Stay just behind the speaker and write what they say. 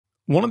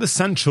One of the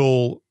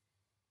central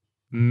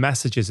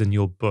messages in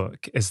your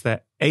book is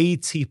that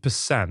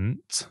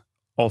 80%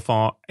 of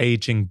our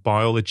aging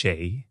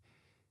biology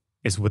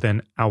is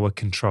within our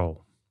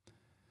control.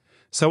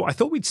 So I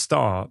thought we'd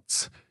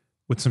start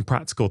with some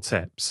practical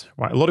tips,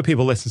 right? A lot of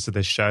people listen to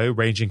this show,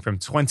 ranging from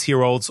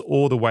 20-year-olds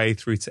all the way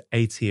through to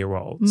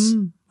 80-year-olds,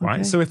 right?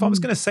 Okay. So if I was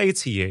going to say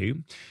to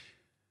you,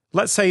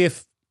 let's say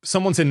if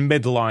someone's in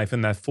midlife in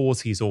their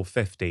 40s or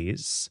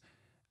 50s,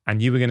 and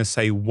you were going to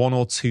say one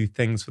or two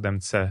things for them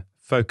to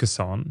focus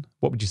on,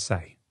 what would you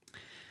say?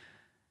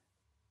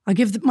 I'll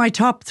give my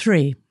top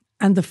three.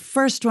 And the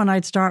first one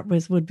I'd start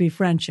with would be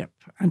friendship,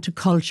 and to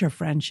culture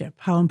friendship,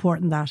 how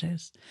important that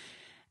is.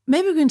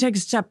 Maybe we can take a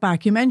step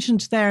back. You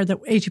mentioned there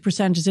that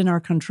 80% is in our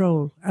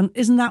control. And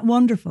isn't that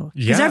wonderful?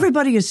 Because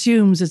everybody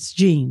assumes it's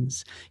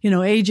genes. You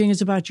know, aging is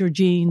about your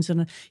genes,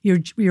 and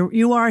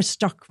you are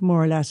stuck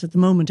more or less at the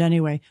moment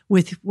anyway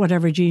with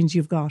whatever genes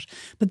you've got.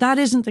 But that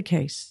isn't the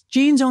case.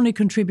 Genes only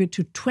contribute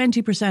to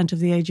 20% of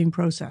the aging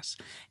process.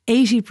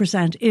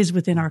 80% is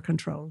within our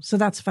control. So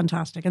that's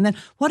fantastic. And then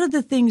what are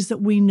the things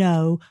that we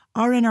know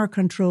are in our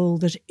control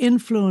that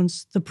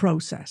influence the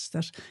process,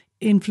 that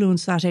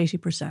influence that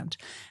 80%?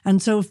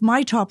 And so if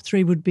my top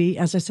three would be,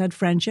 as I said,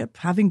 friendship,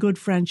 having good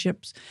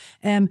friendships.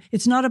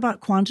 It's not about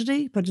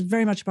quantity, but it's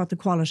very much about the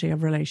quality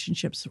of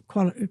relationships,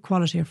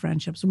 quality of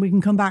friendships. And we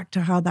can come back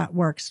to how that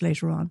works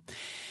later on.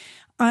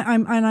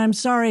 I'm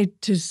sorry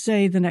to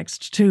say the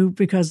next two,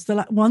 because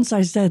once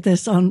I said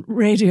this on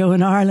radio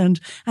in Ireland,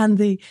 and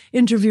the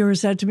interviewer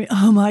said to me,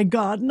 "Oh my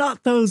God,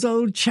 not those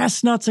old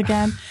chestnuts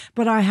again."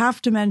 But I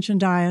have to mention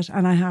diet,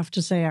 and I have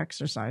to say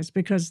exercise,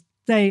 because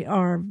they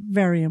are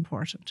very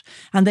important,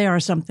 and they are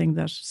something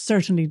that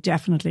certainly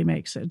definitely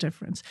makes a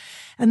difference.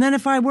 And then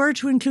if I were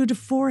to include a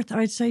fourth,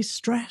 I'd say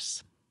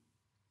stress.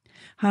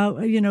 How,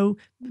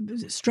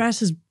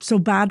 stress is so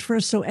bad for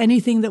us. So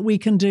anything that we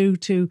can do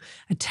to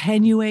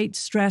attenuate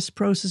stress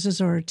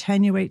processes or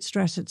attenuate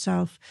stress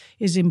itself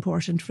is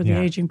important for the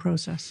aging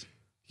process.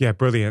 Yeah,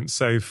 brilliant.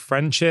 So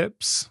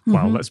friendships,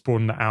 well, let's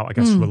broaden that out. I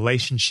guess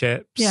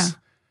relationships,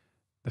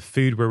 the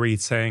food we're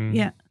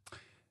eating,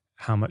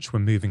 how much we're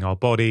moving our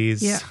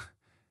bodies,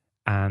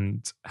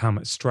 and how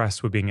much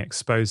stress we're being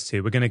exposed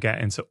to. We're going to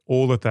get into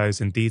all of those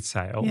in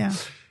detail. Yeah.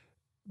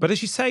 But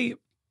as you say,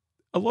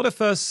 a lot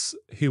of us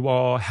who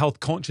are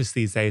health conscious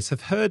these days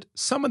have heard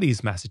some of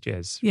these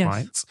messages,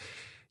 right?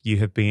 You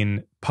have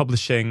been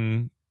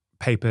publishing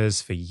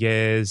papers for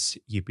years.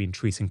 You've been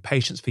treating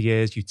patients for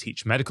years. You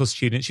teach medical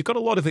students. You've got a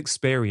lot of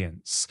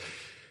experience.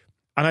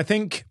 And I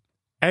think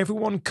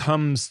everyone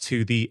comes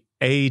to the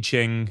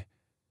aging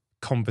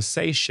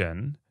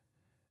conversation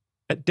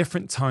at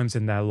different times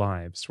in their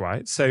lives,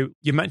 right? So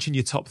you mentioned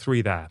your top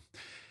three there,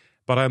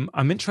 but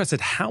I'm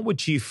interested, how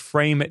would you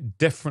frame it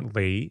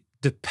differently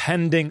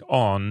depending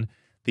on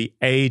the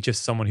age of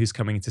someone who's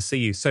coming to see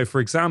you? So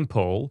for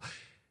example,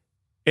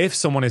 if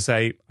someone is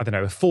a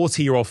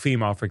 40-year-old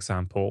female, for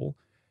example,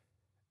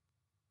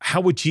 how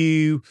would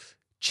you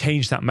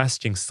change that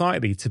messaging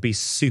slightly to be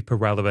super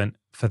relevant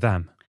for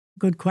them?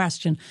 Good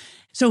question.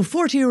 So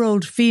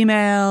 40-year-old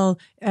female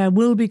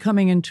will be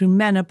coming into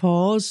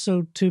menopause.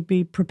 So to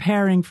be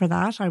preparing for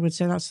that, I would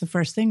say that's the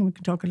first thing. We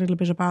can talk a little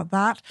bit about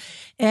that.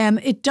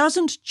 It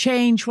doesn't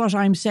change what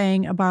I'm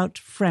saying about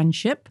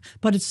friendship,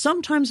 but it's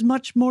sometimes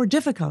much more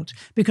difficult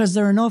because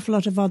there are an awful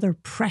lot of other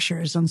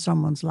pressures on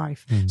someone's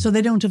life. So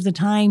they don't have the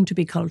time to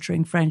be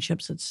culturing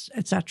friendships,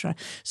 etc.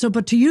 So,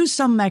 but to use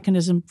some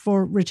mechanism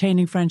for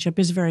retaining friendship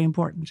is very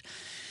important.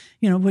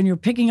 You know, when you're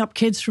picking up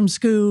kids from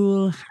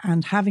school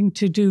and having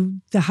to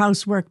do the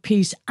housework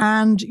piece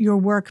and your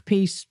work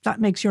piece, that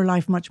makes your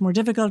life much more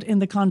difficult in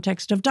the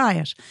context of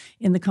diet,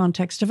 in the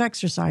context of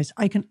exercise.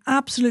 I can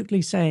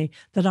absolutely say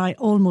that I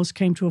almost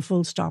came to a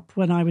full stop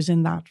when I was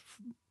in that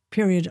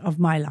period of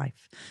my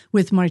life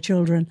with my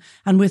children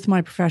and with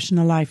my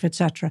professional life,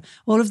 etc.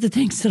 All of the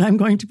things that I'm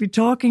going to be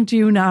talking to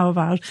you now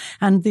about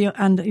and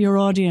your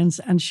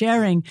audience and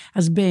sharing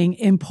as being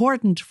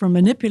important for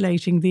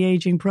manipulating the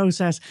aging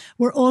process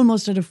were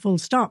almost at a full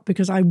stop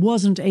because I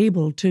wasn't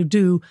able to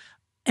do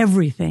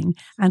everything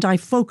and I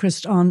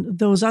focused on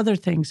those other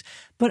things.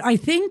 But I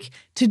think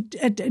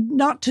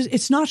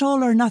it's not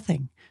all or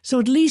nothing. So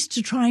at least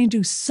to try and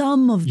do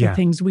some of the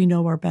things we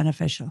know are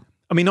beneficial.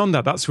 I mean, on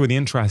that, that's really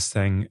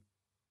interesting.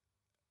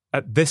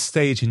 At this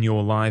stage in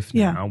your life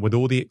now, with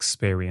all the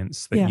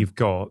experience that you've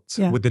got,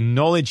 with the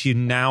knowledge you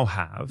now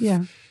have,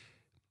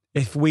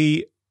 if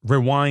we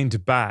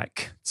rewind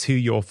back to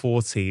your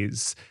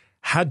 40s,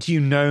 had you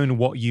known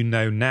what you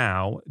know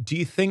now, do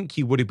you think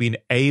you would have been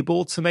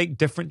able to make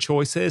different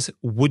choices?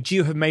 Would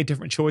you have made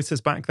different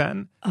choices back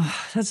then?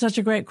 Oh, that's such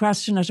a great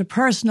question. At a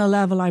personal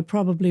level, I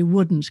probably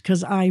wouldn't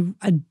because I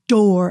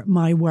adore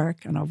my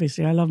work and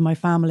obviously I love my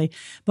family.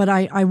 But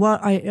I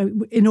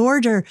in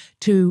order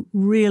to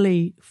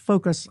really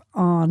focus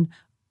on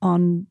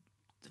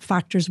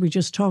factors we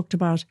just talked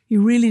about,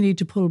 you really need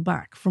to pull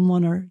back from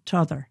one or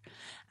t'other.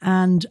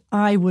 And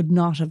I would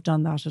not have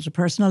done that at a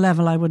personal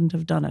level. I wouldn't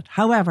have done it.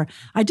 However,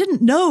 I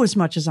didn't know as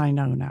much as I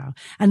know now.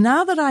 And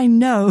now that I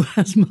know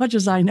as much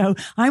as I know,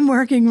 I'm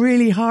working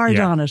really hard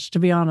on it, to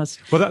be honest.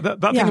 Well, that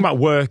thing about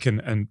work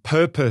and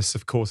purpose,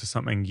 of course, is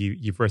something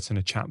you've written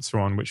a chapter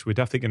on, which we're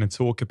definitely going to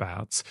talk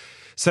about.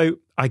 So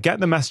I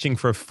get the messaging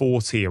for a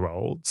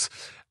 40-year-old.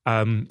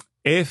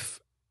 If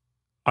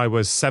I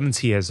was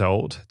 70 years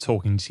old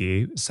talking to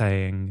you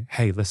saying,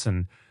 hey,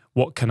 listen,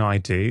 what can I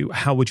do?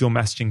 How would your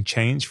messaging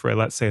change for,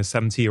 let's say, a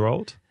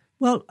 70-year-old?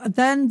 Well,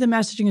 then the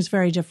messaging is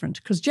very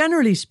different because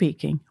generally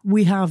speaking,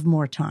 we have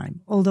more time.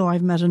 Although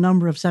I've met a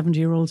number of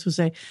 70-year-olds who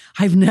say,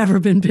 I've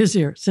never been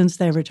busier since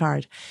they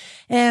retired.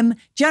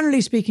 Generally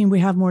speaking,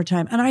 we have more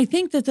time. And I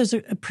think that there's a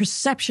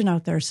perception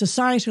out there,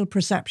 societal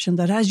perception,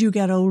 that as you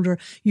get older,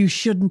 you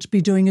shouldn't be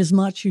doing as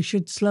much. You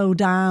should slow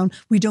down.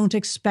 We don't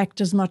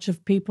expect as much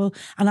of people.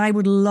 And I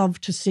would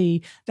love to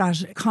see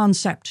that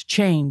concept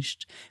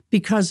changed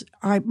because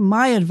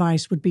my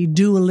advice would be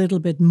do a little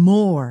bit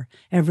more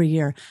every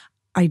year.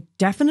 I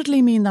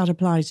definitely mean that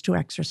applies to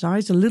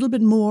exercise. A little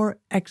bit more,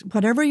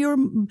 whatever your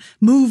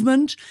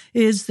movement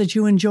is that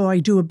you enjoy,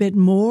 do a bit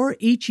more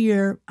each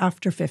year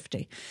after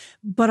 50.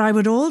 But I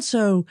would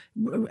also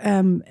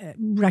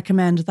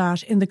recommend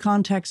that in the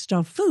context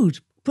of food.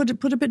 Put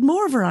a bit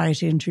more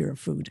variety into your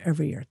food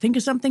every year. Think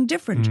of something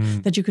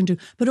different that you can do.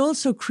 But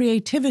also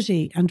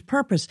creativity and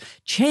purpose.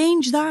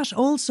 Change that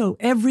also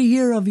every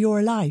year of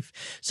your life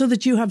so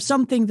that you have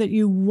something that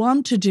you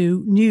want to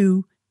do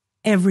new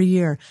every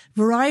year.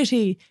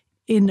 Variety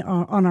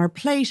on our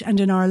plate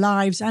and in our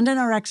lives and in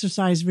our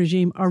exercise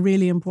regime are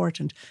really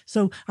important.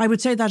 So I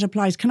would say that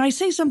applies. Can I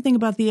say something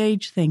about the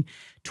age thing?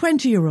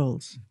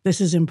 20-year-olds,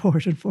 this is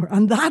important for.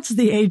 And that's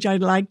the age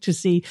I'd like to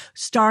see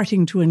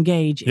starting to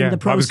engage in the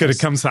process. I was going to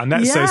come to that. And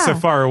that's so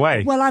far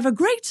away. Well, I have a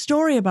great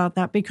story about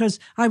that because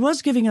I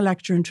was giving a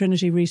lecture in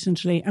Trinity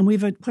recently and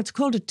we've what's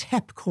called a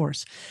TEP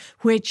course,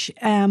 which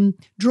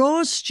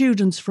draws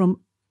students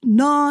from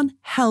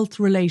non-health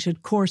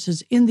related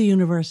courses in the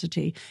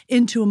university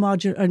into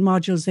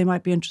modules they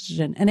might be interested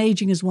in, and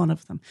aging is one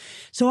of them.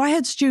 So I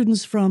had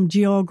students from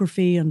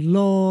geography and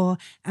law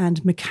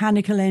and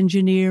mechanical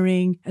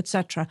engineering,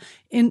 etc.,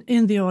 in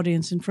the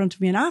audience in front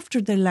of me. And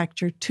after the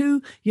lecture,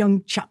 two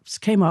young chaps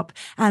came up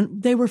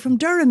and they were from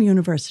Durham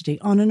University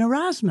on an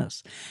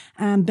Erasmus,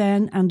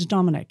 Ben and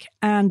Dominic.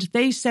 And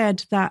they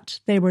said that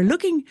they were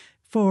looking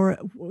for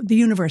the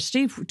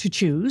university to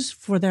choose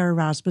for their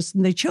Erasmus.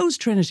 And they chose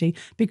Trinity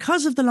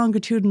because of the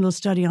longitudinal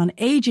study on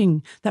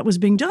aging that was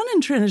being done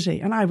in Trinity.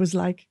 And I was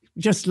like,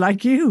 just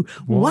like you.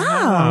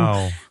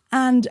 Wow.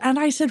 And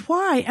I said,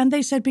 why? And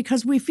they said,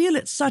 because we feel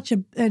it's such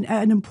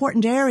an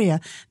important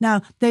area.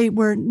 Now, they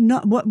were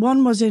not,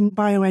 one was in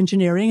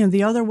bioengineering and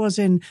the other was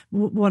in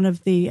one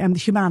of the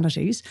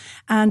humanities.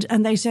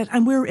 And they said,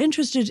 and we're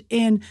interested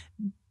in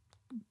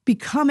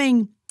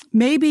becoming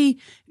maybe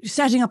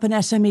setting up an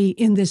SME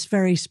in this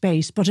very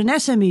space, but an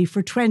SME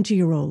for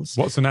 20-year-olds.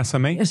 What's an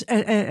SME?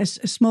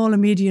 A small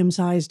and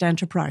medium-sized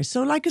enterprise.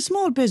 So like a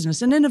small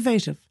business, an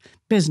innovative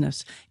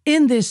business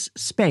in this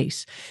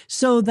space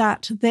so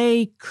that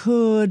they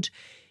could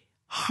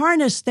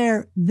harness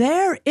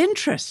their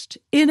interest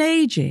in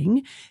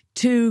aging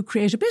to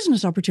create a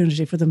business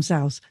opportunity for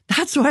themselves.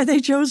 That's why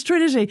they chose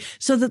Trinity,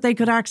 so that they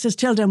could access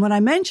TILDA. And when I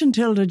mentioned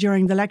TILDA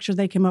during the lecture,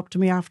 they came up to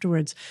me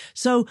afterwards.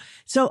 So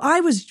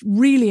I was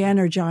really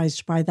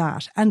energized by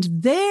that. And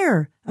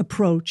their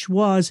approach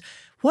was,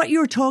 what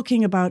you're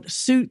talking about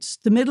suits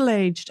the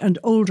middle-aged and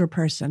older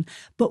person,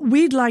 but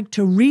we'd like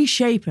to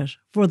reshape it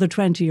for the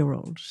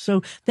 20-year-old.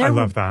 So I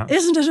love that.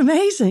 Isn't it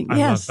amazing? I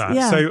love that.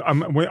 Yeah. So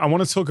I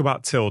want to talk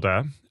about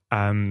TILDA.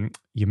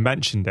 You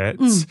mentioned it.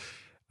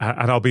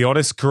 And I'll be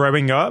honest,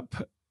 growing up,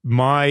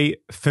 my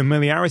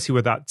familiarity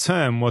with that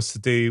term was to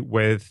do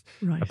with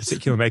a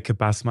particular make of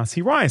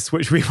basmati rice,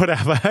 which we would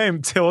have at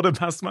home, TILDA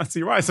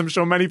basmati rice. I'm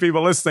sure many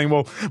people listening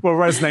will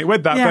resonate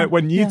with that. But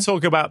when you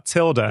talk about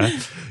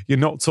TILDA, you're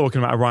not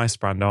talking about a rice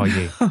brand, are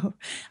you?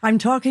 I'm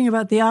talking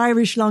about the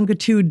Irish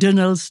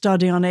longitudinal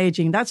study on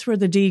aging. That's where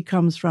the D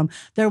comes from.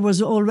 There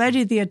was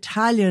already the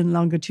Italian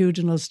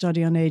longitudinal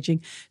study on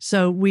aging.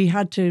 So we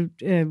had to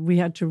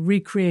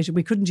recreate it.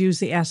 We couldn't use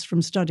the S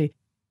from study.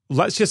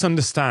 Let's just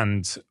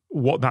understand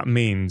what that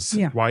means,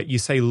 right? You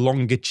say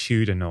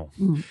longitudinal.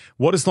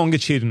 What does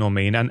longitudinal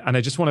mean? And I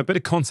just want a bit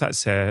of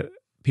context here.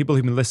 People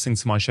who've been listening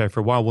to my show for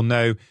a while will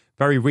know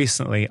very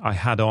recently I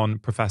had on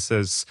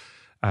Professors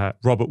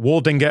Robert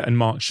Waldinger and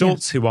Mark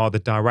Schultz, who are the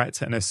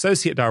director and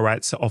associate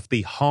director of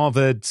the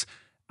Harvard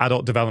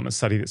Adult Development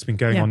Study that's been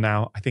going on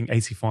now, I think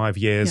 85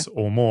 years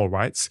or more,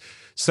 right?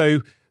 So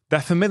they're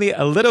familiar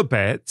a little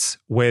bit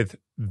with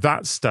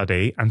that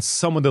study and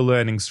some of the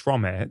learnings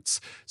from it.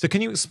 So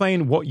can you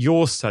explain what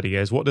your study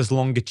is? What does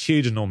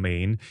longitudinal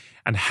mean?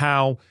 And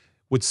how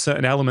would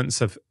certain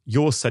elements of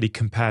your study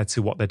compare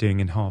to what they're doing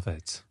in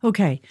Harvard?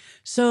 Okay.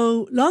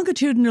 So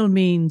longitudinal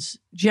means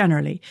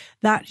generally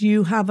that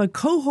you have a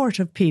cohort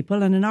of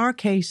people, and in our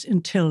case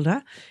in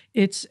TILDA,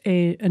 it's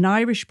an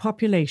Irish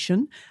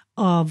population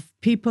of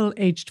people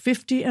aged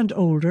 50 and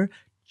older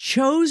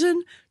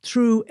chosen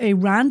through a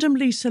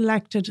randomly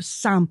selected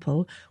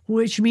sample,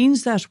 which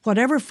means that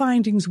whatever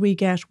findings we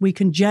get, we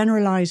can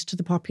generalize to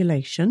the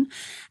population.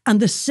 And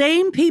the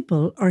same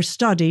people are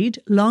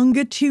studied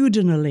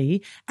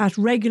longitudinally at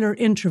regular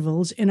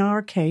intervals, in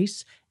our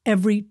case,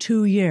 every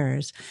 2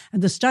 years.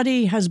 And the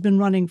study has been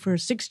running for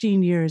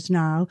 16 years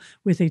now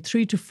with a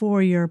 3 to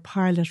 4 year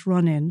pilot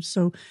run-in.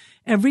 So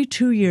every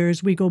 2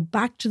 years, we go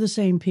back to the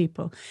same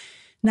people.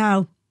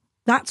 Now,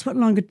 that's what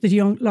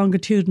the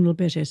longitudinal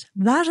bit is.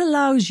 That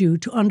allows you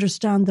to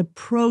understand the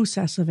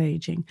process of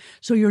aging.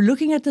 So you're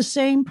looking at the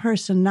same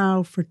person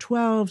now for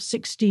 12,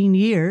 16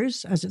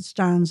 years, as it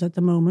stands at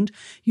the moment.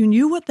 You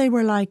knew what they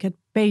were like at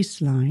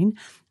baseline,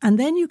 and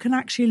then you can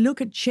actually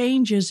look at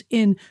changes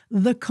in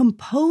the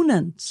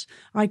components.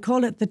 I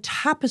call it the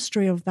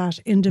tapestry of that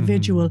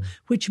individual,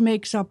 which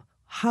makes up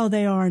how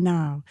they are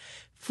now.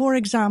 For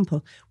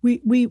example,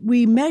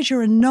 we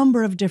measure a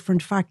number of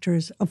different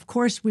factors. Of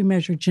course, we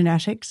measure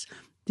genetics,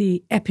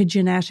 the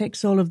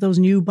epigenetics, all of those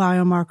new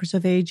biomarkers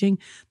of aging,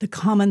 the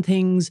common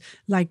things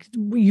like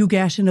you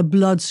get in a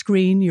blood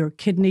screen, your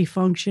kidney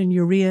function,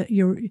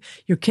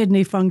 your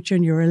kidney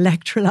function, your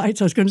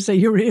electrolytes. I was going to say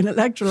urea and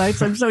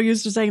electrolytes. I'm so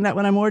used to saying that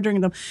when I'm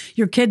ordering them.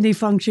 Your kidney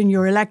function,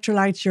 your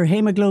electrolytes, your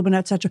hemoglobin,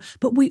 etc.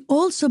 But we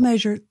also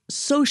measure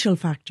social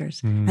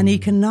factors and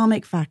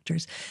economic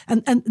factors.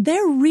 And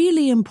they're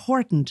really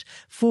important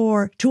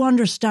to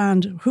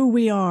understand who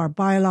we are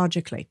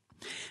biologically.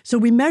 So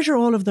we measure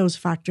all of those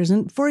factors.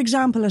 And for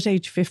example, at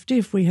age 50,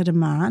 if we had a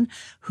man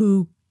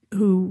who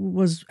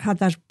had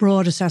that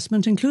broad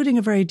assessment, including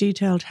a very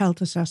detailed health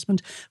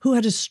assessment, who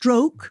had a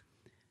stroke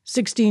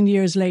 16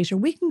 years later,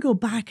 we can go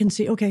back and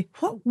see, okay,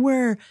 what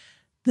were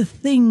the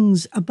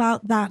things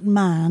about that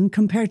man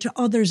compared to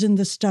others in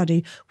the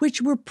study,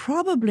 which were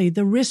probably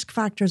the risk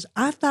factors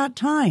at that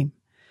time,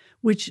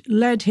 which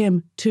led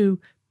him to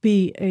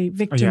be a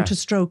victim to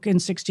stroke in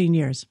 16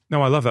 years.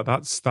 No, I love that.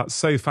 That's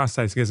so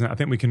fascinating, isn't it? I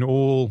think we can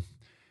all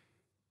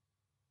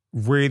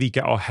really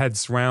get our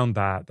heads around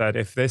that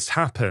if this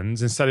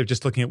happens, instead of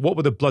just looking at what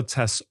were the blood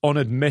tests on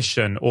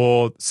admission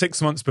or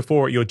 6 months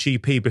before at your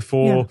GP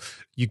before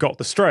you got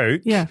the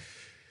stroke,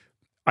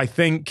 I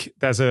think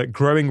there's a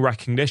growing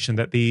recognition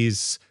that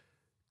these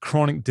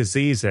chronic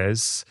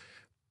diseases,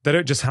 they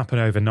don't just happen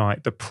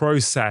overnight. The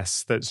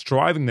process that's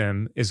driving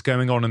them is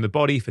going on in the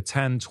body for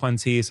 10,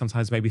 20,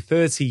 sometimes maybe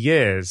 30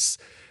 years.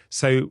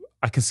 So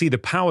I can see the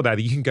power there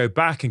that you can go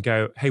back and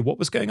go, hey, what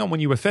was going on when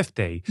you were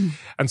 50?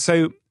 And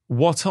so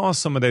what are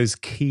some of those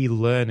key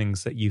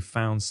learnings that you've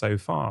found so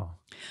far?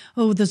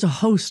 Oh, there's a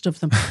host of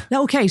them.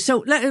 Okay,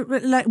 so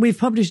we've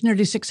published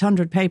nearly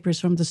 600 papers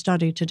from the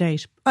study to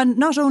date. And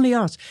not only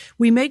us,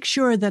 we make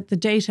sure that the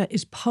data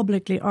is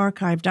publicly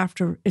archived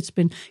after it's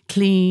been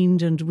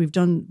cleaned, and we've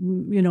done,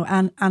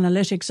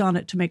 analytics on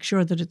it to make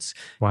sure that it's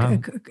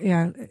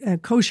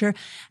kosher.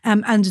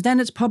 And then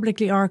it's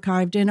publicly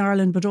archived in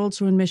Ireland, but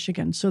also in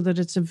Michigan, so that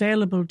it's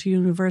available to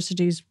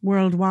universities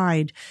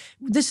worldwide.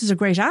 This is a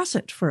great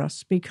asset for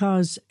us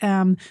because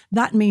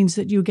that means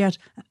that you get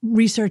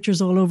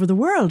researchers all over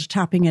the world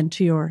tapping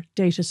into your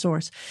data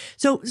source.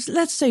 So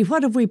let's say,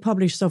 what have we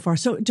published so far?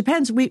 So it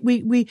depends.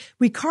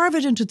 We carve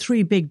it into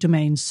three big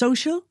domains: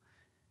 social,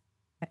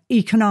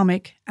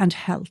 economic, and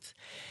health.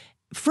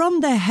 In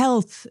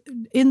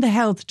the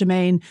health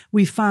domain,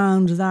 we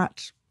found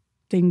that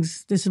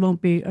this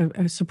won't be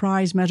a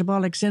surprise.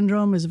 Metabolic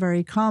syndrome is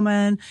very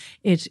common.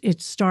 It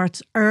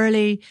starts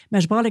early.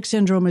 Metabolic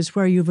syndrome is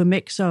where you have a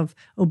mix of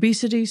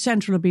obesity,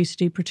 central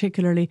obesity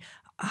particularly,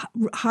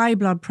 high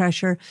blood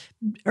pressure,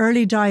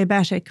 early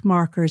diabetic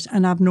markers,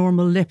 and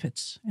abnormal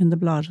lipids in the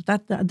blood.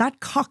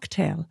 That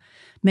cocktail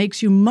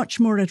makes you much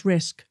more at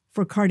risk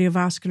for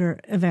cardiovascular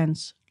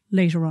events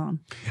later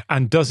on.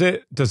 And does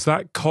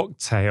that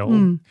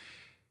cocktail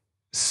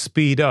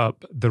speed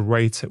up the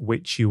rate at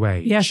which you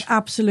age? Yes,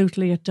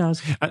 absolutely it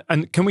does.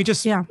 And can we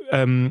just,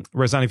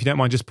 Roseanne, if you don't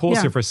mind, just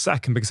pause here for a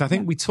second, because I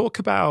think we talk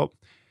about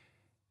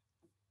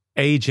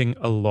aging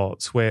a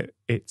lot, where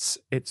it's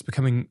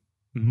becoming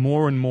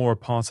more and more a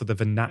part of the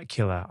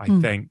vernacular, I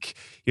think.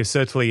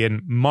 Certainly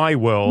in my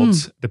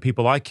world, the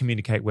people I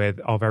communicate with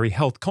are very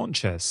health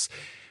conscious.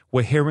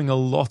 We're hearing a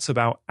lot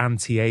about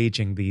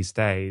anti-aging these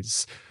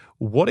days.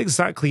 What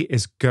exactly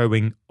is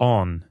going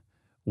on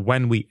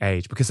when we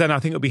age? Because then I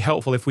think it'll be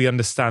helpful if we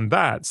understand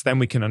that. Then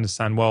we can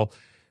understand, well,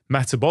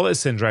 metabolic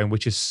syndrome,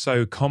 which is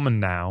so common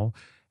now,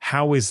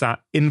 how is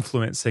that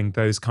influencing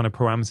those kind of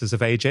parameters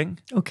of aging?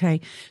 Okay.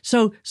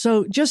 So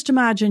just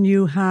imagine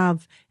you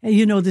have,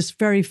 this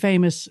very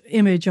famous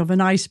image of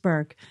an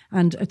iceberg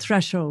and a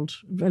threshold,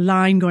 a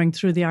line going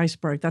through the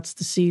iceberg. That's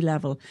the sea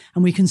level.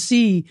 And we can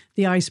see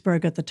the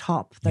iceberg at the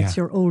top. That's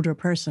your older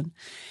person.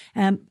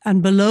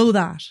 And below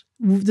that,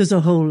 there's a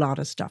whole lot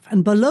of stuff.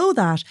 And below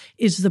that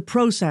is the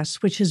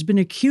process which has been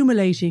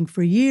accumulating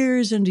for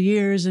years and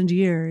years and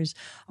years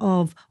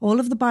of all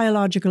of the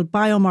biological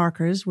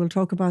biomarkers, we'll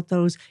talk about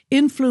those,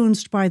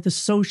 influenced by the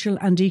social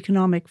and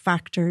economic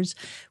factors,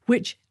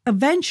 which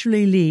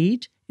eventually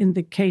lead, in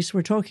the case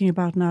we're talking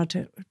about now,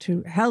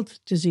 to health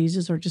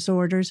diseases or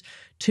disorders,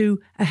 to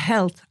a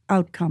health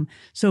outcome.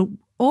 So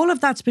all of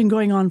that's been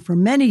going on for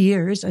many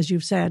years, as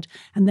you've said,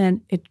 and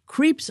then it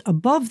creeps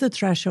above the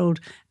threshold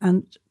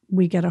and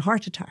we get a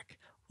heart attack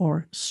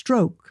or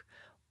stroke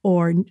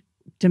or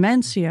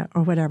dementia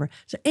or whatever.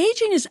 So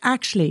aging is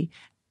actually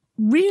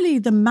really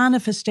the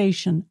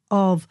manifestation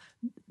of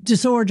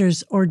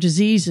disorders or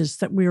diseases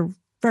that we're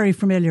very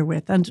familiar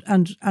with,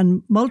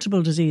 and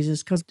multiple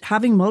diseases, because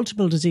having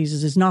multiple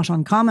diseases is not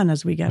uncommon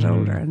as we get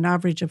older. An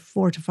average of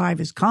 4 to 5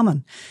 is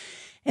common.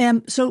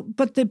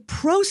 But the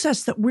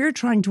process that we're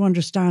trying to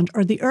understand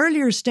are the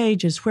earlier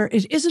stages where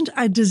it isn't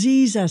a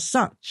disease as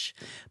such,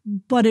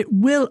 but it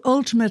will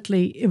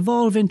ultimately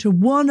evolve into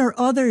one or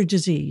other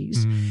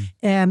disease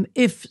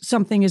if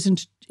something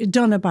isn't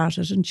done about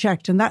it and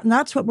checked. And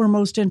that's what we're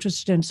most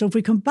interested in. So if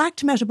we come back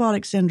to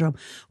metabolic syndrome,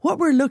 what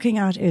we're looking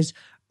at is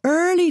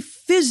early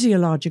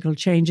physiological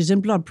changes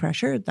in blood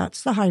pressure,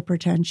 that's the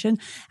hypertension,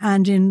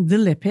 and in the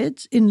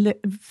lipids,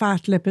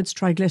 fat lipids,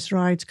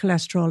 triglycerides,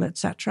 cholesterol,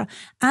 etc.,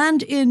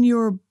 and in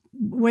your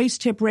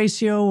waist-hip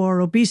ratio or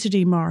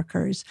obesity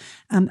markers,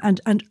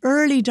 and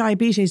early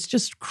diabetes,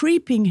 just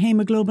creeping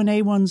hemoglobin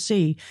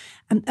A1C,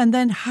 and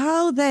then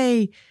how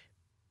they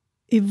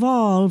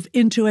evolve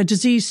into a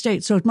disease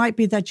state. So it might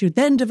be that you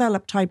then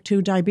develop type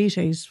 2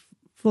 diabetes,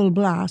 full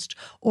blast,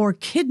 or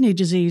kidney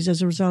disease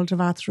as a result of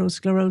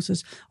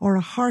atherosclerosis, or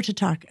a heart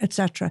attack,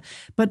 etc.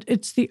 But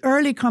it's the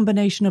early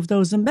combination of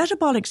those. And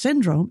metabolic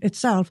syndrome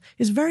itself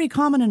is very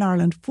common in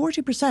Ireland.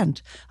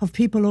 40% of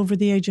people over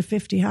the age of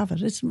 50 have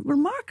it. It's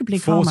remarkably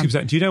common.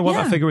 40%. Do you know what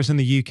that figure is in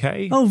the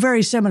UK? Oh,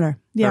 very similar.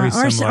 Yeah,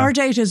 very similar. Our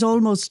data is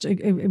almost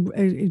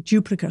a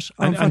duplicate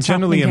of and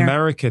generally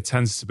America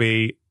tends to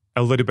be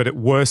a little bit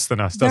worse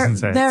than us,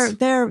 doesn't it?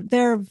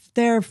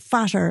 They're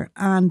fatter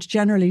and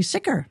generally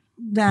sicker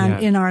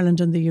than in Ireland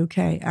and the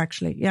UK,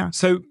 actually. Yeah.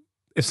 So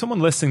if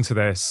someone listening to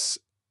this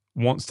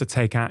wants to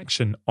take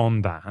action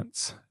on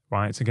that,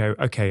 right, to go,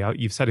 okay,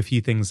 you've said a few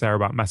things there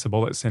about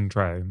metabolic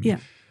syndrome. Yeah.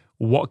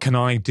 What can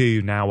I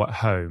do now at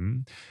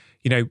home?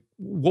 You know,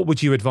 what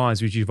would you advise?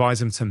 Would you advise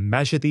them to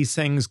measure these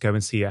things, go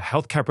and see a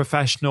healthcare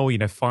professional,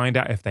 find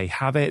out if they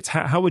have it?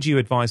 How would you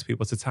advise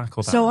people to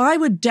tackle that? So I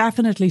would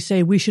definitely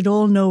say we should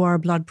all know our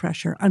blood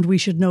pressure, and we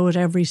should know it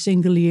every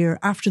single year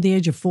after the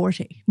age of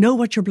 40. Know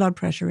what your blood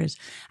pressure is,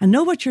 and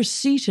know what your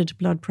seated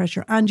blood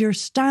pressure and your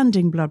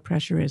standing blood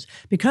pressure is.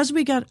 Because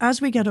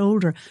as we get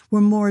older,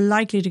 we're more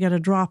likely to get a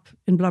drop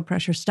in blood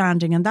pressure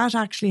standing, and that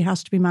actually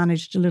has to be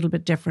managed a little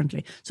bit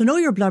differently. So know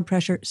your blood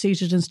pressure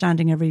seated and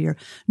standing every year.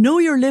 Know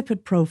your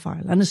lipid profile.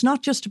 And it's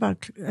not just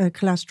about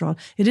cholesterol.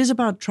 It is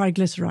about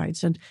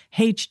triglycerides and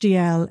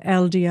HDL,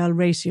 LDL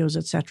ratios,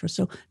 etc.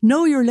 So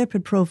know your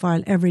lipid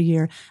profile every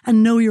year,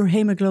 and know your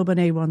hemoglobin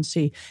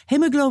A1C.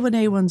 Hemoglobin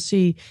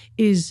A1C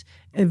is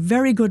a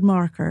very good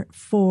marker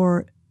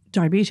for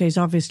diabetes,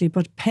 obviously,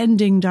 but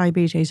pending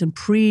diabetes and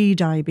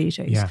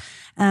pre-diabetes. Yeah.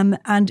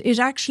 And it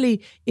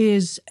actually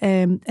is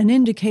an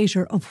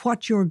indicator of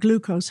what your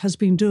glucose has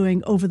been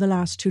doing over the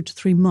last 2 to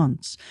 3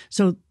 months.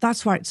 So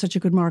that's why it's such a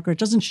good marker. It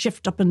doesn't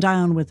shift up and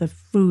down with the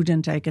food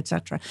intake,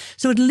 etc.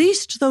 So at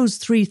least those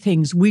 3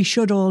 things we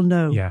should all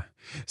know. Yeah.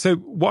 So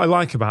what I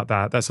like about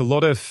that's a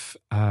lot of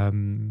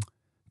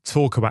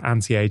talk about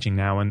anti-aging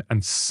now,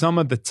 and some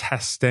of the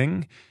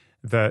testing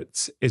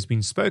that is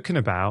being spoken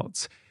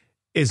about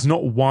is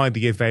not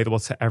widely available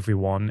to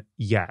everyone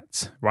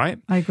yet, right?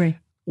 I agree.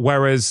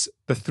 Whereas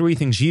the 3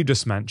 things you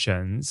just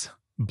mentioned,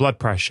 blood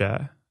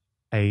pressure,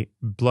 a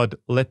blood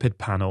lipid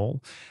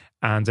panel,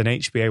 and an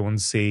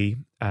HbA1c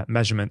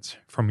measurement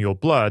from your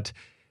blood,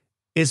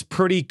 is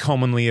pretty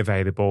commonly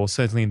available.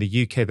 Certainly in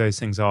the UK, those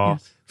things are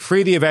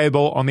freely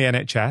available on the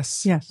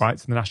NHS, right,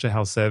 the National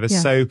Health Service.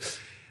 Yes. So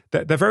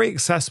they're very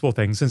accessible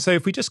things. And so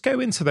if we just go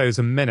into those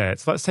a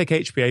minute, let's take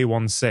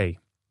HbA1c,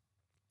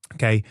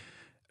 okay?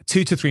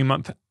 2 to 3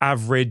 month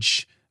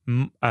average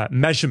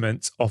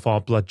measurement of our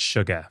blood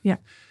sugar. Yeah.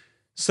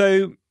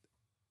 So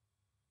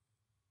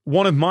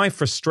one of my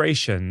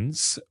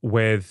frustrations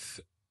with,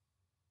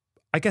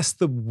 I guess,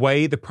 the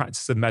way the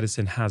practice of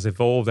medicine has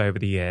evolved over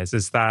the years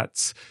is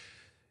that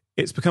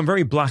it's become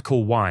very black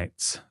or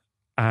white.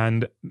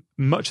 And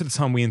much of the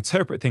time we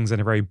interpret things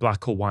in a very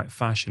black or white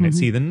fashion. Mm-hmm.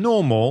 It's either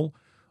normal,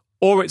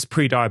 or it's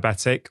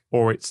pre-diabetic,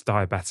 or it's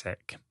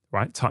diabetic.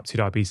 Right? Type 2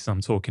 diabetes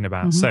I'm talking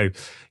about. Mm-hmm. So,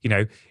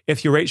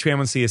 if your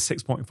HbA1c is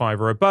 6.5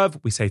 or above,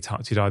 we say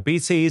type 2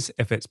 diabetes.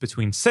 If it's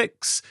between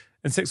 6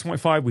 and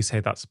 6.5, we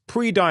say that's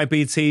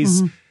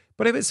pre-diabetes. Mm-hmm.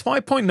 But if it's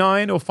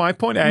 5.9 or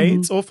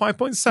 5.8 or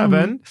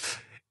 5.7,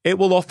 it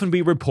will often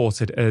be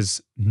reported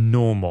as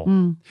normal.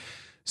 Mm.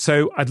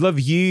 So I'd love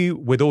you,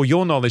 with all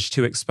your knowledge,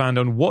 to expand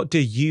on what do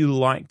you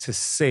like to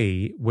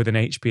see with an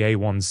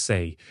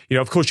HbA1c?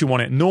 Of course you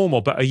want it normal,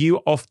 but are you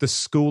off the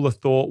school of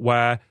thought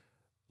where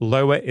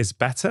lower is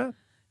better?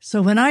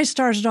 So when I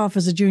started off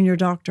as a junior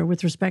doctor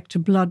with respect to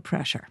blood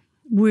pressure,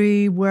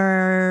 we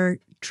were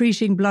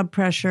treating blood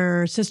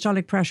pressure,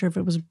 systolic pressure, if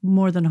it was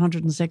more than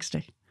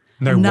 160.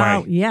 No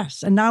way.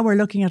 Yes. And now we're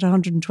looking at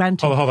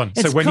 120. Hold on.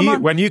 So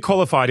when you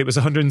qualified, it was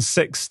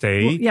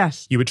 160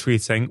 yes. you were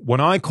treating. When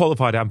I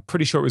qualified, I'm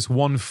pretty sure it was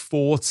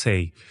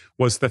 140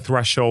 was the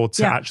threshold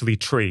to actually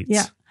treat.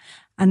 Yeah.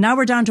 And now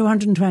we're down to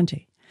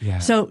 120. Yeah.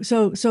 So,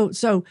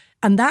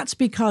 and that's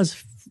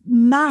because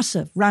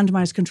massive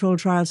randomized control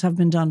trials have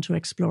been done to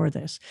explore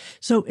this.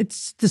 So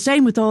it's the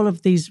same with all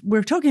of these.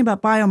 We're talking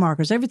about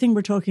biomarkers. Everything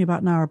we're talking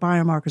about now are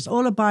biomarkers.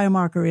 All a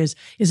biomarker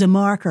is a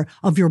marker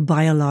of your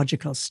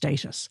biological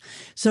status.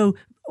 So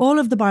all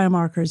of the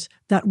biomarkers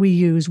that we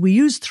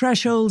use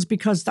thresholds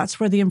because that's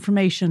where the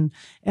information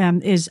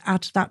is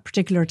at that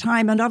particular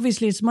time. And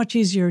obviously, it's much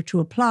easier to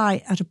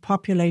apply at a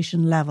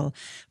population level.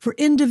 For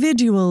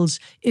individuals,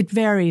 it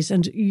varies.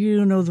 And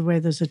you know the way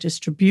there's a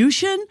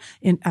distribution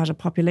at a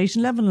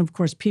population level. And of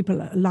course,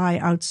 people lie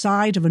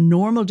outside of a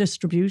normal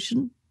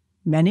distribution,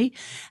 many.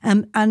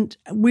 And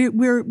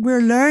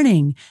we're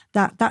learning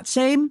that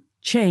same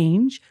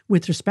change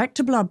with respect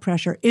to blood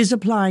pressure is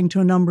applying to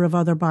a number of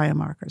other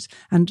biomarkers,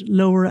 and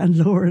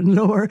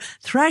lower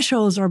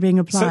thresholds are being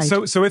applied.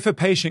 So if a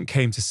patient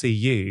came to see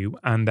you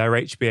and their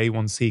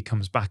HbA1c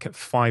comes back at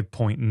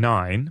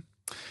 5.9,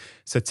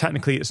 so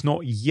technically it's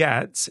not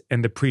yet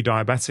in the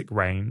pre-diabetic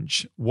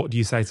range, what do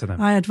you say to them?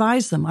 I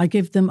advise them. I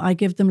give them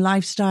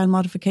lifestyle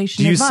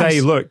modification advice. Do you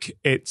say, look,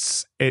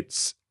 it's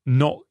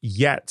not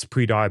yet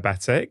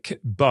pre-diabetic,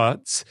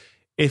 but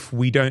if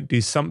we don't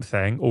do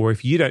something, or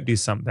if you don't do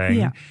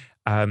something,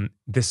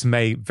 this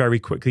may very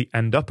quickly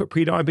end up at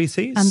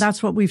prediabetes? And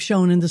that's what we've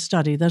shown in the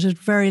study, that it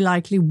very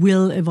likely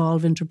will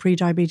evolve into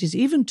prediabetes,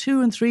 even 2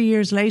 and 3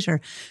 years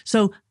later.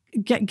 So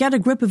get a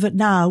grip of it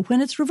now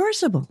when it's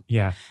reversible.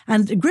 Yeah.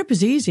 And the grip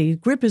is easy.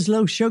 Grip is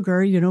low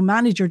sugar,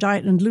 manage your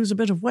diet and lose a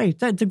bit of weight.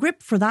 The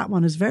grip for that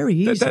one is very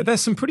easy.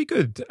 There's some pretty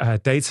good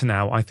data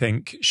now, I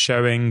think,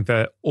 showing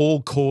that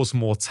all-cause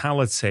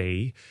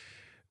mortality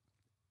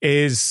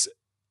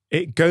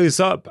it goes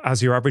up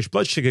as your average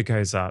blood sugar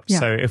goes up. Yeah.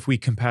 So if we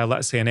compare,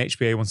 let's say, an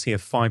HbA1c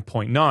of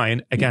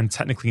 5.9, again,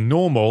 technically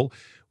normal,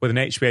 with an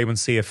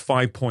HbA1c of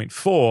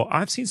 5.4,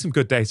 I've seen some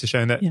good data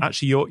showing that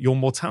actually your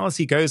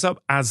mortality goes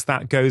up as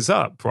that goes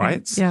up,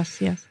 right? Yes.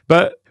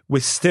 But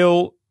we're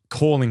still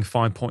calling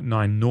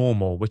 5.9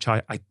 normal, which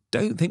I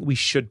don't think we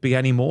should be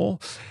anymore.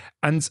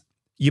 And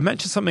you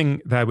mentioned something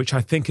there which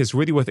I think is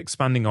really worth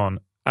expanding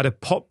on. At a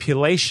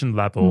population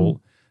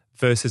level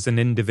versus an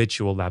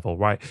individual level,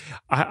 right?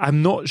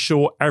 I'm not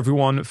sure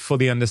everyone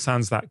fully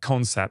understands that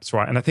concept,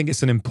 right? And I think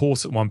it's an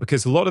important one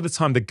because a lot of the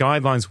time the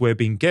guidelines we're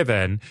being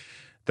given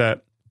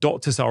that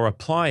doctors are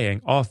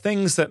applying are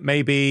things that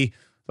maybe,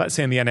 let's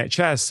say in the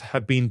NHS,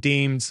 have been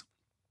deemed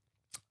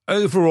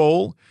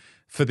overall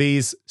for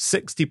these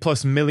 60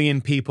 plus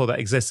million people that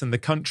exist in the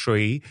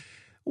country,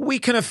 we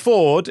can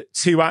afford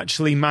to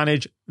actually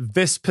manage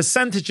this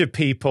percentage of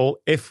people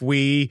if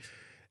we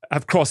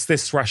have crossed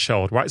this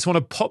threshold, right? So on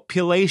a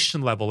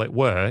population level, it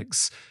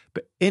works,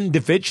 but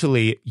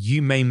individually,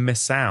 you may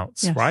miss out,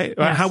 right?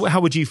 Yes. How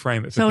would you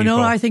frame it for people?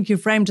 No, I think you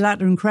framed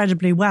that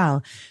incredibly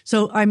well.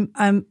 So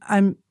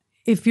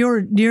if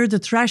you're near the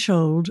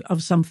threshold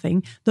of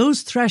something,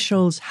 those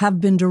thresholds have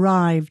been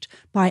derived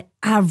by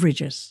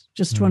averages,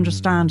 just to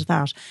understand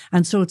that.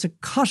 And so it's a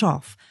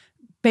cutoff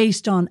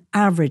based on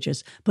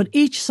averages. But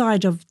each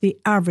side of the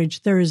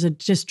average, there is a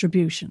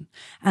distribution.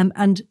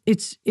 And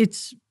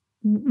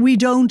we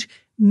don't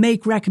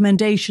make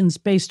recommendations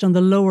based on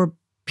the lower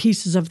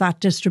pieces of that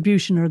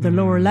distribution or the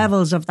lower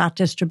levels of that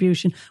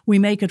distribution. We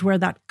make it where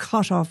that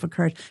cutoff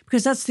occurred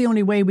because that's the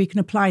only way we can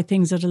apply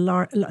things at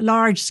a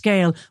large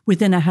scale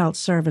within a health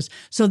service.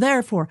 So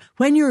therefore,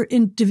 when you're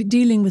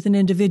dealing with an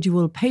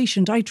individual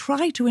patient, I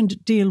try to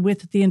deal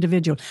with the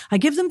individual. I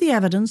give them the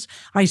evidence.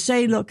 I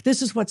say, look,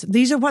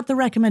 these are what the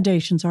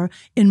recommendations are.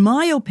 In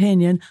my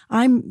opinion,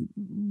 I'm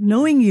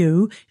knowing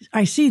you,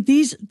 I see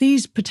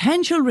these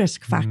potential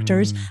risk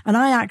factors, and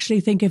I actually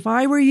think if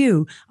I were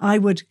you, I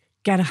would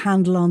get a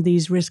handle on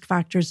these risk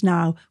factors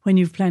now when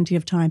you've plenty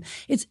of time.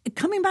 It's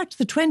coming back to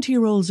the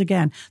 20-year-olds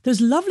again.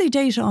 There's lovely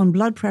data on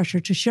blood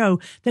pressure to show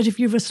that if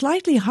you have a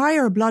slightly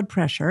higher blood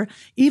pressure,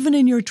 even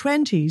in your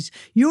 20s,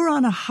 you're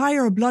on a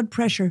higher blood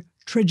pressure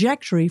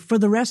trajectory for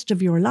the rest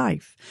of your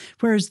life.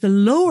 Whereas the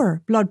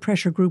lower blood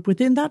pressure group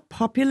within that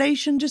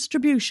population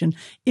distribution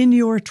in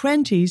your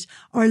 20s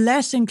are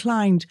less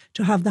inclined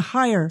to have the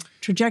higher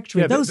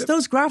trajectory. Yeah,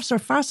 those graphs are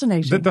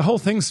fascinating. The whole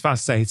thing's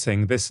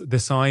fascinating.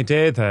 This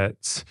idea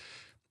that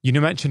you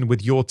mentioned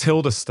with your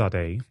TILDA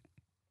study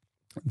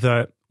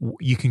that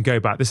you can go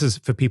back. This is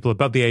for people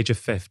above the age of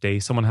 50.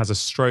 Someone has a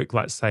stroke,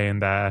 let's say, in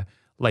their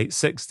late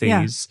 60s.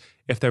 Yeah.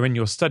 If they're in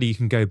your study, you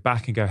can go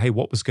back and go, hey,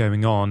 what was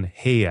going on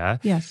here?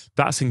 Yes.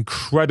 That's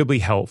incredibly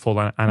helpful.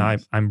 And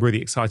yes. I'm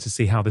really excited to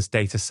see how this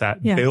data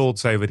set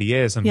builds over the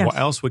years and what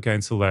else we're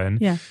going to learn.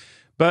 Yeah.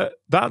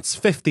 But that's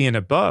 50 and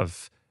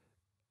above.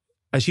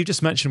 As you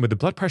just mentioned with the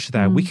blood pressure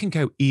there, we can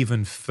go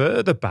even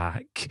further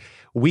back.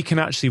 We can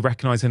actually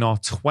recognize in our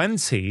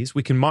 20s,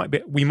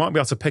 we might be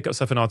able to pick up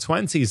stuff in our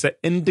 20s that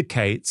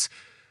indicates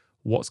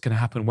what's going to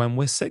happen when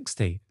we're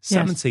 60,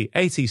 70,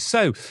 80.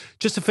 So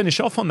just to finish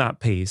off on that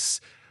piece,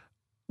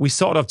 we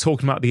started off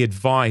talking about the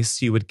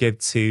advice you would give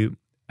to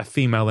a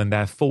female in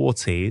their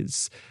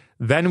 40s.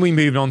 Then we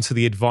moved on to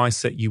the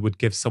advice that you would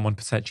give someone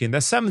potentially in their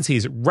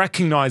 70s,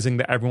 recognizing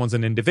that everyone's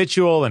an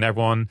individual and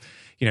everyone,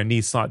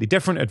 needs slightly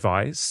different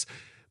advice.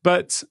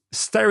 But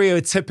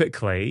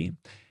stereotypically,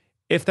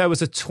 if there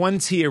was a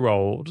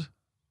 20-year-old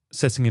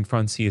sitting in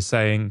front of you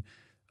saying,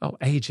 oh,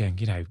 aging,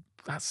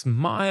 that's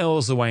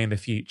miles away in the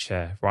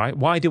future, right?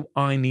 Why do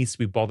I need to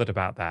be bothered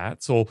about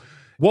that? Or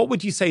what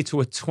would you say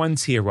to a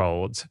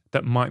 20-year-old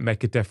that might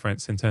make a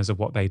difference in terms of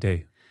what they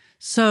do?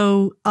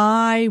 So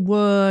I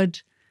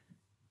would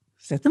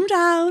sit them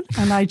down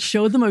and I'd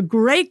show them a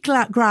great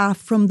graph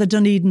from the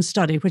Dunedin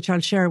study, which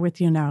I'll share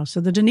with you now. So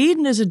the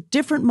Dunedin is a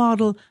different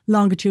model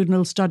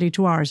longitudinal study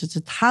to ours. It's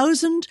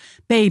 1,000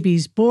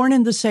 babies born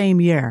in the same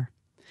year,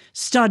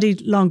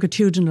 studied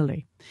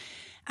longitudinally,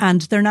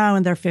 and they're now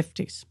in their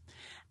 50s.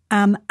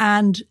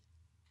 And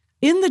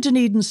in the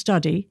Dunedin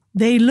study,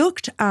 they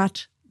looked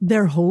at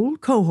their whole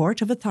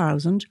cohort of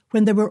 1,000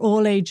 when they were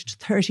all aged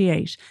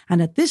 38. And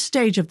at this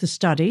stage of the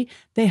study,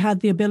 they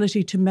had the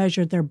ability to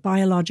measure their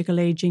biological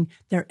aging,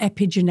 their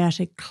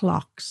epigenetic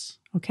clocks.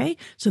 Okay?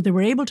 So they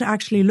were able to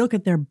actually look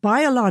at their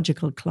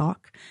biological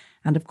clock.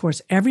 And of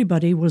course,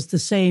 everybody was the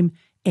same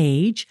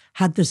age,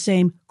 had the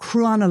same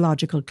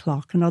chronological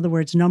clock. In other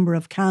words, number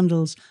of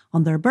candles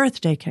on their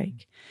birthday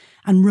cake.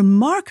 And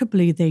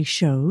remarkably, they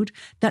showed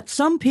that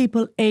some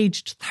people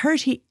aged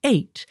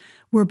 38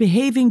 were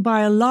behaving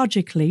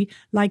biologically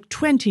like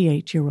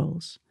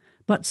 28-year-olds.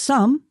 But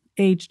some,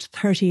 aged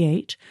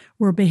 38,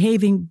 were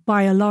behaving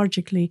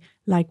biologically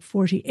like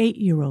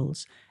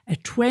 48-year-olds. A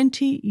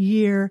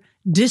 20-year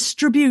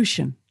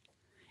distribution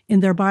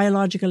in their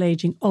biological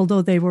aging,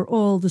 although they were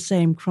all the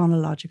same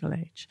chronological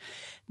age.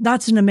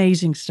 That's an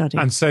amazing study.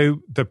 And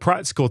so the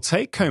practical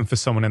take-home for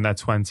someone in their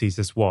 20s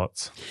is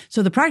what?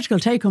 So the practical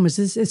take-home is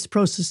this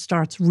process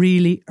starts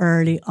really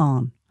early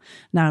on.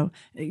 Now,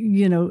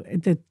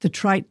 the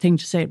trite thing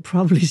to say, it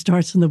probably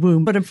starts in the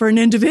womb, but for an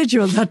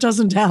individual, that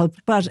doesn't help.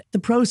 But the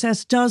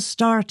process does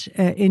start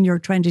in your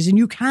 20s, and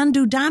you can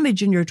do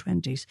damage in your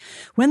 20s.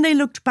 When they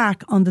looked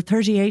back on the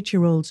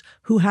 38-year-olds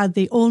who had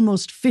the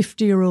almost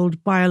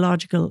 50-year-old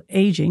biological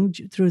aging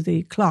through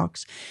the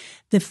clocks,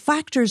 the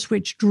factors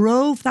which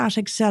drove that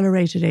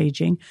accelerated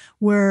aging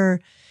were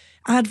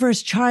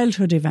adverse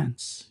childhood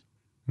events,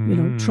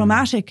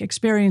 traumatic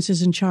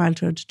experiences in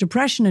childhood,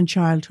 depression in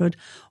childhood,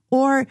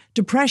 or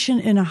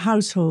depression in a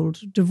household,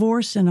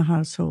 divorce in a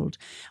household,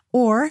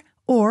 or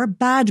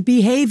bad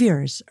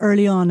behaviors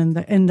early on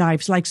in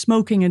lives, like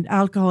smoking and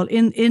alcohol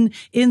in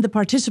the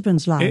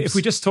participants' lives. If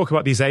we just talk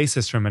about these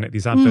ACEs for a minute,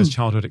 these adverse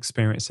childhood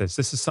experiences,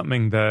 this is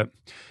something that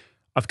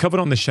I've covered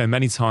on the show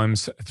many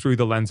times through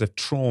the lens of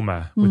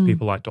trauma with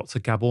people like Dr.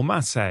 Gabor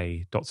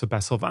Mate, Dr.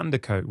 Bessel van der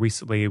Kolk,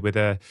 recently with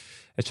a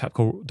chap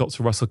called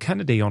Dr. Russell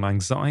Kennedy on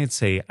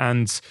anxiety.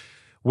 And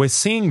we're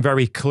seeing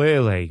very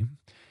clearly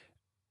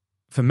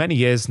for many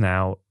years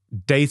now,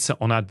 data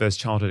on adverse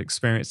childhood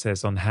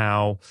experiences, on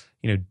how,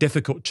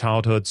 difficult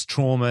childhoods,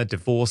 trauma,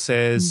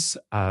 divorces,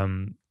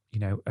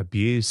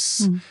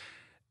 abuse,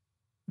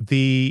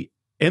 the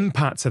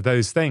impacts of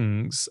those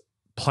things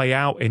play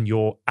out in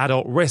your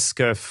adult risk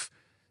of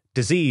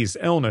disease,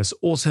 illness,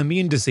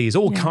 autoimmune disease,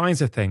 all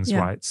kinds of things,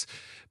 right?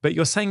 But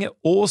you're saying it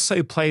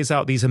also plays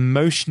out these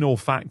emotional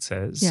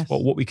factors,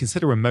 or what we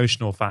consider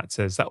emotional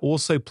factors, that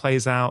also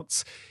plays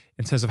out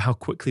in terms of how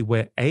quickly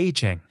we're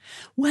aging.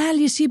 Well,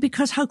 you see,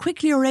 because how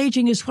quickly you're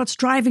aging is what's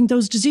driving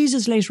those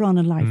diseases later on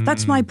in life.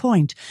 That's my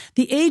point.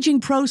 The aging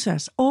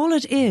process, all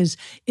it is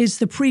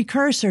the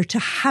precursor to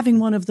having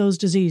one of those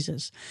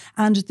diseases.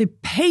 And the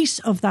pace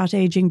of that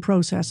aging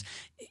process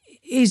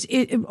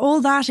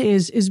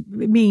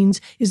means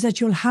that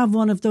you'll have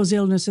one of those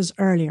illnesses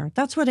earlier.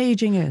 That's what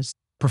aging is.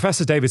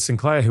 Professor David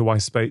Sinclair, who I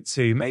spoke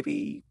to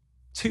maybe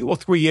 2 or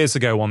 3 years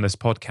ago on this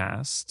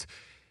podcast,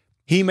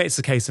 he makes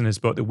the case in his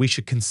book that we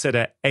should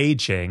consider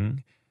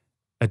aging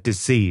a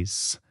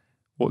disease.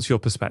 What's your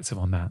perspective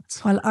on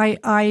that? Well,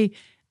 I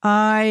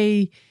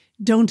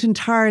don't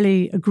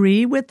entirely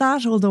agree with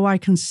that, although I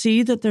can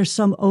see that there's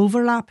some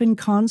overlap in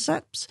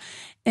concepts.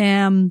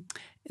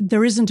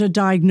 There isn't a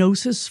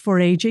diagnosis for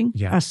aging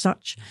as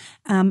such.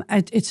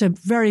 It's a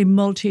very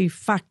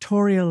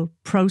multifactorial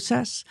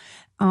process.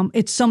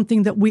 It's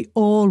something that we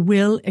all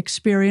will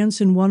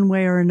experience in one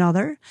way or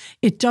another.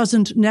 It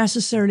doesn't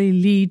necessarily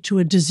lead to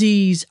a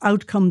disease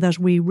outcome that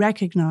we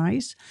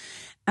recognize.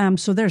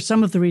 So there's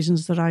some of the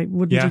reasons that I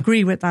wouldn't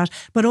agree with that.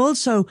 But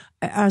also,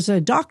 as a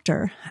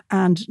doctor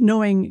and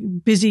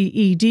knowing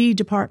busy ED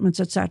departments,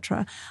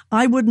 etc.,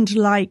 I wouldn't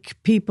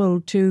like people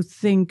to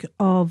think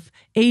of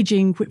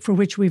aging, for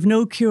which we've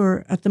no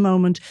cure at the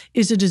moment,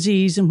 is a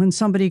disease. And when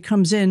somebody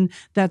comes in,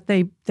 that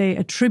they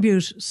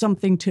attribute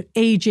something to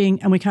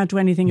aging and we can't do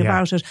anything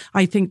about it.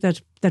 I think that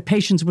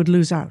patients would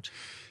lose out.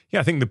 Yeah,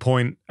 I think the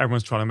point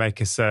everyone's trying to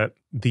make is that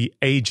the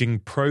aging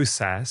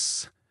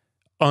process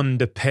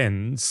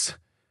underpins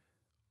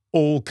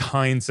all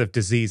kinds of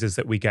diseases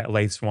that we get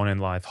later on in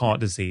life,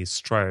 heart disease,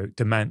 stroke,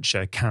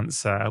 dementia,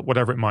 cancer,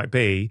 whatever it might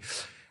be.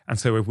 And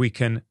so if we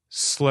can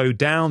slow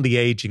down the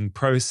aging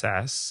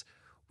process,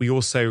 we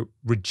also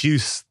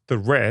reduce the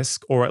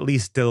risk or at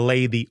least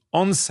delay the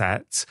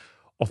onset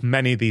of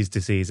many of these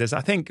diseases. I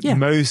think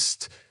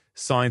most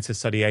scientists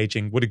study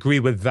aging would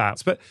agree with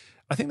that. But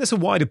I think there's a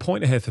wider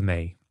point here for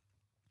me,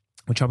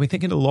 which I've been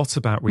thinking a lot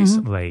about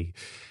recently.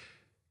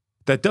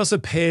 There does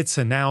appear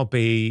to now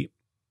be,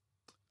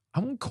 I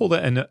won't call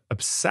it an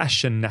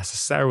obsession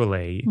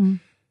necessarily,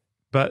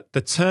 but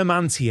the term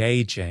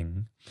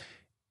anti-aging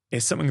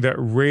is something that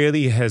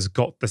really has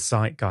got the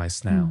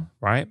zeitgeist now,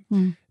 right?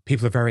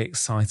 People are very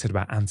excited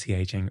about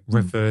anti-aging,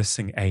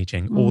 reversing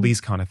aging, all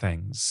these kind of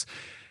things.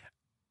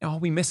 Are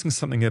we missing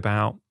something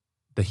about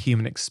the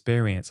human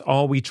experience?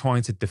 Are we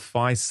trying to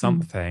defy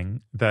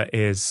something that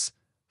is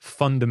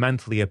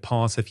fundamentally a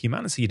part of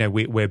humanity? You know,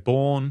 we're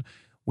born,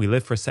 we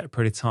live for a set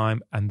period of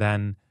time, and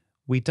then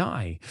we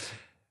die.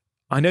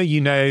 I know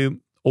you know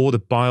all the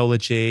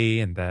biology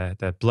and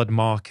the blood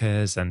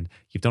markers, and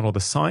you've done all the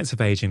science of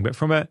aging, but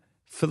from a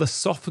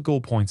philosophical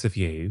point of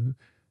view,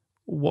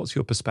 what's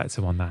your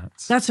perspective on that?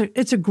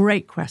 It's a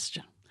great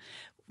question.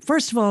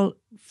 First of all,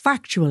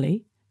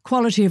 factually,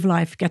 quality of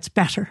life gets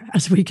better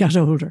as we get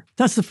older.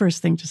 That's the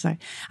first thing to say.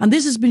 And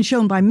this has been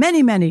shown by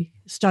many, many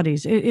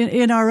studies.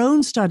 In our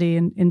own study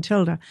in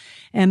TILDA,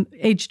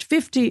 aged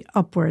 50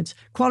 upwards,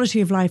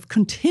 quality of life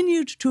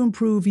continued to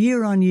improve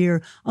year on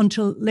year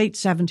until late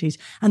 70s.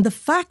 And the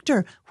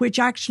factor which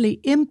actually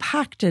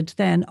impacted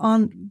then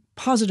on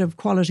positive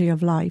quality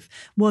of life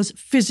was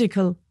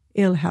physical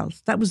ill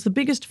health. That was the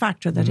biggest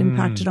factor that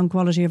impacted on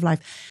quality of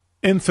life.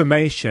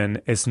 Information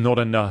is not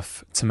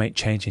enough to make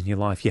change in your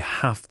life. You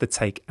have to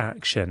take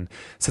action.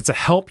 So to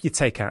help you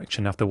take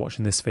action after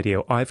watching this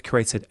video, I've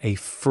created a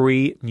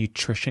free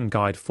nutrition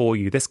guide for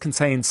you. This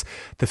contains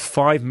the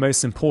 5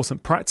 most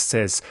important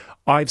practices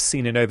I've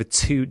seen in over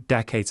 2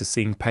 decades of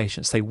seeing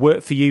patients. They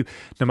work for you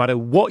no matter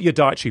what your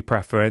dietary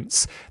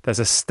preference. There's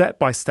a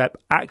step-by-step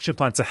action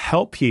plan to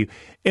help you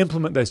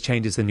implement those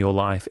changes in your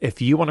life. If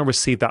you want to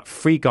receive that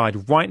free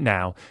guide right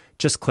now,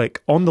 just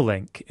click on the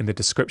link in the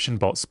description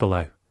box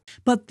below.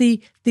 But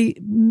the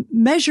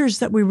measures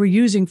that we were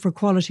using for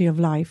quality of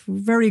life,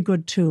 very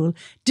good tool,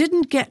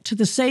 didn't get to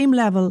the same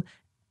level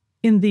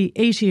in the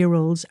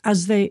 80-year-olds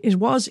as it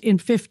was in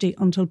 50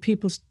 until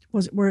people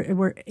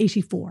were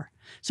 84.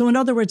 So in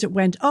other words, it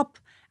went up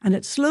and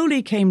it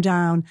slowly came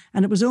down,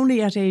 and it was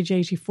only at age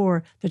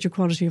 84 that your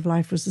quality of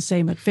life was the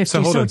same at 50.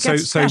 So hold on.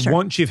 So better.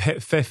 Once you've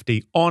hit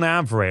 50, on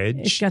average,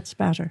 it gets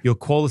better. Your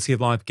quality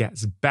of life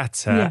gets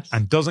better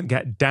and doesn't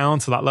get down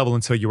to that level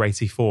until you're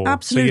 84.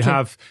 Absolutely. So you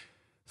have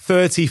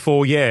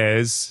 34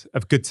 years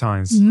of good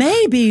times.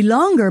 Maybe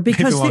longer,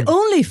 because the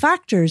only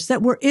factors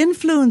that were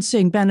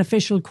influencing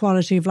beneficial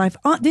quality of life,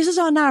 this is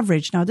on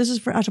average now, this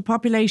is at a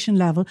population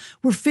level,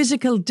 were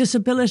physical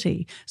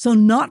disability. So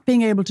not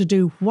being able to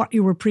do what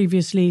you were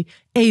previously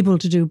able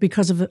to do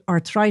because of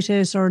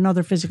arthritis or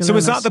another physical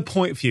illness. Is that the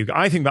point for you?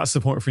 I think that's the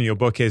point from your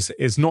book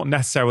is not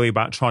necessarily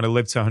about trying to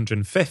live to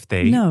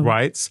 150,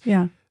 right?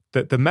 Yeah.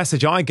 The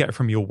message I get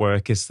from your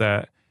work is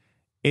that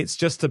it's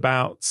just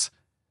about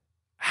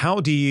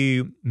how do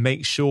you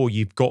make sure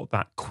you've got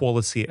that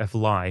quality of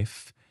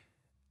life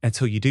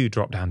until you do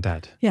drop down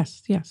dead?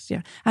 Yes.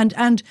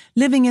 And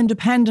living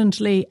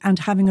independently and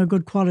having a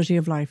good quality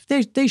of life.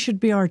 They should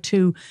be our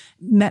 2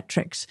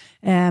 metrics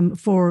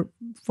for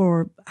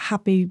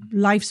happy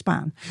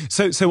lifespan.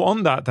 So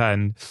on that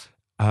then,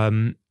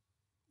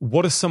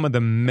 what are some of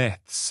the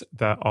myths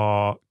that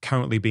are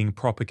currently being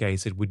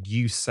propagated, would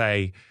you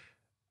say,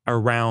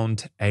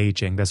 around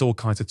aging? There's all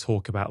kinds of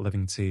talk about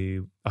living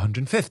to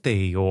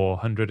 150 or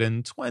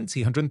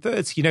 120,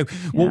 130. You know,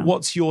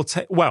 what's your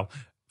take? Well,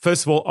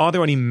 first of all, are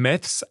there any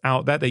myths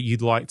out there that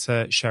you'd like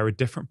to share a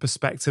different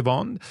perspective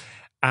on?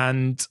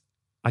 And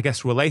I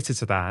guess related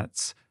to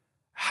that,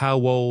 how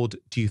old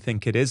do you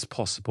think it is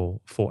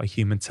possible for a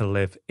human to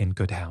live in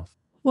good health?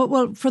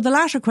 Well, for the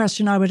latter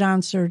question, I would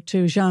answer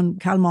to Jean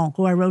Calment,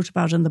 who I wrote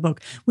about in the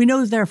book. We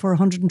know, therefore,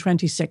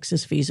 126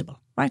 is feasible,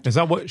 right? Is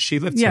that what she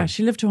lived to? Yeah,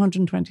 she lived to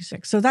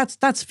 126. So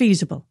that's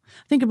feasible.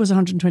 I think it was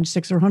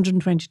 126 or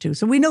 122.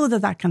 So we know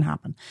that can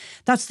happen.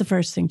 That's the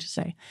first thing to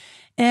say.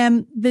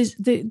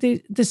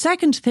 The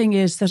second thing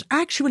is that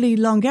actually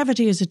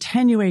longevity is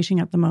attenuating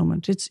at the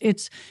moment.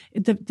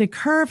 The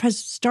curve has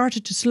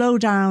started to slow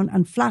down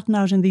and flatten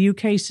out in the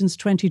UK since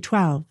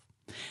 2012.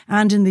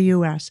 And in the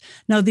US.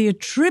 Now, the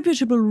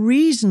attributable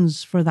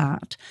reasons for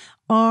that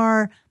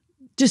are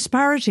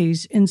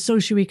disparities in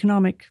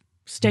socioeconomic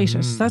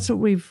status. That's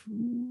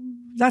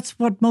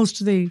what most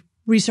of the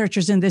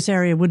researchers in this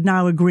area would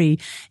now agree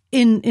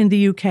in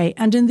the UK.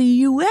 And in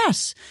the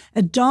US,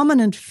 a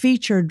dominant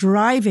feature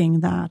driving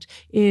that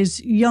is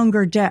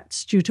younger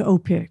deaths due to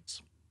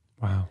opiates.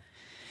 Wow.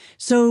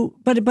 So,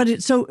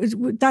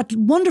 that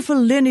wonderful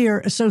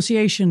linear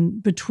association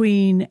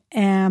between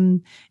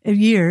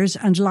years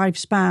and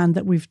lifespan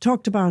that we've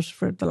talked about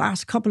for the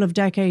last couple of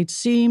decades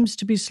seems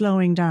to be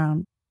slowing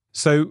down.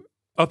 So,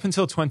 up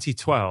until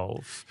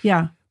 2012,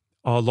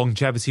 our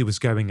longevity was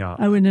going up.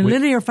 Oh, in a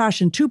linear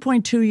fashion,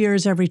 2.2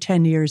 years every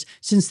 10 years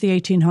since the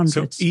 1800s.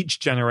 So each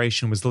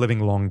generation was living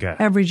longer.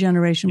 Every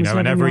generation was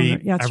living longer.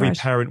 Yeah, every right.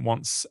 parent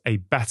wants a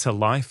better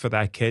life for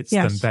their kids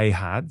than they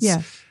had.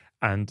 Yes.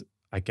 And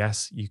I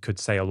guess you could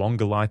say a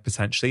longer life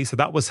potentially. So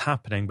that was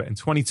happening. But in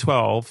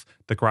 2012,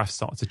 the graph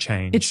started to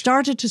change. It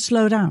started to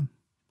slow down.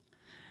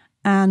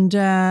 And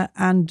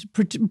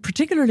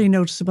particularly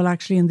noticeable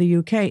actually in the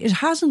UK. It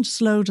hasn't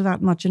slowed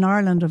that much in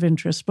Ireland of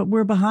interest, but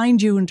we're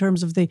behind you in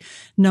terms of the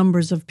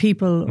numbers of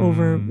people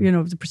over,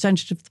 the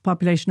percentage of the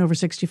population over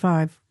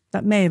 65.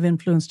 That may have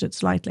influenced it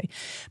slightly.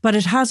 But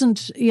it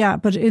hasn't,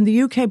 but in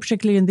the UK,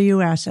 particularly in the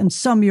US and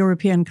some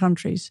European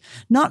countries,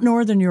 not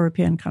Northern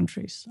European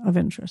countries of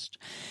interest.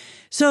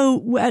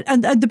 So,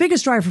 and the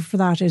biggest driver for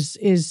that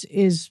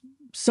is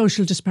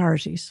social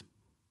disparities.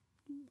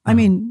 I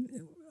mean,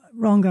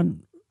 Rongan,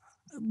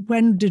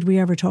 when did we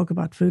ever talk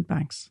about food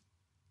banks?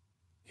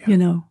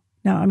 Yeah.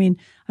 Now,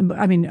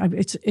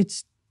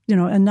 it's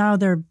and now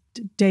they're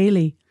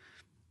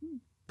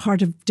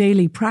part of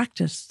daily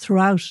practice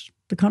throughout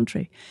the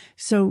country.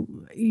 So,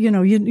 we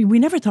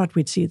never thought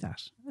we'd see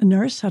that. A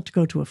nurse had to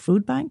go to a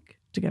food bank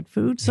to get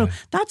food. So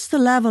that's the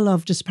level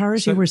of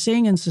disparity we're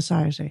seeing in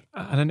society.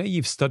 And I know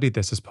you've studied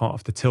this as part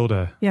of the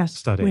TILDA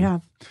study. Yes, we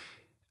have.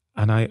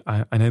 And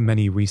I know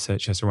many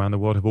researchers around the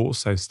world have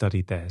also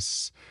studied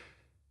this.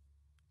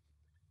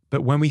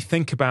 But when we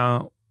think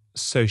about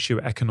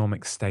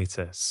socioeconomic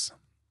status,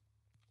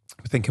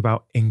 we think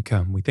about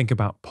income, we think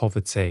about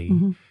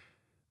poverty,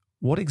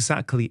 what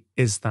exactly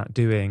is that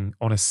doing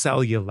on a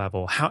cellular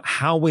level?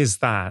 How is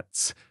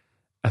that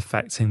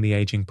affecting the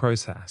aging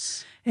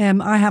process?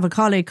 I have a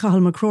colleague, Cathal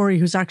McCrory,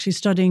 who's actually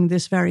studying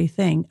this very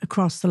thing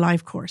across the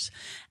life course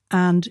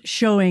and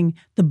showing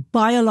the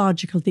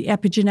biological, the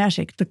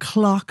epigenetic, the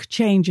clock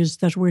changes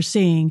that we're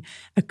seeing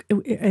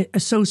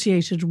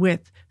associated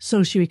with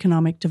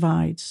socioeconomic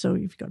divides. So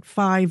you've got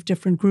 5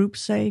 different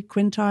groups, say,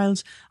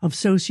 quintiles of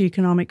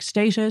socioeconomic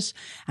status,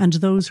 and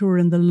those who are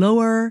in the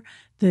lower,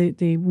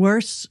 the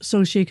worse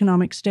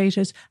socioeconomic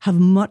status have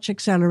much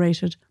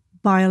accelerated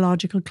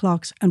biological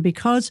clocks. And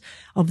because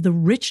of the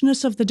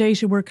richness of the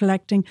data we're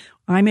collecting,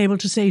 I'm able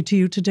to say to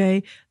you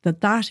today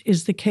that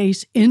is the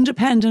case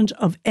independent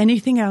of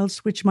anything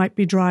else which might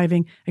be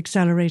driving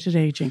accelerated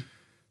aging.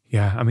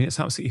 Yeah, I mean, it's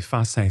absolutely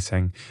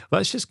fascinating.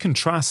 Let's just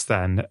contrast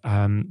then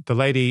the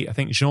lady, I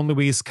think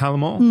Jean-Louise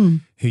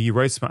Calment, who you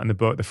wrote about in the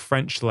book, the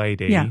French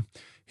lady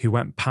who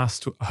went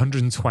past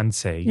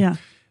 120. Yeah.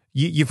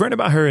 You've written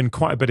about her in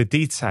quite a bit of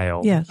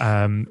detail,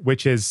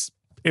 which is...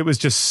 It was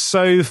just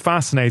so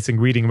fascinating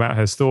reading about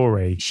her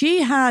story.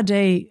 She had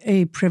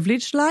a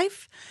privileged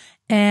life,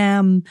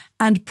 and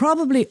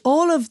probably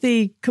all of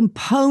the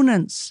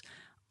components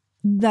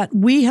that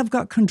we have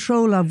got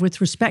control of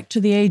with respect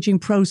to the aging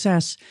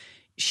process,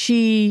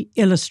 she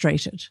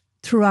illustrated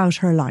throughout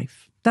her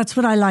life. That's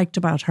what I liked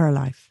about her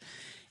life.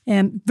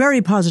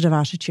 Very positive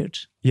attitude.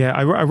 Yeah,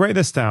 I wrote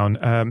this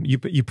down.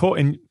 You put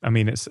in, I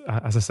mean, it's,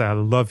 as I say, I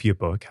love your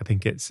book. I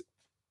think it's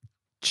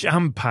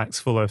jam-packed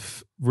full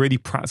of really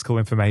practical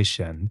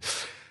information.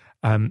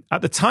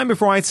 At the time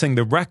of writing,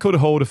 the record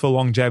holder for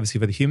longevity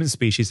for the human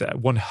species at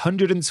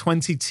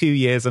 122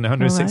 years and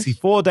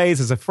 164 days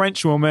is a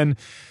French woman,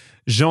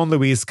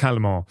 Jean-Louise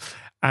Calment.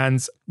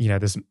 And,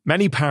 there's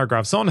many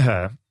paragraphs on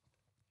her,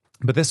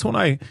 but this one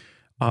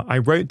I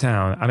wrote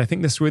down, and I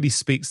think this really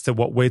speaks to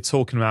what we're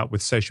talking about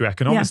with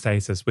socioeconomic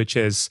status, which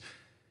is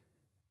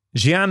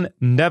Jeanne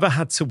never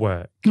had to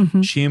work.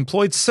 She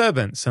employed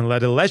servants and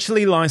led a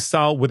leisurely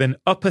lifestyle within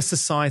upper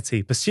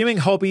society, pursuing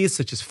hobbies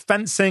such as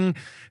fencing,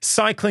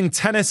 cycling,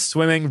 tennis,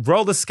 swimming,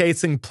 roller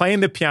skating,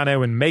 playing the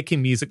piano, and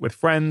making music with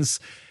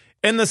friends.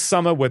 In the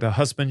summer, with her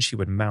husband, she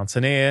would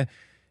mountaineer.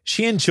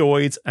 She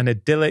enjoyed an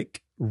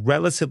idyllic,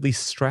 relatively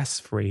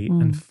stress-free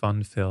and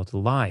fun-filled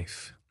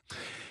life.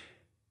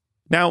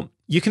 Now,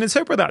 you can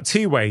interpret that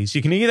 2 ways.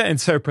 You can either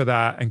interpret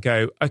that and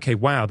go, okay,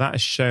 wow, that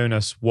has shown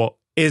us what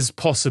is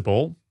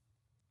possible.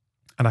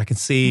 And I can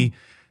see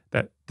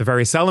that the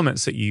various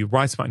elements that you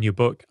write about in your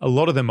book, a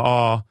lot of them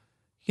are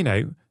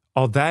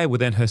there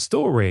within her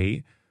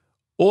story,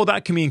 or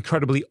that can be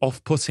incredibly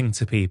off-putting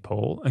to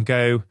people and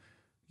go,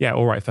 yeah,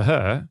 all right for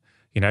her.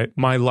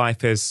 My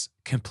life is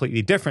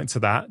completely different to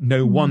that.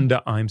 No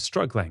wonder I'm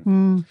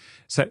struggling.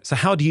 So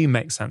how do you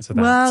make sense of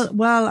that?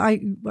 Well,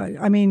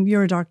 I mean,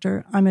 you're a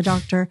doctor. I'm a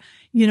doctor.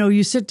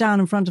 You sit down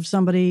in front of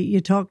somebody,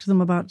 you talk to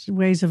them about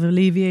ways of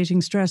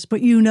alleviating stress,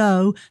 but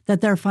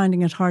that they're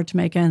finding it hard to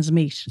make ends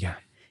meet.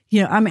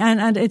 Yeah. I mean,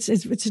 and it's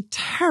a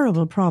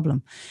terrible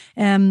problem.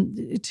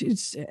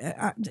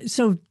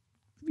 So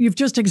you've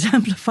just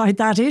exemplified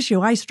that issue.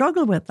 I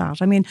struggle with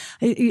that. I mean,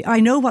 I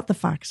know what the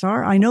facts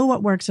are. I know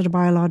what works at a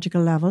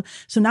biological level.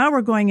 So now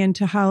we're going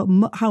into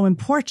how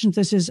important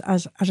this is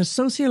at a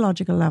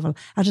sociological level,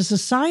 at a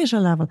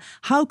societal level.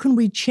 How can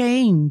we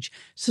change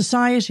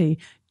society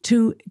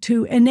to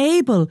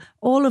enable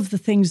all of the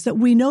things that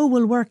we know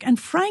will work? And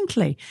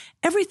frankly,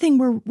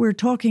 everything we're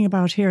talking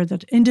about here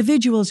that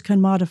individuals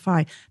can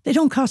modify, they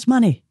don't cost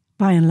money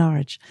by and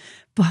large.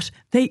 but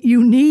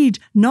you need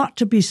not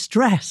to be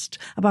stressed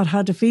about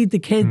how to feed the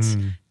kids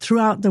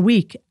throughout the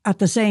week at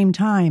the same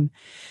time.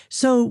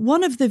 So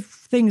one of the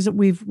things that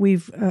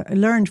we've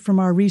learned from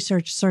our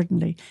research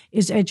certainly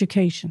is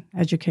education.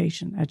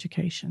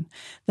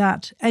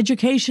 That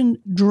education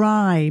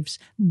drives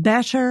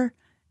better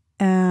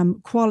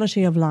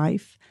quality of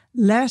life,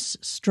 less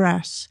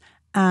stress,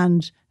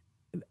 and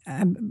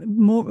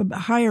more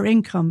higher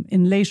income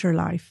in later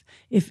life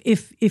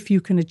if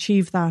you can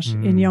achieve that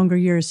in younger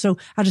years. So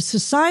at a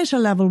societal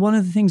level, one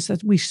of the things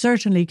that we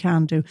certainly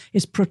can do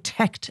is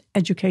protect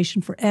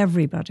education for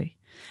everybody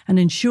and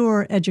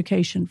ensure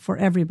education for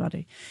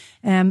everybody.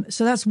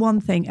 So that's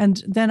one thing.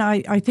 And then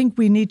I think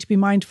we need to be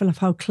mindful of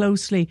how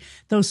closely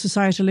those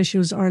societal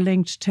issues are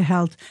linked to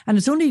health. And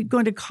it's only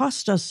going to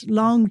cost us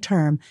long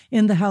term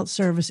in the health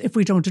service if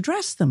we don't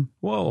address them.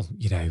 Well,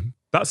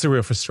 that's a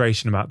real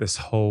frustration about this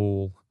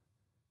whole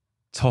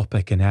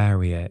topic and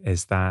area,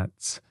 is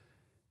that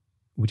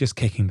we're just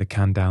kicking the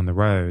can down the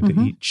road.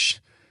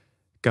 Each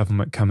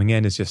government coming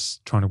in is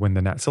just trying to win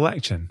the next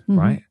election,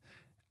 right?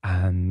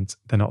 And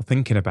they're not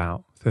thinking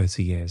about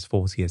 30 years,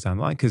 40 years down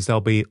the line, because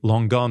they'll be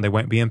long gone. They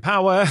won't be in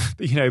power,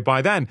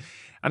 by then.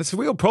 And it's a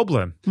real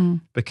problem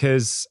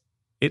because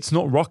it's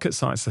not rocket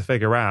science to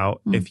figure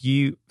out if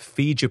you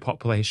feed your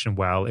population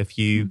well, if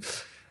you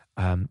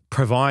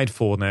provide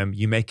for them,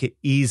 you make it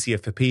easier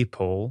for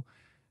people,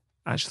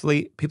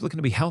 actually, people are going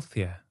to be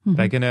healthier.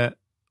 They're going to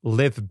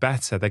live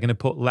better. They're going to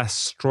put less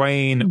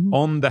strain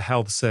on the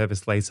health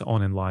service later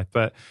on in life.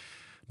 But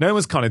no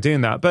one's kind of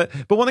doing that. But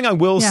one thing I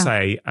will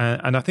say,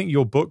 and I think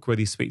your book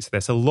really speaks to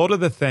this, a lot of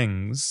the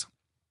things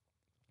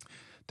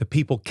that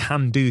people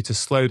can do to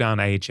slow down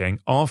aging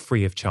are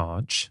free of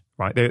charge,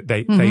 right?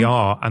 They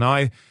are. And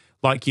I,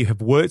 like you,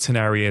 have worked in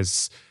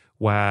areas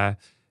where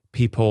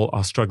people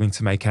are struggling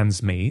to make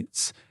ends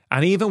meet.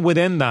 And even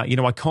within that,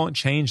 I can't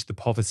change the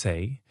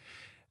poverty.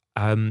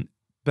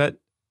 But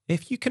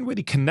if you can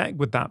really connect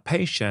with that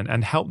patient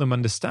and help them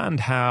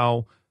understand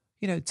how,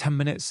 10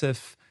 minutes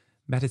of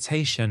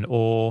meditation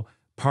or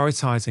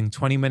prioritizing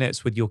 20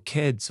 minutes with your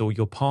kids or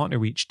your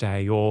partner each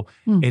day, or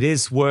it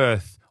is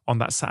worth on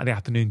that Saturday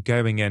afternoon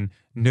going and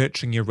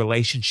nurturing your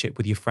relationship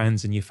with your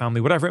friends and your family,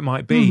 whatever it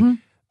might be,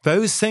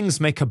 those things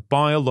make a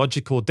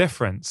biological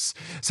difference.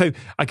 So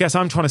I guess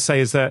I'm trying to say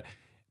is that,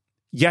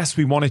 yes,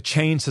 we want to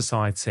change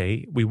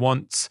society. We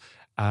want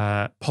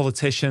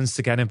politicians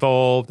to get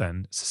involved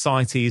and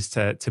societies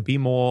to be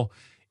more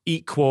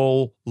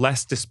equal,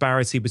 less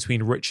disparity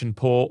between rich and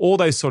poor, all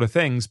those sort of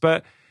things.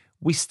 But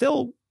we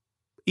still,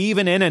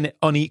 even in an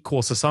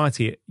unequal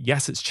society,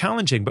 yes, it's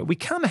challenging, but we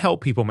can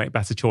help people make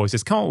better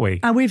choices, can't we?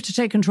 And we have to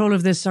take control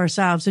of this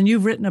ourselves. And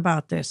you've written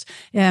about this.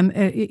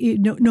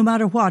 No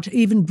matter what,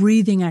 even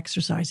breathing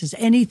exercises,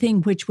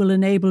 anything which will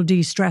enable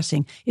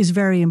de-stressing is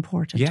very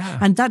important. Yeah.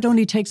 And that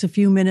only takes a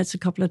few minutes, a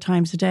couple of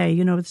times a day.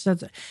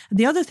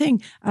 The other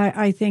thing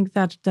I think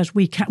that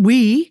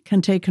we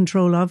can take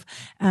control of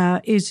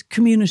is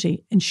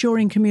community,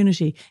 ensuring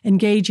community,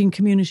 engaging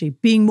community,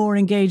 being more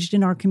engaged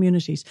in our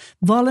communities,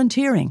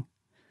 volunteering.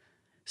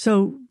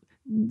 So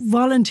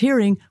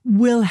volunteering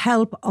will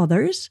help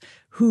others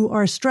who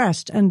are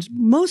stressed. And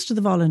most of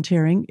the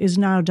volunteering is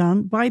now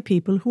done by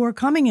people who are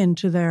coming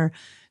into their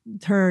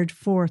third,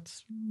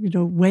 fourth,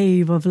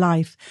 wave of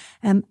life.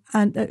 And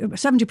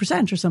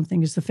 70% or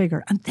something is the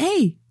figure. And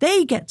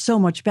they get so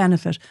much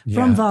benefit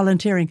from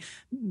volunteering.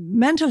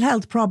 Mental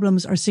health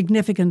problems are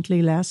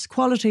significantly less.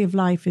 Quality of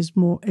life is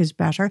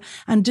better.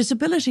 And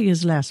disability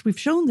is less. We've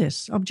shown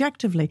this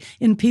objectively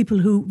in people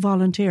who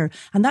volunteer.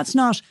 And that's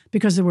not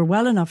because they were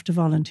well enough to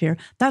volunteer.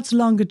 That's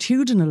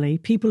longitudinally,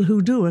 people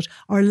who do it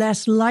are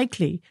less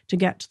likely to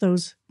get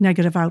those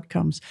negative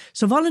outcomes.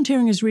 So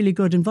volunteering is really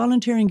good, and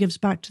volunteering gives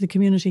back to the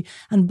community,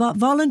 and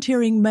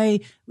volunteering may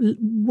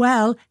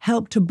well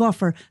help to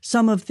buffer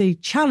some of the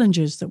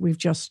challenges that we've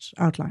just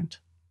outlined.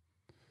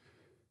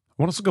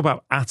 I want to talk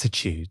about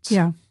attitudes.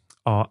 Yeah.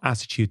 Our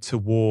attitude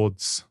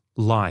towards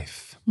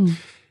life.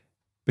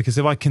 Because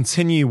if I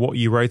continue what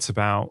you wrote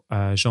about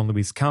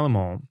Jean-Louise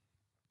Calment,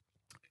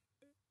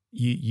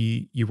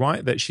 you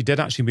write that she did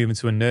actually move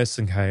into a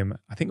nursing home.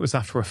 I think it was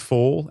after a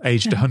fall,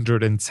 aged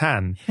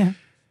 110. Yeah.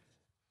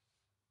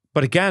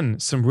 But again,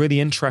 some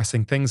really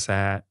interesting things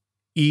there.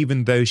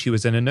 Even though she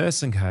was in a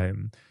nursing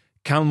home,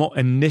 Calment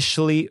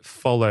initially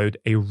followed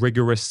a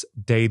rigorous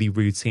daily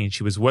routine.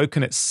 She was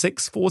woken at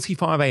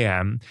 6:45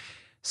 a.m.,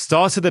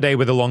 started the day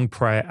with a long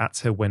prayer at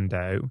her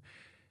window.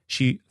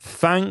 She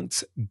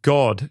thanked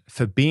God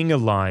for being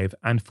alive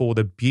and for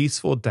the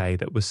beautiful day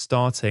that was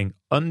starting,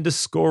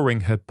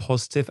 underscoring her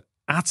positive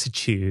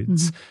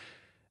attitudes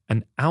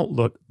and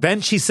outlook.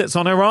 Then she sits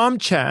on her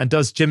armchair and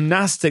does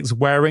gymnastics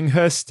wearing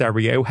her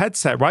stereo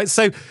headset, right?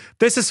 So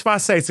this is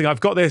fascinating.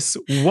 I've got this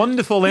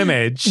wonderful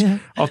image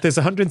of this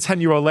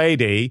 110-year-old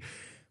lady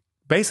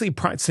basically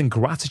practicing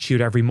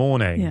gratitude every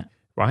morning,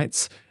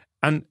 right?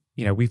 And,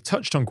 we've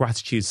touched on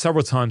gratitude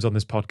several times on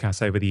this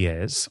podcast over the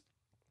years.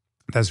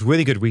 There's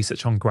really good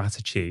research on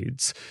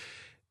gratitudes.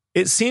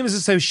 It seems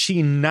as though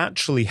she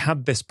naturally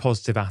had this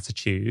positive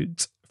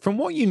attitude. From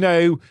what you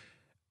know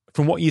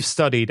from what you've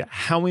studied,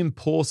 how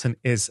important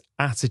is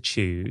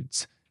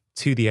attitude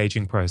to the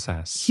aging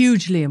process?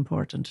 Hugely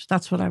important.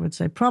 That's what I would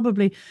say.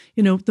 Probably,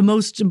 the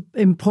most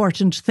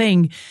important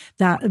thing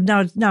that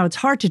now it's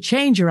hard to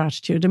change your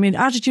attitude. I mean,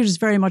 attitude is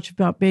very much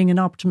about being an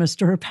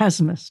optimist or a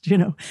pessimist,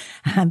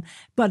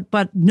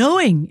 but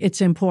knowing it's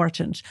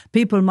important,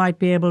 people might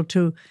be able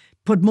to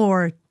put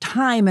more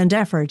time and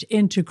effort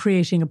into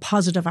creating a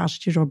positive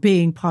attitude or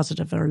being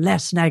positive or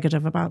less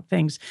negative about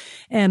things.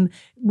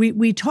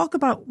 We talk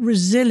about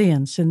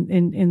resilience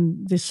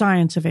in the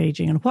science of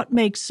aging and what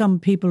makes some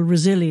people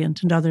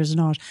resilient and others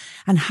not,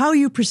 and how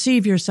you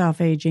perceive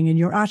yourself aging and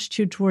your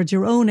attitude towards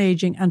your own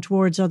aging and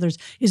towards others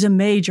is a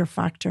major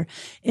factor.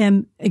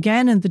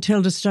 Again, in the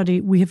TILDA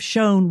study,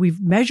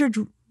 we've measured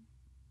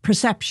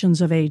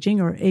perceptions of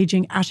aging or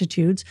aging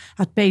attitudes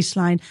at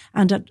baseline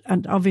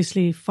and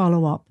obviously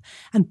follow up.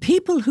 And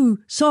people who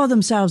saw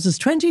themselves as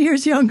 20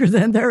 years younger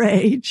than their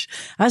age,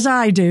 as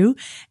I do,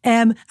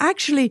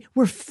 actually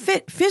were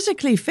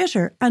physically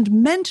fitter and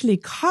mentally,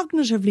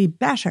 cognitively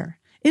better,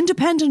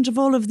 independent of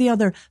all of the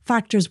other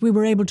factors we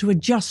were able to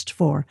adjust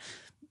for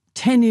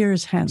 10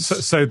 years hence.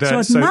 So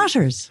it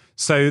matters.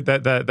 So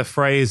the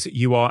phrase,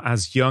 you are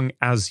as young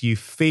as you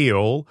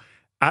feel,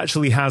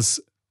 actually has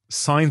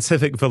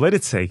scientific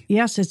validity.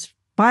 Yes, it's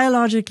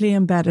biologically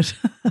embedded.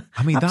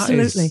 I mean,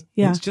 absolutely.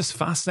 It's just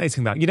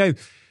fascinating that.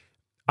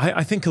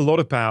 I think a lot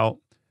about,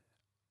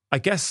 I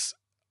guess,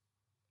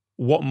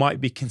 what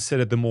might be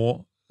considered the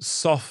more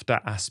softer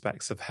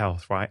aspects of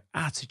health, right?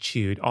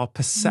 Attitude, our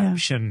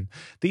perception,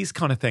 these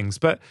kind of things.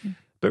 But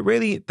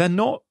really, they're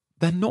not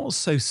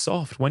so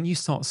soft when you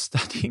start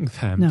studying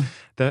them.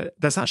 No.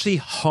 There's actually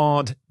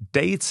hard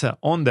data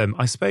on them.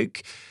 I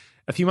spoke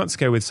a few months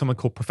ago with someone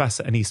called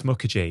Professor Anise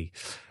Mukherjee.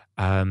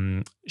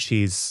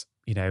 She's,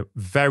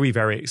 very,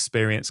 very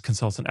experienced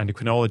consultant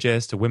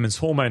endocrinologist, a women's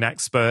hormone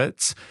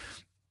expert.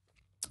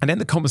 And in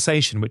the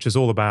conversation, which is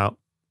all about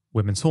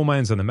women's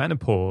hormones and the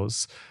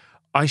menopause,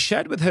 I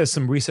shared with her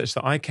some research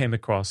that I came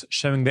across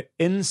showing that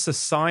in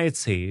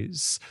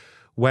societies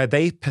where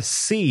they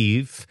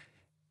perceive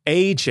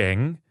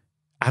aging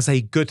as a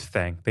good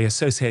thing, they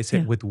associate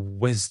it with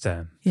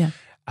wisdom,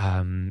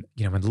 and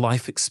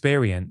life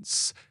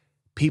experience,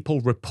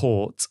 people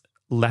report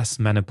less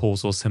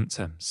menopausal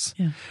symptoms.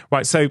 Yeah.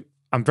 Right. So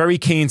I'm very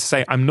keen to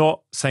say, I'm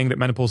not saying that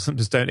menopausal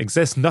symptoms don't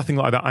exist, nothing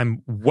like that.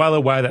 I'm well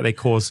aware that they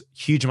cause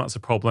huge amounts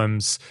of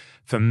problems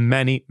for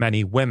many,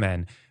 many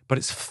women. But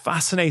it's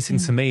fascinating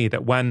to me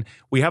that when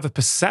we have a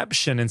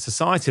perception in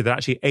society that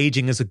actually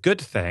aging is a good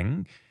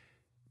thing,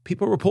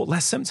 people report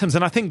less symptoms.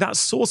 And I think that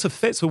sort of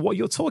fits with what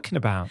you're talking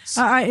about.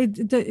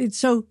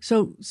 So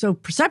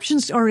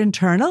perceptions are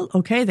internal,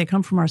 okay? They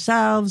come from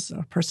ourselves,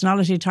 our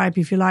personality type,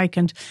 if you like,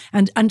 and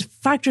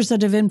factors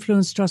that have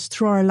influenced us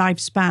through our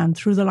lifespan,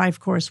 through the life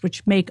course,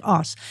 which make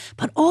us,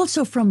 but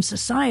also from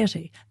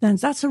society. Then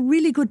that's a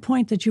really good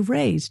point that you've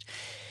raised.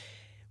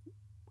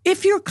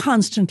 If you're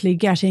constantly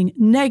getting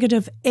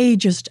negative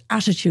ageist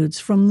attitudes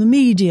from the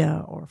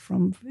media or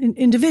from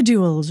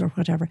individuals or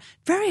whatever,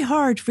 very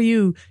hard for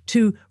you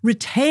to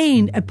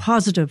retain a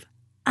positive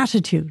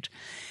attitude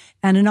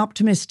and an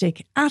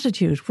optimistic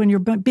attitude when you're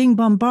being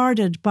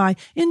bombarded by,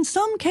 in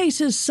some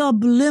cases,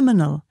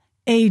 subliminal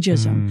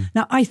ageism.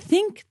 Now, I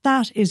think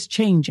that is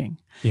changing.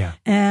 Yeah.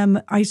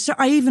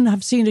 I even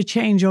have seen a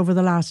change over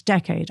the last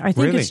decade. I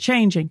think it's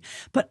changing.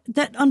 But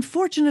that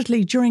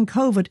unfortunately during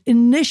COVID,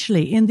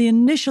 initially, in the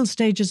initial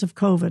stages of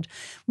COVID,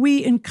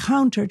 we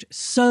encountered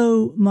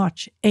so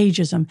much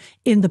ageism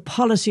in the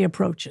policy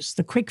approaches,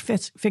 the quick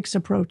fix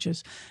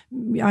approaches.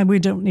 We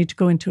don't need to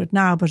go into it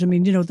now, but I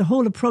mean, the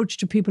whole approach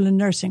to people in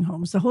nursing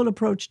homes, the whole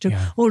approach to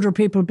older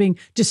people being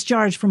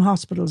discharged from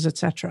hospitals,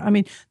 etc. I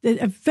mean,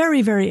 a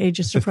very, very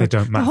ageist approach.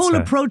 The whole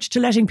approach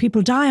to letting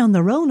people die on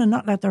their own and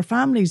not let their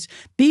families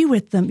be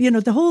with them.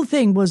 The whole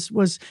thing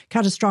was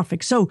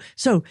catastrophic.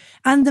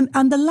 And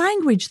the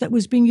language that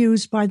was being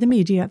used by the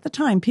media at the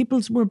time,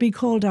 people were being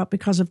called out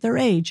because of their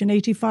age. An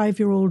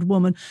 85-year-old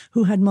woman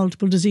who had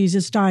multiple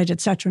diseases died,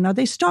 etc. Now,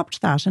 they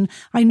stopped that. And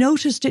I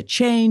noticed it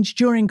change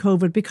during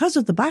COVID because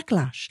of the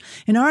backlash.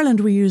 In Ireland,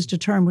 we used a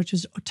term, which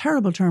is a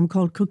terrible term,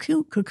 called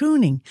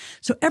cocooning.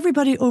 So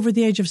everybody over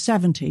the age of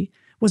 70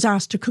 was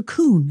asked to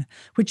cocoon,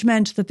 which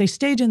meant that they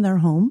stayed in their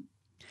home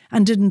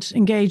and didn't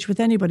engage with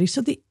anybody.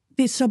 So the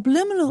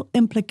subliminal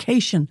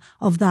implication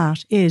of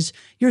that is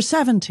you're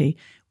 70.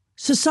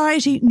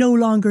 Society no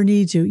longer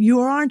needs you. You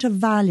aren't of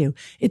value.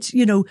 It's,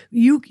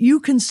 you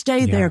can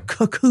stay there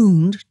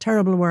cocooned,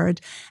 terrible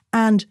word,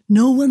 and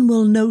no one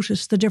will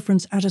notice the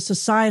difference at a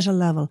societal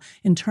level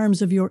in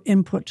terms of your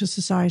input to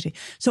society.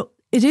 So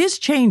it is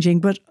changing,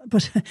 but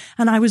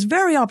and I was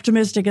very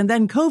optimistic, and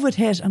then COVID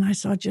hit and I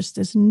saw just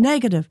this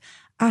negative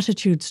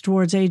attitudes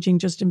towards aging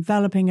just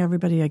enveloping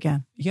everybody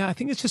again. Yeah, I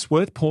think it's just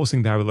worth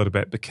pausing there a little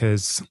bit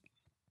because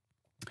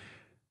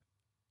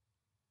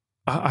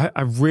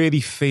I really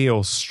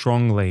feel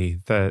strongly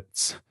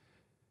that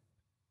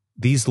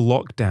these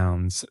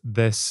lockdowns,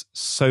 this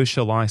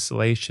social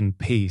isolation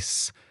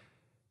piece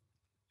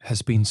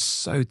has been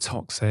so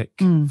toxic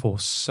for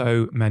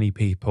so many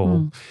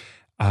people.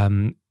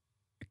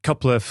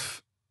 couple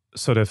of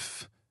sort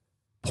of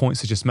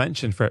points I just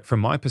mentioned from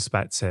my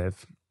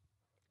perspective.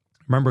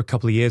 I remember a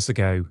couple of years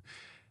ago,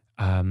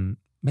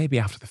 maybe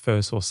after the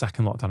first or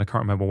second lockdown, I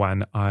can't remember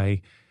when,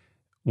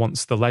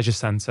 once the leisure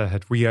centre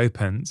had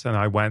reopened and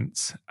I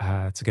went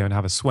to go and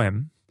have a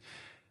swim,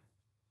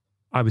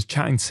 I was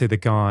chatting to the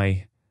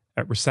guy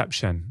at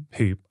reception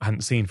who I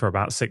hadn't seen for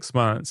about 6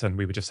 months, and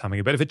we were just having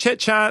a bit of a chit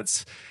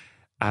chat.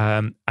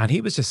 And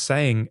he was just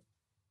saying,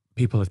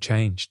 people have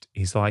changed.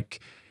 He's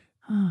like,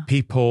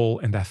 people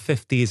in their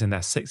 50s and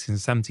their 60s and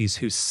 70s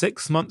who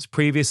 6 months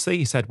previously,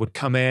 he said, would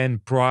come in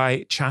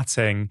bright,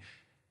 chatting.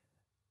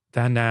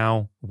 They're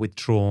now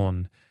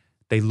withdrawn.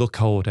 They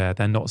look older.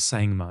 They're not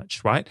saying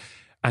much, right?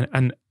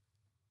 And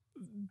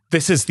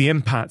this is the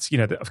impact,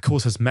 of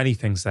course, there's many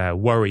things there,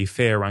 worry,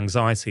 fear,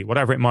 anxiety,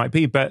 whatever it might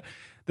be. But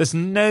there's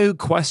no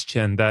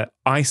question that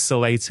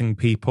isolating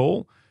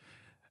people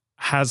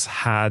has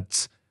had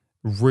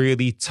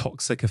really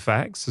toxic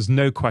effects. There's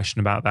no question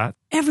about that.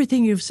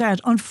 Everything you've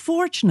said,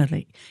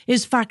 unfortunately,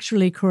 is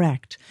factually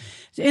correct.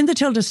 In the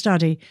TILDA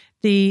study,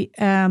 the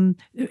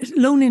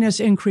loneliness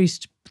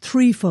increased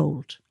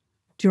threefold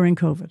during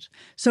COVID.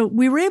 So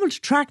we were able to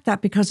track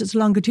that because it's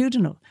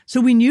longitudinal. So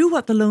we knew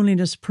what the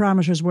loneliness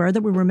parameters were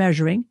that we were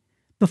measuring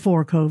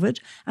before COVID,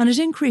 and it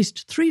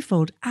increased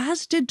threefold,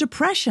 as did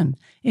depression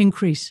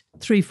increase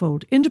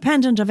threefold,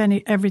 independent of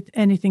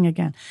anything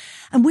again.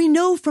 And we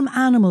know from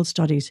animal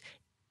studies,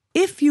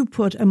 if you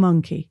put a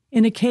monkey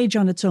in a cage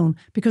on its own,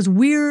 because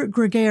we're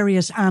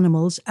gregarious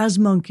animals, as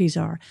monkeys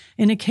are,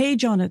 in a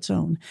cage on its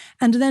own,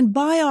 and then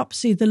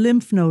biopsy the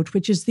lymph node,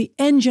 which is the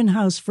engine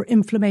house for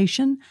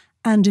inflammation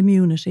and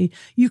immunity,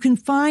 you can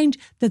find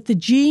that the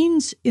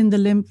genes in the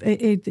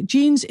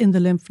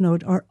lymph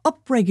node are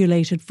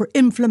upregulated for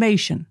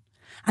inflammation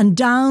and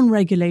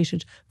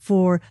downregulated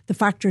for the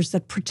factors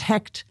that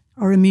protect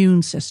our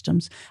immune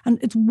systems. And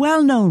it's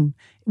well known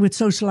with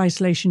social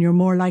isolation, you're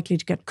more likely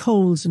to get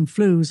colds and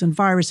flus and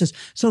viruses.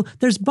 So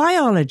there's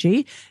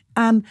biology,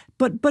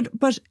 but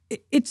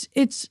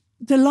it's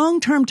the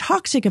long-term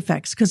toxic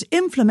effects, because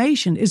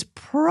inflammation is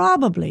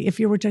probably, if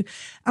you were to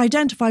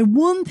identify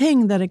one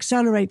thing that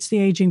accelerates the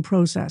aging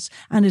process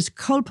and is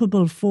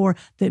culpable for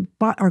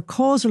or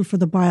causal for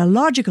the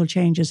biological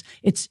changes,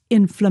 it's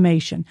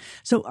inflammation.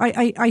 So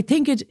I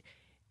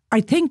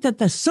think that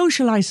the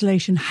social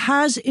isolation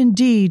has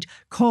indeed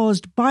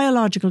caused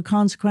biological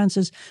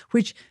consequences,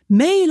 which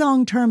may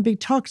long-term be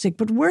toxic,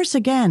 but worse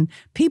again,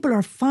 people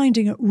are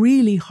finding it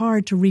really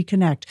hard to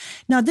reconnect.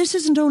 Now, this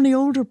isn't only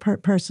older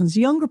persons.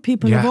 Younger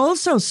people have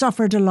also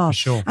suffered a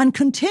lot and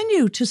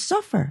continue to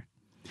suffer.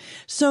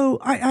 So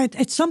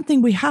it's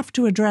something we have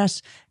to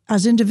address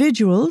as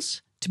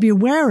individuals, to be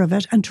aware of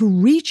it and to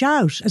reach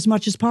out as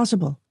much as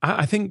possible.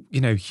 I think,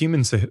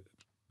 humans are...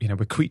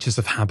 we're creatures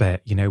of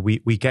habit.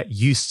 We get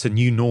used to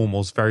new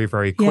normals very,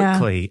 very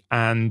quickly.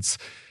 Yeah. And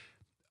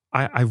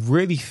I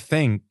really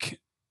think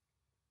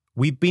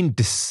we've been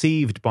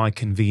deceived by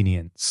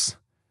convenience,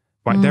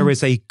 right? There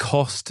is a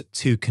cost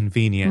to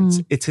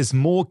convenience. It is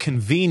more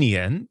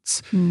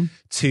convenient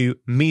to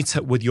meet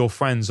up with your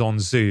friends on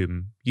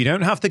Zoom. You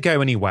don't have to go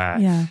anywhere.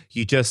 Yeah.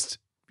 You just,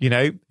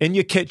 in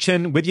your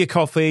kitchen with your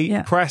coffee,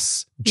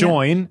 press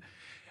join. Yeah.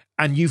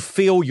 And you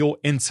feel you're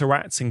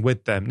interacting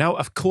with them. Now,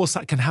 of course,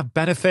 that can have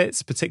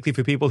benefits, particularly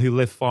for people who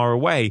live far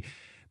away,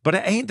 but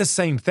it ain't the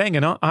same thing.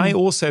 And I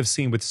also have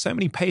seen with so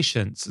many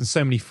patients and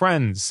so many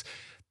friends,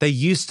 they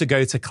used to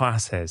go to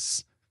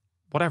classes,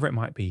 whatever it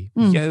might be,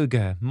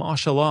 yoga,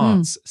 martial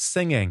arts,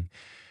 singing.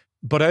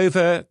 But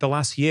over the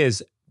last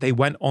years, they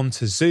went on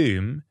to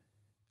Zoom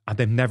and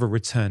they've never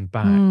returned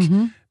back.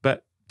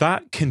 But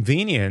that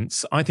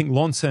convenience, I think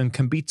long-term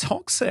can be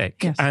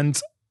toxic. Yes.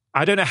 And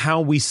I don't know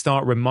how we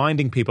start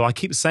reminding people. I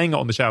keep saying it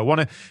on the show. I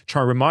want to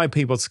try and remind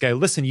people to go,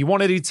 listen, you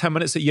want to do 10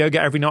 minutes of yoga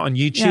every night on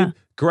YouTube? Yeah.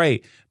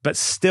 Great. But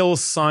still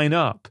sign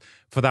up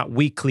for that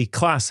weekly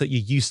class that you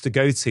used to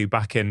go to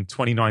back in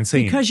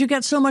 2019. Because you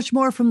get so much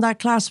more from that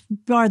class,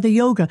 bar the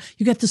yoga.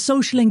 You get the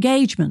social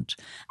engagement.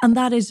 And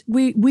that is,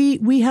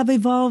 we have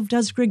evolved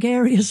as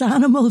gregarious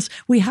animals.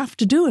 We have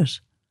to do it.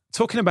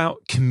 Talking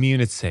about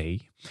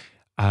community,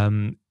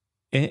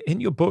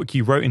 in your book,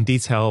 you wrote in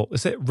detail,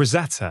 is it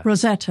Rosetta?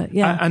 Rosetta,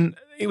 yeah. And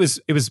it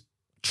was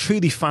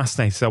truly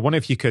fascinating. So I wonder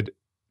if you could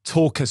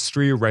talk us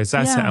through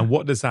Rosetta and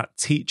what does that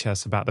teach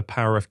us about the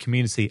power of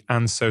community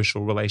and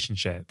social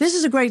relationships? This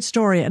is a great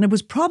story, and it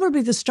was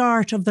probably the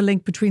start of the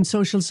link between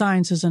social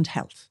sciences and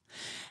health.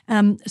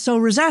 So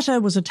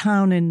Rosetta was a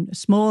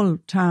small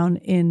town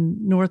in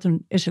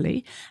northern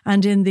Italy,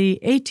 and in the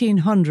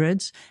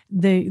 1800s,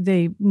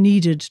 they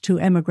needed to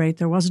emigrate.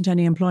 There wasn't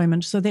any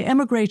employment, so they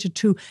emigrated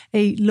to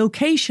a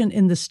location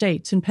in the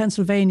States, in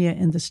Pennsylvania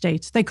in the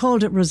States. They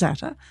called it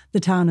Rosetta, the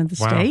town in the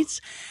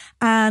States,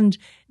 and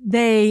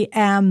they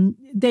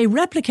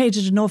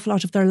replicated an awful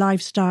lot of their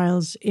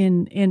lifestyles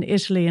in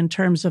Italy in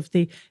terms of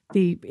the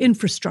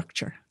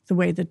infrastructure, the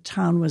way the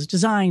town was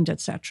designed,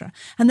 etc.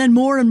 And then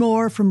more and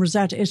more from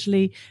Rosetta,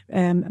 Italy,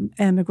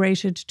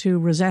 emigrated to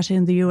Rosetta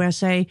in the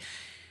USA.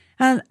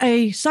 And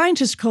a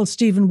scientist called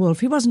Stephen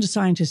Wolfe, he wasn't a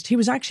scientist, he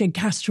was actually a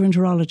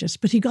gastroenterologist,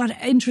 but he got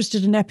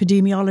interested in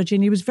epidemiology,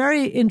 and he was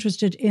very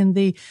interested in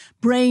the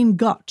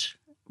brain-gut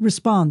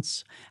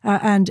response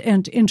and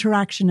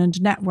interaction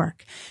and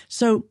network.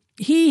 So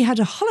he had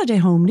a holiday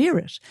home near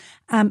it,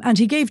 and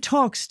he gave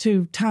talks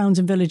to towns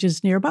and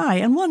villages nearby.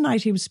 And one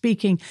night he was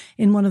speaking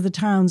in one of the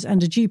towns,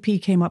 and a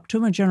GP came up to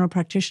him, a general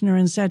practitioner,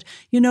 and said,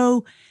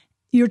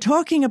 you're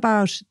talking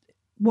about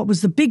what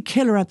was the big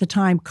killer at the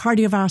time,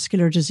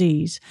 cardiovascular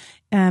disease,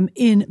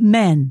 in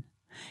men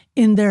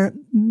in their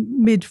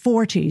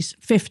mid-40s,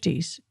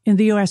 50s in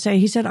the USA.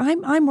 He said,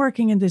 I'm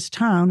working in this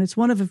town. It's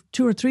one of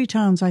 2 or 3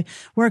 towns I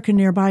work in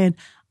nearby, and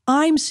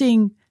I'm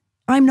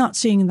not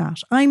seeing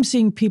that. I'm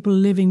seeing people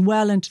living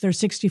well into their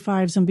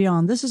 65s and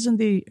beyond. This is in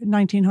the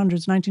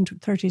 1900s,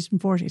 1930s and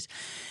 40s.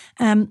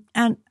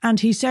 And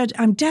he said,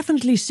 I'm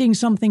definitely seeing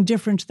something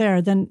different there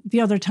than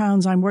the other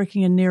towns I'm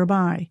working in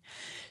nearby.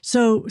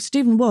 So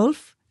Stephen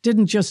Wolfe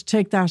didn't just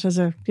take that as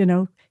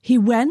he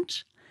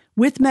went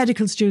with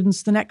medical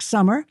students the next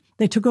summer.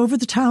 They took over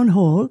the town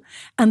hall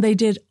and they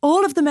did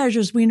all of the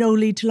measures we know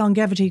lead to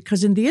longevity,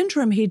 because in the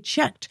interim he'd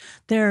checked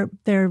their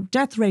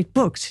death rate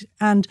books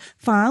and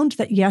found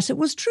that, yes, it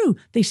was true.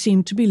 They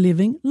seemed to be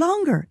living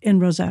longer in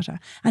Rosetta,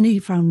 and he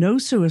found no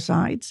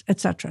suicides,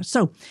 etc.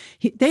 So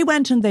they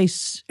went and they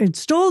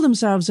installed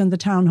themselves in the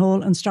town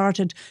hall and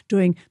started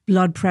doing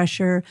blood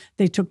pressure.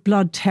 They took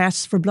blood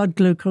tests for blood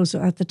glucose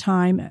at the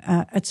time,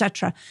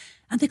 etc.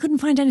 And they couldn't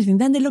find anything.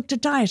 Then they looked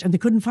at diet and they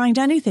couldn't find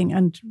anything.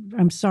 And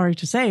I'm sorry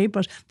to say,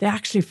 but they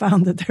actually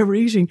found that they were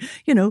eating,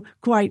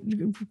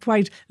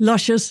 quite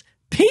luscious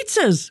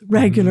pizzas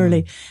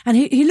regularly. And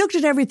he looked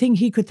at everything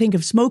he could think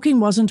of. Smoking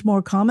wasn't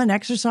more common,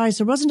 exercise,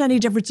 there wasn't any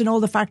difference in all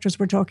the factors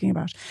we're talking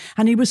about.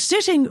 And he was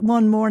sitting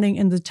one morning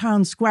in the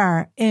town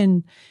square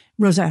in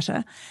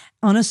Rosetta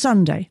on a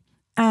Sunday,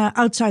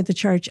 outside the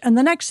church. And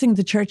the next thing,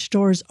 the church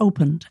doors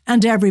opened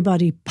and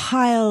everybody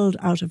piled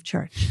out of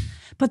church.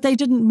 But they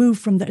didn't move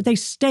from there. They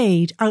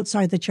stayed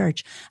outside the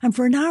church. And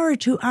for an hour or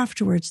two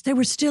afterwards, they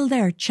were still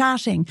there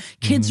chatting,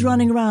 kids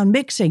running around,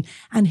 mixing.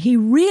 And he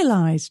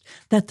realized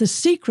that the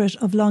secret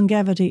of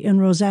longevity in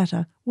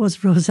Rosetta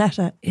was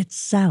Rosetta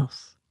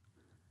itself.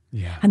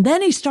 Yeah. And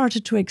then he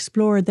started to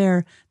explore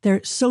their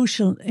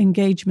social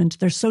engagement,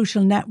 their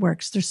social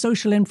networks, their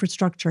social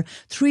infrastructure,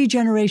 3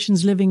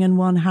 generations living in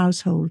one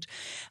household.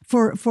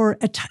 For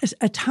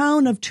a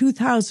town of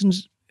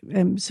 2,000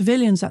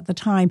 civilians at the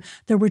time,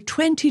 there were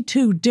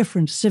 22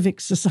 different civic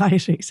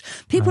societies.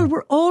 People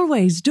were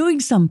always doing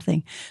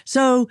something.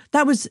 So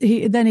that was,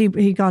 he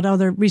got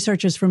other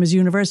researchers from his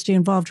university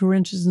involved who were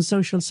interested in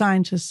social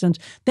scientists, and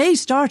they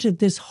started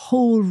this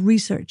whole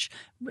research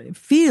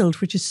field,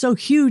 which is so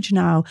huge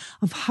now,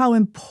 of how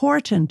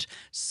important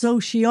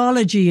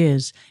sociology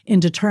is in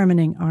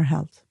determining our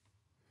health.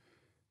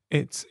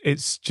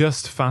 It's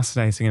just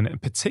fascinating,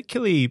 and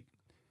particularly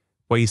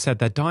where you said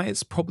their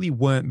diets probably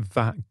weren't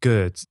that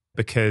good,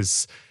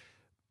 because,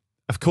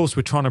 of course,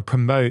 we're trying to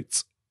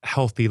promote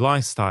healthy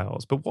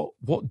lifestyles. But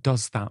what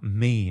does that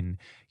mean?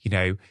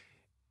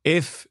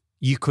 If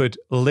you could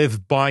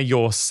live by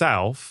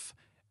yourself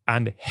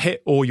and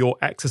hit all your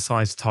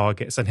exercise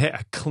targets and hit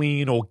a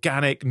clean,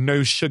 organic,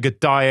 no sugar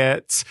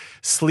diet,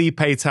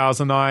 sleep 8 hours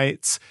a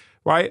night,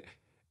 right?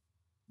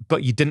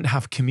 But you didn't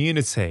have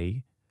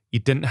community, you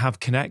didn't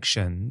have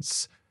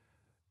connections,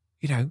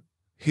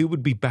 who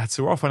would be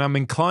better off? And I'm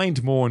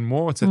inclined more and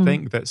more to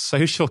think that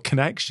social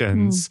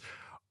connections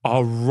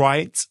are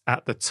right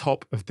at the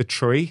top of the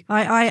tree.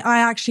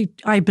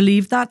 I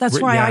believe that. That's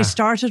why I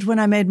started when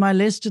I made my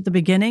list at the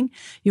beginning.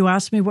 You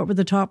asked me what were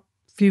the top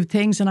few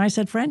things, and I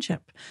said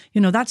friendship.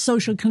 That's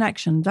social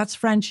connection, that's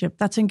friendship,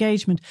 that's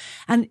engagement.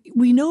 And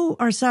we know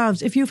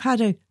ourselves, if you've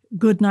had a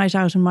good night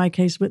out, in my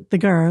case, with the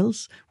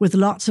girls, with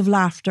lots of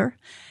laughter,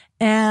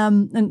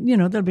 and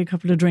there'll be a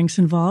couple of drinks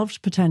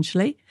involved,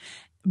 potentially,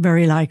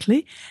 very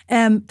likely.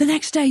 The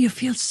next day you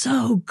feel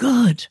so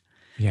good.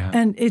 Yeah.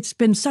 And it's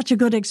been such a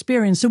good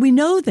experience. So we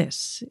know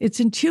this. It's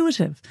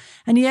intuitive.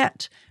 And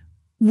yet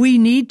we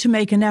need to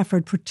make an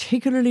effort,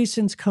 particularly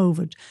since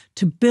COVID,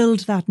 to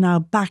build that now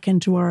back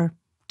into our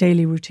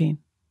daily routine.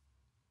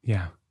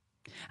 Yeah.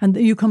 And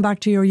you come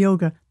back to your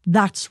yoga.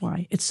 That's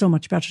why it's so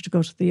much better to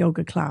go to the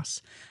yoga class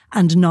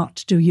and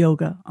not do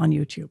yoga on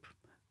YouTube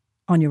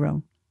on your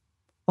own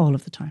all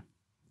of the time.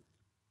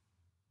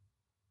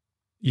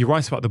 You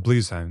write about the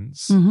blue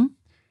zones,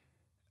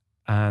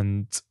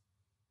 and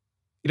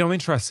I'm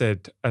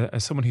interested,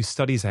 as someone who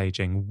studies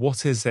aging,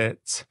 what is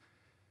it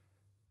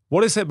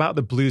about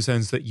the blue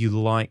zones that you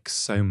like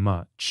so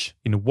much?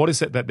 What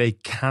is it that they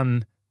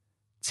can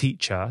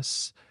teach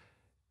us,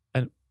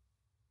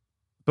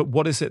 but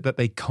what is it that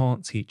they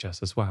can't teach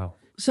us as well?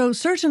 So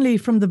certainly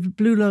from the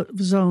blue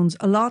zones,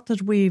 a lot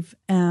that we've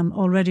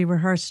already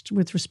rehearsed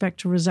with respect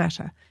to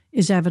Rosetta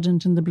is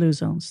evident in the blue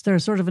zones. They're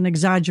sort of an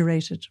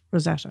exaggerated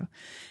Rosetta,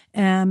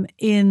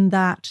 in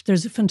that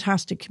there's a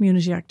fantastic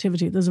community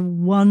activity. There's a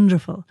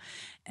wonderful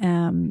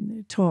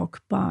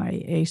talk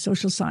by a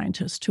social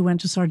scientist who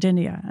went to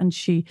Sardinia, and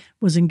she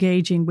was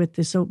engaging with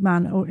this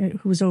man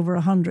who was over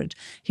 100.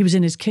 He was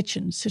in his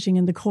kitchen, sitting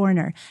in the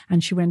corner,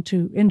 and she went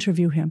to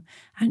interview him.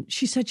 And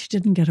she said she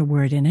didn't get a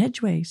word in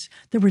edgeways.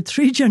 There were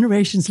 3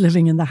 generations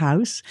living in the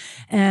house.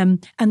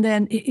 And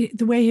then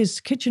the way his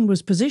kitchen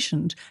was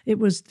positioned, it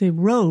was the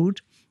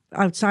road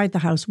outside the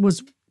house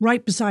was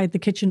right beside the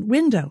kitchen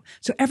window.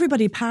 So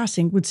everybody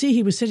passing would see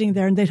he was sitting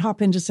there and they'd hop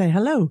in to say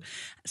hello.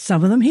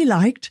 Some of them he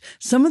liked,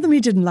 some of them he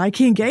didn't like.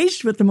 He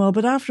engaged with them all,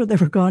 but after they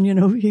were gone,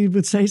 he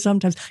would say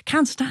sometimes,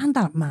 can't stand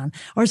that man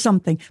or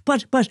something.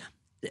 But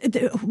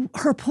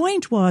her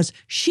point was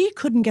she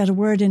couldn't get a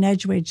word in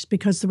edgeways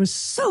because there was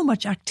so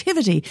much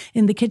activity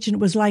in the kitchen. It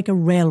was like a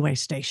railway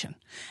station.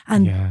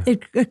 And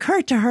it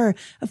occurred to her,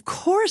 of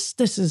course,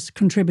 this is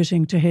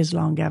contributing to his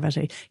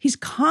longevity. He's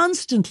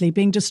constantly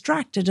being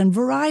distracted and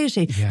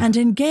variety and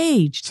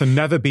engaged. So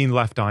never been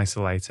left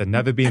isolated,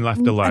 never been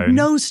left alone. At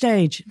no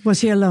stage was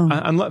he alone.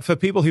 And for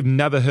people who've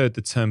never heard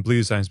the term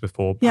blue zones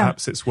before,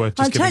 perhaps it's worth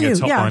just giving a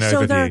top-line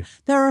overview. So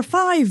there are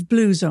 5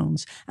 blue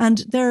zones, and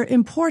they're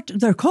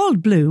important. They're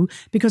called blue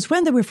because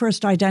when they were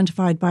first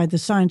identified by the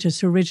scientists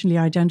who originally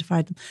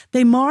identified them,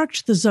 they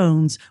marked the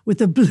zones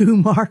with a blue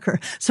marker.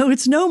 So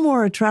it's no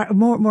more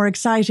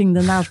exciting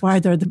than that why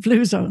they're the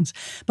blue zones.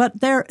 But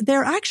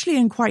they're actually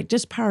in quite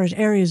disparate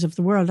areas of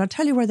the world. I'll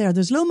tell you where they are.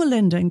 There's Loma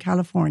Linda in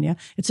California.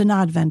 It's an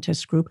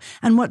Adventist group.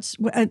 And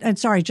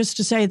just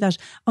to say that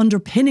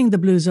underpinning the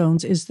blue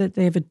zones is that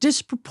they have a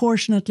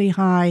disproportionately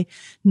high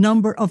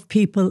number of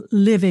people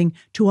living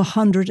to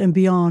 100 and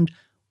beyond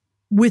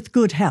with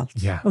good health.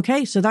 Yeah.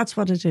 Okay, so that's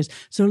what it is.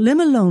 So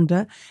Loma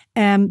Linda,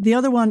 the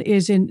other one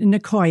is in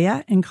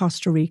Nicoya in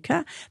Costa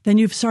Rica. Then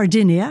you've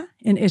Sardinia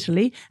in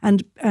Italy,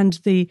 and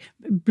the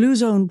blue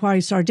zone, why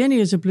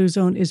Sardinia is a blue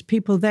zone, is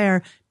people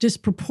there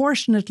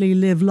disproportionately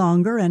live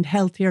longer and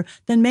healthier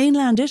than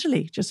mainland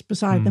Italy, just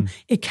beside them.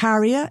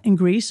 Ikaria in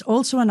Greece,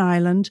 also an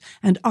island,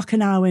 and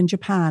Okinawa in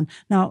Japan.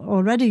 Now,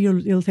 already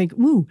you'll think,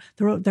 ooh,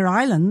 they're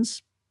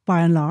islands,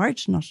 by and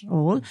large, not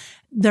all.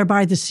 They're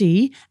by the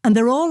sea, and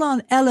they're all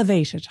on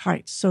elevated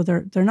heights. So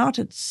they're not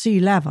at sea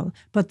level,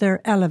 but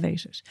they're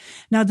elevated.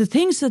 Now, the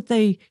things that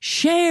they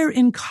share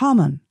in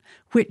common,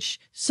 which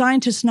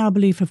scientists now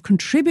believe have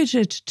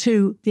contributed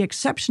to the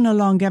exceptional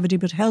longevity,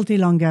 but healthy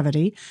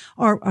longevity,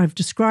 or I've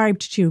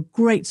described to you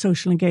great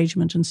social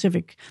engagement and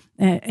civic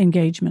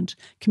engagement,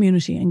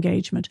 community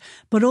engagement,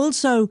 but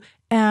also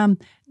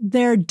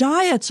their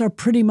diets are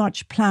pretty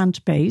much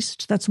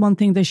plant-based. That's one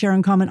thing they share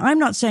in common. I'm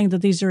not saying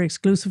that these are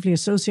exclusively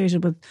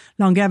associated with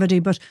longevity,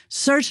 but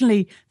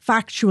certainly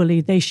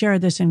factually they share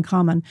this in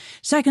common.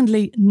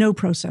 Secondly, no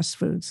processed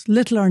foods,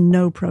 little or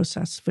no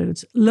processed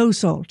foods, low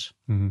salt,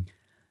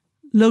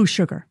 low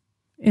sugar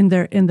in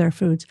their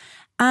foods.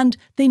 And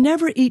they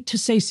never eat to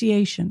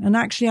satiation. And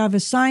actually, I have a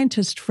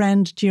scientist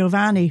friend,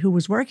 Giovanni, who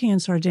was working in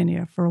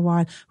Sardinia for a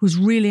while, who's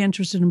really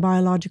interested in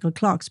biological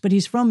clocks, but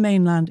he's from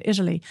mainland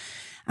Italy.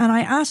 And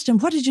I asked him,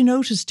 what did you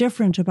notice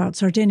different about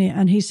Sardinia?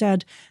 And he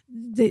said,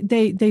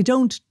 they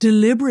don't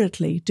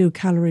deliberately do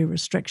calorie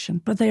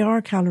restriction, but they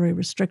are calorie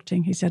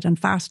restricting, he said, and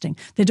fasting.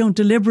 They don't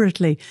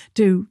deliberately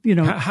do,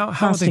 How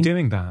are they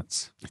doing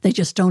that? They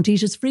just don't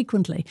eat as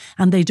frequently,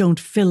 and they don't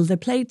fill the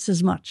plates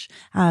as much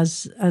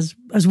as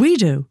we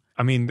do.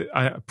 I mean,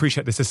 I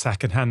appreciate this is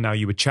secondhand now.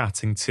 You were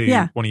chatting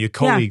to one of your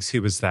colleagues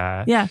who was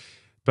there. Yeah.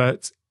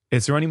 But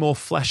is there any more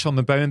flesh on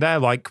the bone there?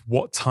 Like,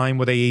 what time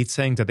were they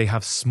eating? Did they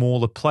have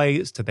smaller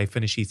plates? Did they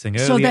finish eating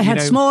earlier? So they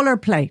had smaller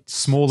plates.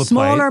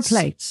 Smaller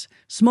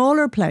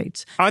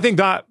plates. I think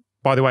that,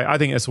 by the way,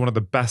 it's one of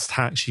the best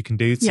hacks you can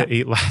do to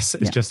eat less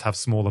is just have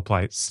smaller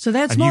plates. So they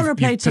had smaller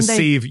plates.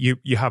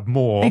 You have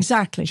more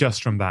exactly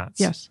just from that.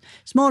 Yes.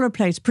 Smaller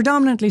plates,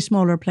 predominantly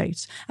smaller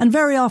plates. And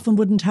very often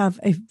wouldn't have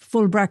a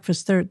full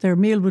breakfast. Their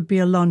meal would be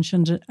a lunch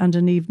and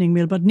an evening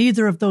meal, but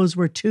neither of those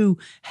were too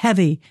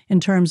heavy in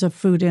terms of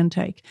food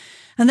intake.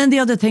 And then the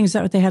other things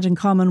that they had in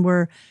common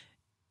were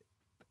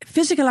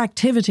physical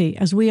activity,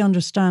 as we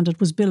understand it,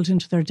 was built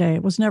into their day.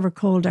 It was never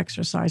called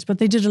exercise, but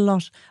they did a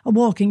lot of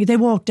walking. They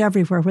walked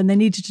everywhere when they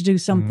needed to do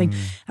something.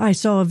 I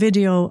saw a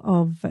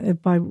video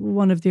by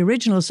one of the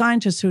original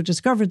scientists who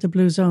discovered the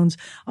blue zones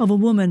of a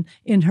woman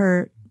in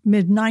her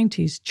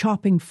mid-90s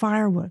chopping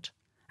firewood.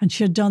 And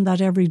she had done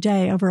that every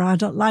day of her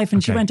adult life.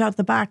 And she went out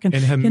the back. And,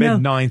 in her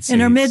mid-90s. In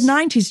her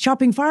mid-90s,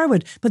 chopping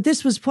firewood. But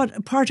this was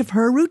part of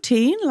her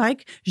routine,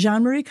 like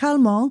Jean-Marie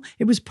Calment.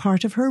 It was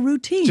part of her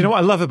routine. Do you know what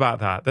I love about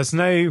that? There's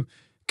no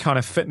kind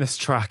of fitness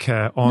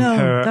tracker on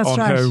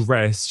her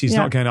wrist. She's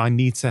not going, I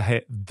need to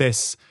hit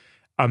this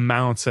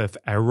amount of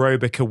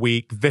aerobic a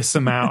week, this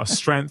amount of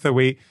strength a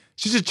week.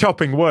 She's just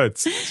chopping wood.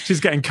 She's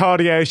getting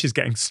cardio. She's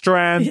getting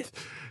strength.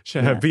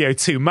 Her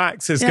VO2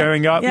 max is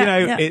going up.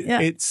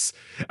 It's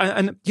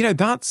and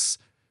that's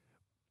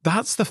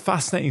the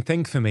fascinating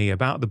thing for me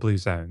about the blue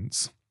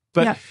zones.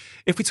 But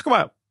if we talk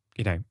about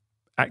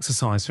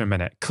exercise for a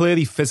minute,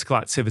 clearly physical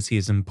activity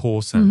is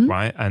important,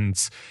 right? And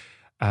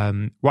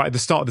right at the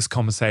start of this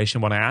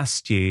conversation, when I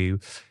asked you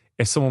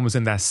if someone was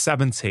in their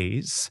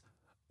 70s,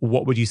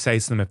 what would you say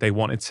to them if they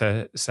wanted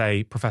to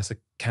say, Professor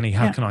Kenny,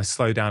 how can I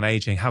slow down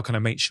aging? How can I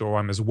make sure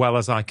I'm as well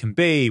as I can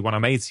be when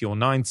I'm 80 or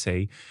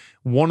 90?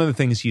 One of the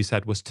things you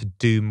said was to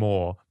do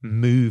more,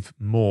 move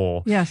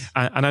more. Yes.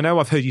 And I know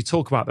I've heard you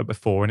talk about that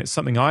before, and it's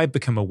something I've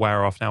become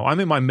aware of now. I'm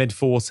in my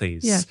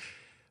mid-40s, yes.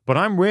 but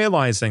I'm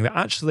realizing that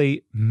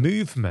actually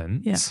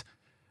movement,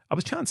 I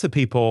was chatting to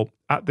people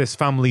at this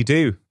family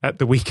do at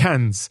the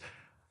weekends.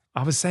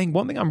 I was saying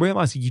one thing I'm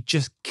realizing, you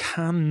just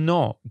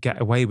cannot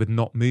get away with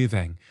not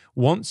moving.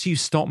 Once you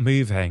stop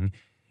moving,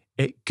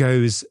 it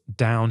goes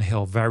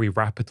downhill very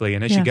rapidly.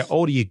 And as you get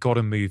older, you got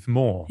to move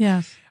more.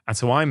 Yes. And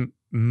so I'm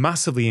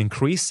massively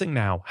increasing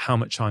now how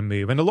much I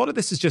move. And a lot of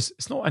this is just,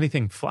 it's not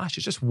anything flash.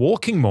 It's just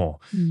walking more,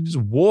 just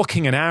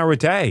walking an hour a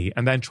day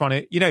and then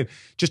trying to,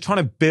 just trying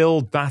to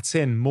build that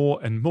in more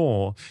and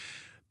more.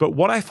 But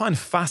what I find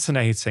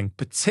fascinating,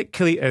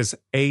 particularly as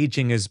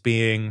aging is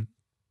being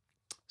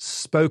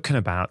spoken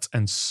about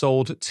and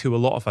sold to a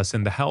lot of us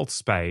in the health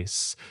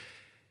space,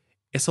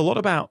 it's a lot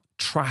about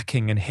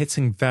tracking and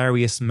hitting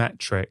various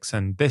metrics.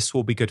 And this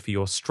will be good for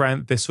your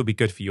strength. This will be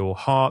good for your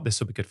heart. This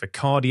will be good for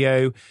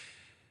cardio.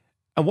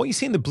 And what you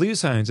see in the blue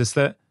zones is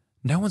that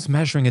no one's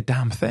measuring a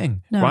damn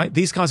thing, right?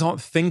 These guys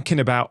aren't thinking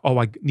about,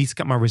 I need to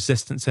get my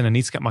resistance in. I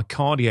need to get my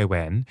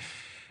cardio in.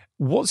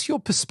 What's your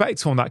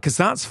perspective on that? Because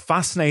that's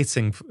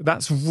fascinating.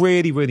 That's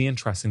really, really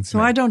interesting to me.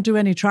 So I don't do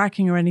any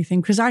tracking or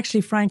anything because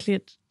actually, frankly,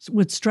 it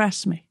would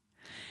stress me.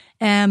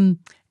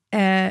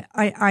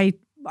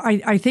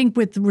 I think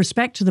with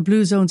respect to the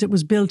blue zones, it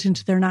was built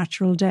into their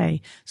natural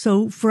day.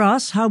 So for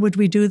us, how would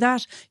we do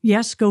that?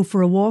 Yes, go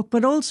for a walk,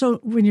 but also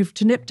when you have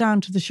to nip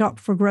down to the shop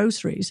for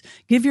groceries,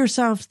 give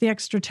yourself the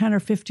extra 10 or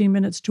 15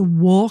 minutes to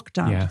walk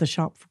down to the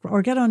shop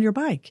or get on your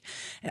bike.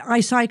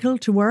 I cycle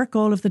to work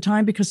all of the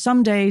time because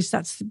some days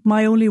that's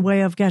my only way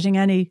of getting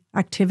any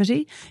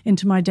activity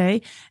into my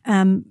day.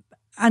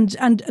 And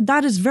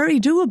that is very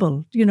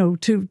doable,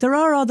 there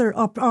are other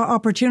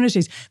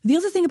opportunities. The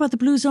other thing about the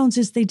blue zones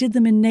is they did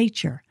them in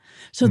nature.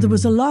 So there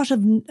was a lot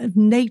of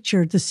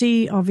nature, the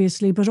sea,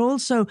 obviously, but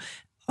also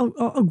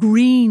a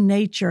green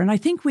nature. And I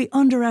think we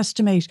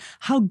underestimate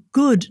how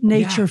good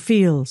nature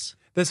feels.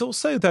 There's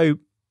also, though,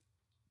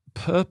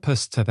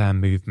 purpose to their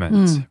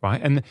movement,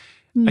 right? And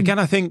again,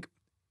 I think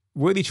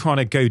really trying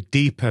to go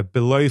deeper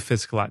below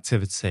physical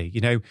activity,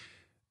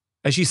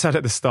 as you said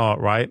at the start,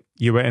 right?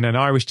 You were in an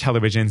Irish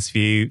television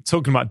interview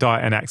talking about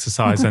diet and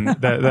exercise, and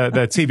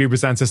the TV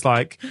presenter's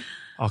like,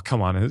 "Oh,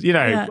 come on!"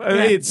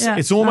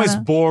 It's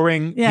almost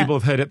boring. Yeah. People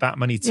have heard it that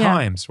many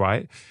times,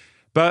 right?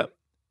 But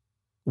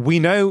we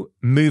know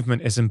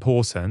movement is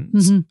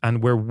important,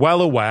 and we're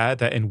well aware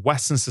that in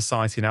Western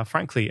society now,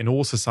 frankly, in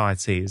all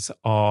societies,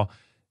 our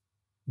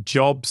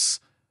jobs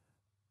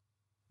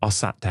are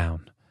sat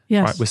down.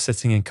 Yes. Right? We're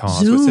sitting in cars,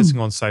 Zoom. we're sitting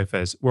on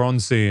sofas, we're on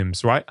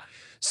Zooms, right?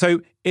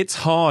 So it's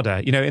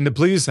harder. In the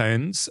blue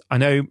zones, I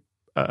know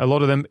a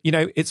lot of them,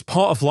 it's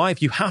part of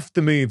life. You have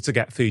to move to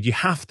get food. You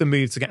have to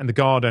move to get in the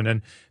garden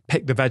and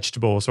pick the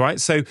vegetables, right?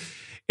 So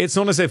it's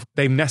not as if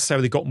they've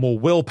necessarily got more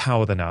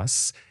willpower than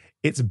us.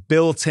 It's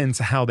built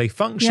into how they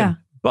function. Yeah.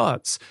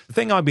 But the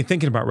thing I've been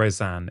thinking about,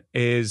 Roseanne,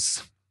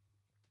 is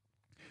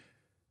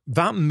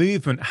that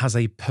movement has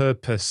a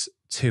purpose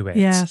to it.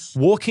 Yes.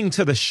 Walking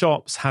to the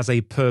shops has a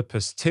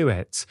purpose to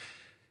it.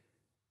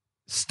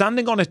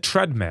 Standing on a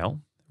treadmill,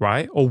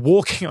 right? Or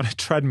walking on a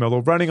treadmill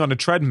or running on a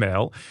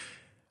treadmill.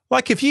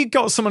 Like if you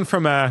got someone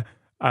from a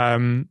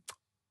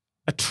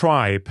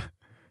tribe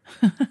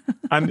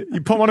and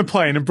you put them on a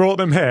plane and brought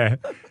them here,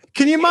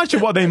 can you imagine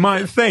what they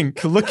might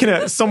think looking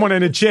at someone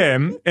in a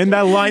gym in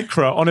their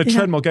lycra on a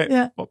treadmill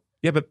going, but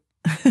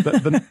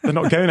they're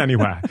not going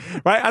anywhere,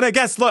 right? And I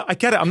guess, look, I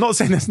get it. I'm not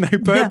saying there's no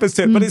purpose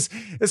to it, but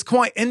it's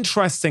quite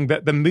interesting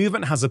that the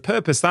movement has a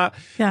purpose. That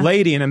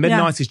lady in her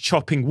mid-90s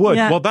chopping wood,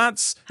 well,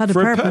 that's for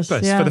a purpose,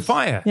 for the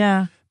fire.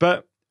 Yeah.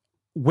 But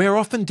we're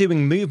often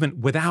doing movement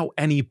without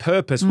any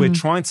purpose. We're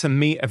trying to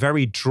meet a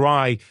very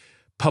dry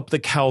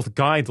public health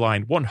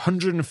guideline,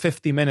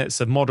 150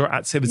 minutes of moderate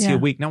activity a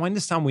week. Now, I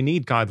understand we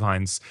need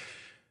guidelines,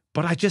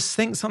 but I just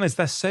think sometimes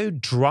they're so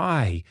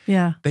dry.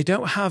 Yeah. They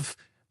don't have...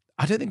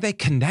 I don't think they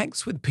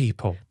connect with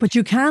people. But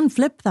you can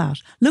flip that.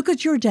 Look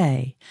at your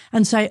day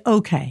and say,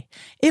 okay,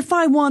 if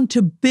I want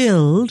to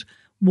build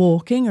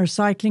walking or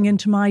cycling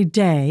into my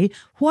day,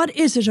 what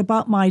is it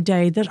about my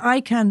day that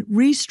I can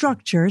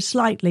restructure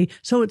slightly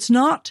so it's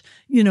not,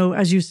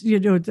 as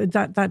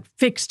that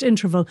fixed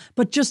interval,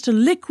 but just a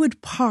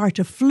liquid part,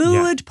 a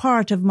fluid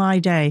part of my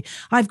day.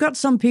 I've got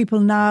some people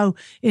now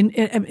in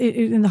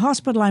the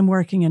hospital I'm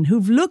working in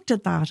who've looked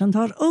at that and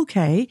thought,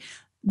 okay,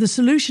 the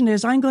solution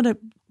is I'm going to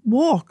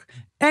walk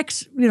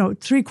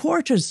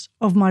 3/4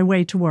 of my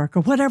way to work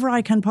or whatever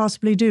I can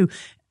possibly do.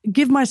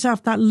 Give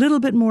myself that little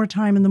bit more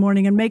time in the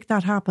morning and make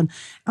that happen.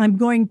 I'm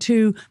going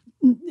to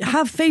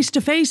have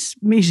face-to-face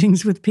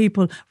meetings with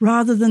people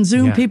rather than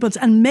Zoom people,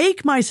 and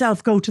make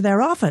myself go to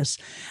their office.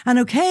 And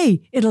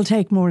okay, it'll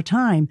take more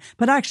time,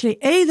 but actually,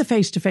 the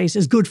face-to-face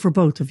is good for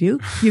both of you.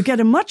 You get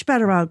a much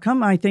better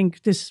outcome. I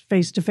think this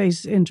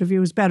face-to-face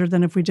interview is better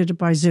than if we did it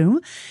by Zoom.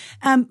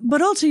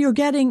 But also you're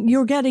getting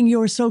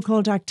your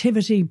so-called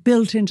activity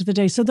built into the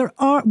day. So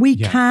we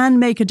can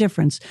make a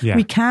difference. Yeah.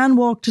 We can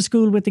walk to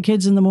school with the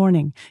kids in the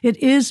morning. It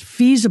is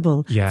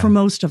feasible for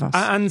most of us.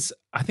 And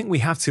I think we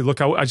have to look,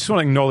 I just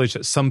want to acknowledge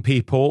that some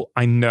people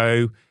I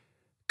know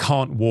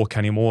can't walk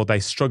anymore. They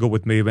struggle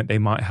with movement. They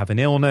might have an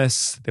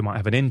illness. They might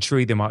have an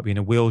injury. They might be in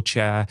a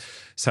wheelchair.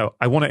 So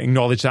I want to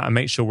acknowledge that and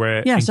make sure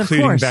we're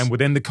including them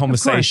within the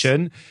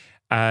conversation.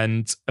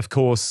 And of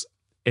course,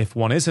 if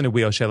one is in a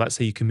wheelchair, let's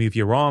say you can move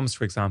your arms,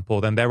 for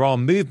example, then there are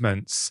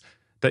movements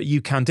that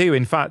you can do.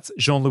 In fact,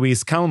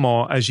 Jean-Louise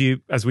Calment,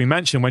 as we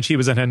mentioned, when she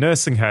was in her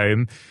nursing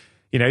home,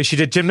 she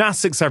did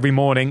gymnastics every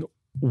morning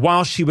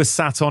while she was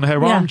sat on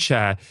her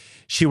armchair.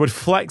 She would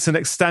flex and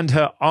extend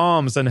her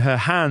arms and her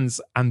hands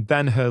and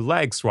then her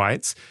legs,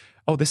 right?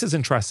 Oh, this is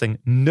interesting.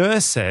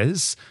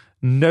 Nurses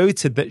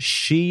noted that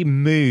she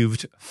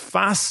moved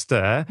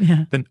faster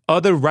than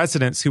other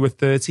residents who were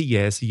 30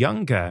 years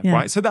younger,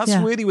 right? So that's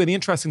really, really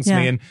interesting to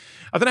me. And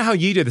I don't know how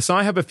you do this.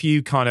 I have a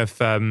few kind of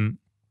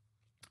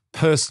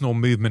personal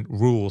movement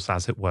rules,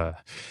 as it were,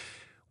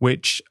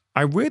 which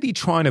I really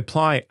try and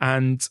apply,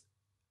 and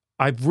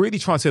I've really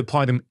tried to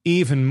apply them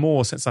even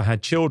more since I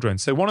had children.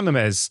 So one of them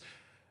is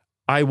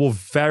I will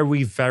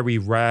very, very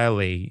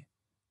rarely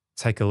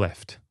take a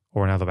lift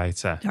or an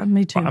elevator. Yeah,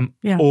 me too. I'm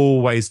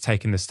always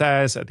taking the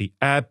stairs at the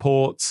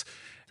airport.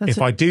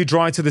 I do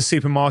drive to the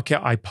supermarket,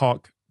 I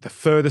park the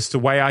furthest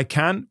away I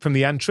can from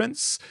the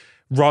entrance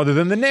rather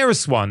than the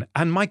nearest one.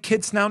 And my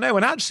kids now know.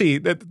 And actually,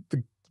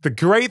 the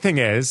great thing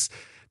is,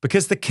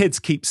 because the kids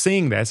keep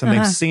seeing this and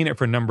they've seen it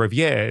for a number of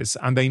years,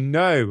 and they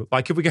know,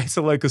 like if we go to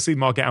the local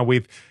supermarket and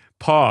we've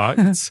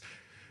parked,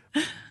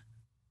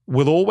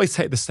 we'll always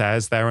take the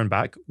stairs there and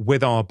back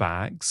with our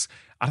bags.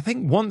 And I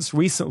think once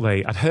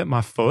recently I'd hurt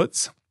my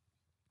foot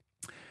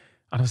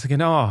and I was thinking,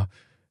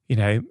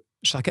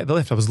 should I get the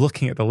lift? I was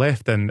looking at the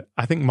lift, and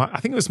I think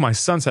it was my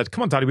son said,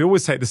 "Come on, Daddy, we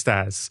always take the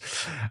stairs."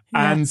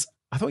 And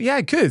I thought,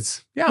 good.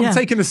 I'm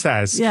taking the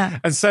stairs. Yeah.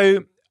 And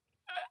so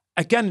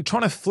again,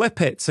 trying to flip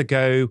it to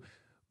go,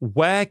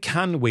 where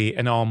can we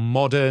in our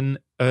modern,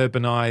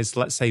 urbanized,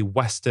 let's say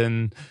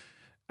Western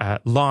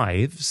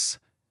lives,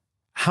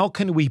 how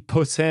can we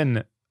put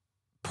in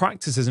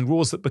practices and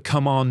rules that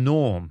become our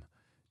norm?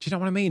 Do you know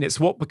what I mean? It's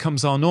what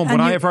becomes our norm.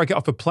 Whenever I get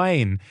off a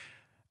plane,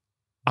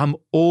 I'm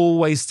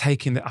always I've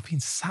been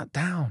sat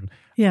down.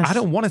 Yes. I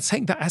don't want to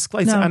take that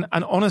escalator. No.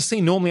 And honestly,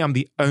 normally I'm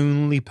the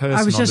only person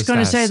on the stairs. I was just going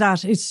to say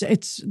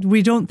that.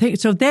 We don't think,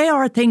 so they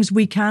are things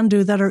we can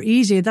do that are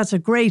easy. That's a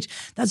great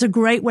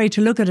way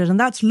to look at it. And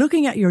that's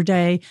looking at your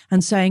day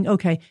and saying,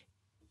 okay,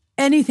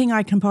 anything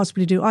I can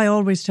possibly do. I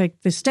always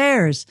take the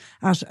stairs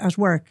at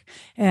work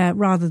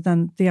rather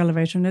than the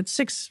elevator. And it's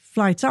 6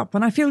 flights up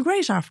and I feel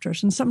great after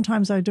it. And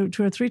sometimes I do it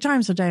 2 or 3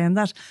 times a day. And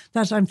that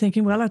I'm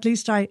thinking, well, at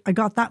least I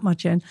got that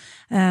much in.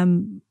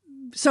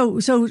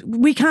 So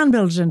we can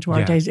build it into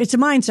our days. It's a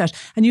mindset.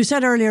 And you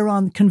said earlier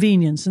on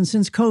convenience. And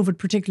since COVID,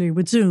 particularly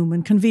with Zoom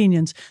and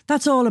convenience,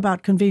 that's all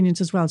about convenience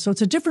as well. So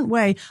it's a different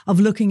way of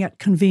looking at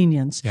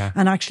convenience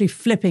and actually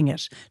flipping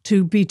it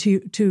to be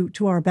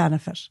to our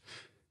benefit.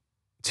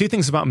 2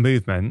 things about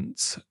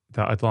movement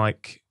that I'd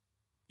like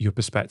your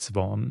perspective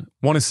on.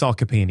 One is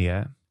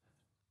sarcopenia.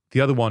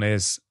 The other one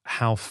is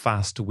how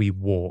fast we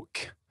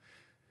walk.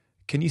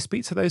 Can you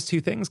speak to those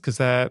 2 things? Because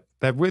they're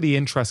really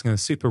interesting and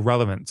super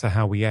relevant to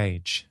how we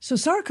age. So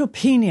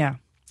sarcopenia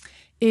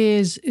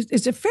is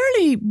a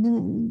fairly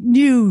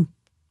new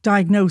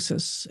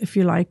diagnosis, if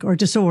you like, or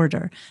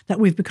disorder that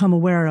we've become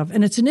aware of.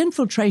 And it's an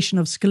infiltration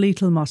of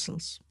skeletal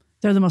muscles.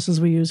 They're the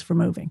muscles we use for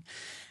moving.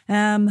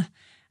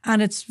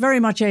 And it's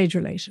very much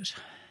age-related,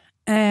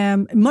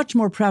 much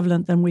more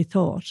prevalent than we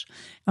thought.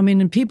 I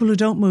mean, in people who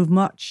don't move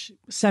much,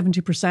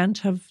 70%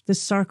 have this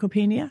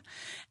sarcopenia.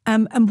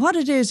 And what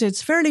it is,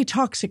 it's fairly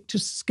toxic to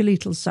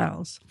skeletal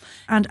cells.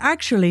 And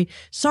actually,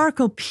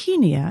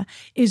 sarcopenia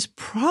is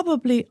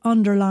probably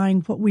underlying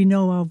what we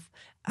know of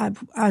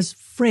as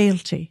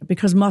frailty,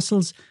 because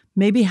muscles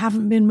maybe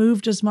haven't been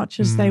moved as much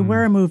as they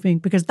were moving,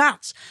 because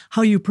that's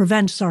how you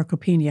prevent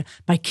sarcopenia,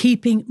 by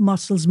keeping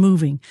muscles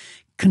moving.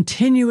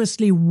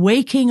 Continuously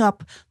waking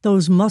up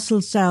those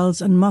muscle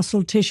cells and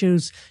muscle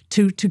tissues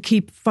to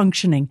keep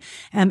functioning.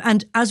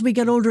 And as we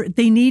get older,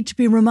 they need to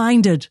be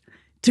reminded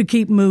to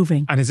keep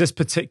moving. And is this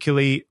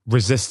particularly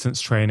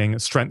resistance training,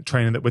 strength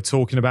training that we're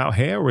talking about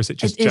here, or is it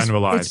just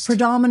generalized? It's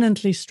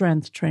predominantly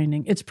strength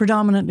training.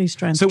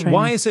 So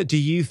why is it, do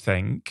you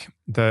think,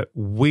 that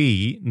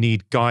we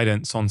need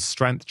guidance on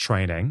strength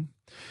training,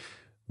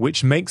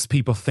 which makes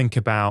people think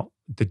about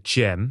the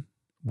gym,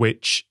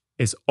 which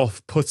is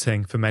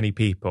off-putting for many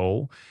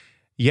people,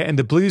 yet in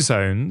the blue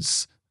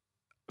zones,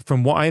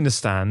 from what I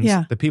understand,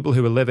 the people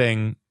who are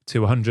living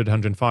to 100,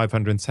 105,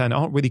 110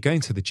 aren't really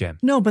going to the gym.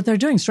 No, but they're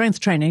doing strength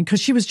training because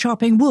she was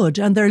chopping wood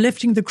and they're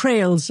lifting the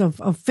creels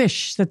of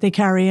fish that they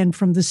carry in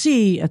from the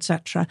sea,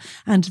 etc.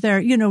 And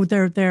they're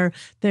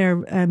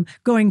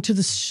going to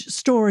the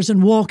stores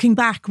and walking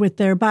back with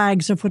their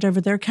bags of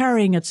whatever they're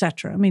carrying,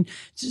 etc. I mean,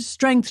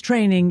 strength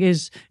training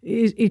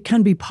it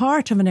can be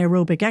part of an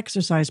aerobic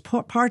exercise,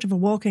 part of a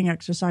walking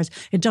exercise.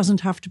 It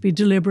doesn't have to be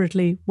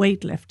deliberately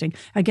weightlifting.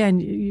 Again,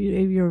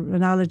 your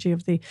analogy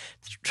of the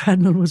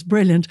treadmill was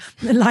brilliant.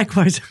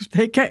 Likewise, if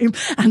they came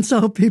and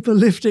saw people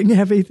lifting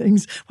heavy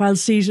things while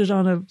seated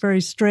on a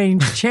very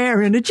strange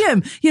chair in a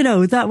gym,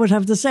 that would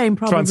have the same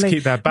probably. Trying to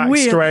keep their back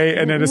straight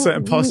and in a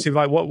certain posture,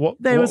 like what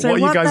are you guys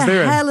doing? What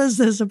the hell is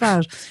this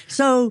about?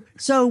 So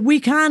we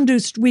can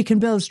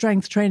build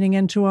strength training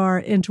into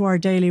our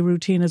daily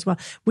routine as well.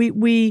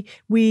 We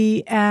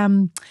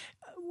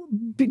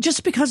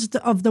just because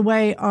of the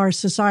way our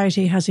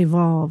society has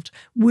evolved,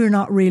 we're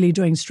not really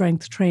doing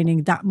strength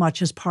training that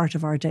much as part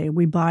of our day.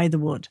 We buy the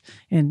wood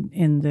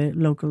in the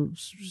local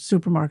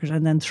supermarket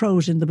and then throw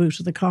it in the boot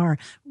of the car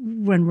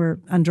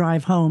and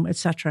drive home,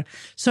 etc.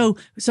 So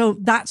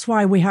that's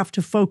why we have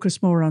to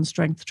focus more on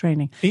strength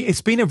training.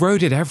 It's been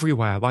eroded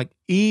everywhere. Like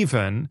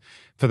even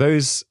for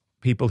those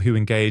people who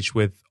engage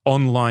with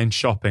online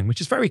shopping,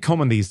 which is very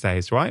common these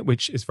days, right?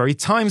 Which is very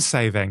time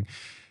saving,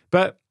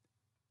 but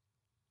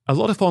a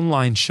lot of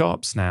online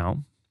shops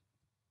now,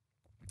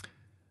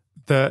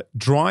 the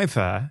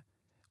driver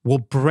will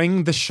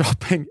bring the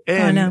shopping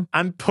in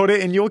and put it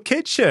in your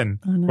kitchen,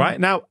 right?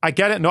 Now, I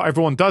get it. Not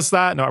everyone does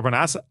that. Not everyone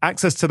has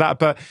access to that.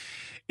 But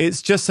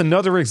it's just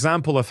another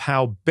example of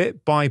how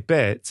bit by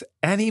bit,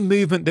 any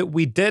movement that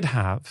we did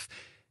have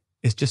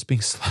is just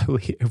being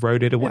slowly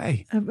eroded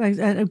away.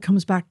 It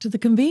comes back to the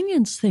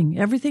convenience thing.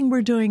 Everything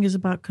we're doing is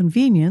about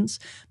convenience.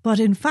 But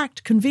in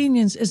fact,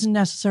 convenience isn't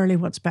necessarily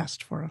what's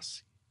best for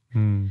us.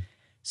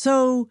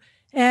 So,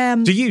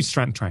 do you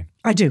strength train?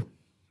 I do.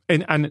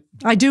 And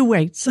I do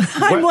weights.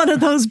 I'm one of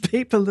those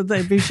people that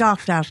they'd be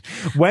shocked at.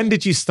 When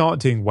did you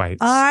start doing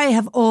weights? I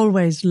have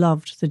always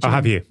loved the gym. Oh,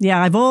 have you?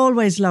 Yeah, I've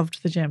always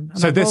loved the gym.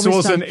 So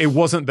it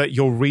wasn't that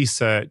your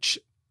research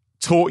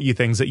taught you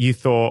things that you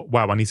thought,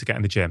 wow, I need to get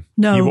in the gym.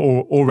 No, you were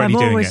already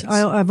doing it.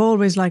 I've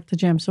always liked the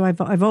gym. So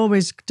I've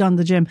always done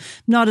the gym,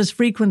 not as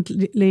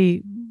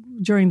frequently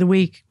during the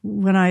week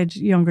when I had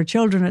younger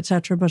children,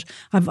 etc. But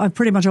I've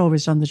pretty much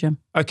always done the gym.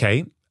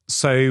 Okay,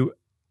 so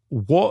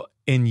what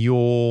in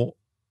your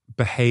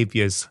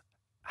behaviours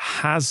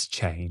has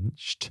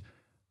changed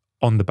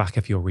on the back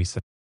of your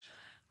research?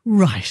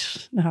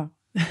 Right. No.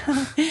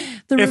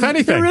 If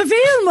anything. The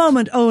reveal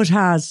moment. Oh, it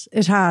has.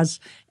 It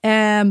has.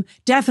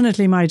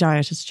 Definitely my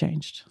diet has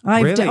changed.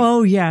 Really?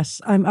 Oh,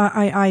 yes.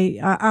 I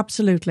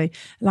absolutely.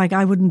 Like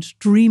I wouldn't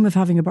dream of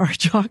having a bar of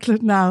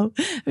chocolate now.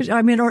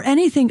 I mean, or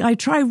anything. I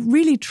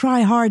really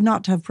try hard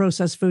not to have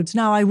processed foods.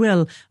 Now I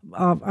will.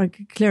 I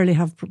clearly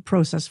have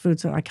processed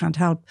foods that I can't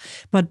help.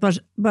 But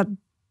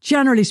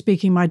generally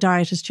speaking, my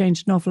diet has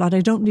changed an awful lot.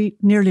 I don't eat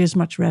nearly as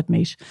much red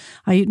meat.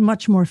 I eat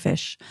much more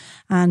fish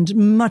and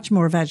much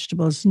more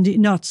vegetables,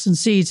 nuts and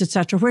seeds,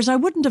 etc., whereas I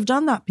wouldn't have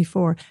done that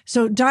before.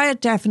 So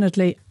diet,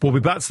 definitely. We'll be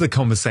back to the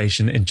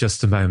conversation in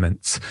just a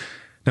moment.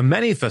 Now,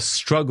 many of us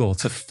struggle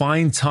to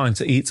find time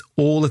to eat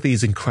all of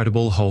these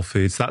incredible whole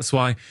foods. That's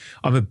why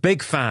I'm a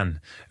big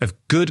fan of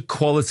good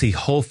quality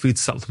whole food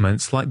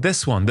supplements like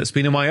this one that's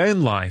been in my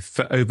own life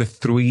for over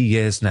 3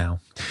 years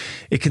now.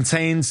 It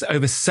contains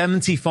over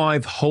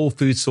 75 whole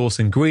food source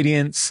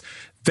ingredients,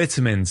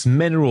 vitamins,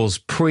 minerals,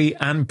 pre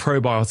and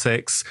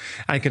probiotics,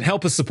 and can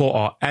help us support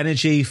our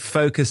energy,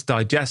 focus,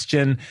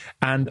 digestion,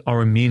 and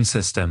our immune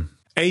system.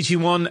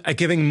 AG1 are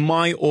giving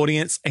my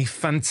audience a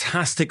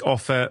fantastic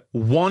offer,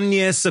 1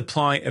 year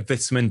supply of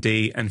vitamin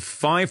D and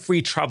 5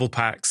 free travel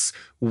packs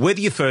with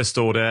your first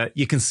order.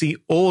 You can see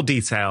all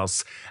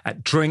details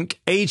at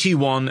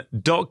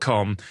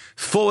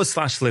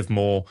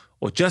drinkag1.com/livemore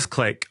or just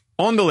click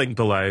on the link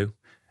below.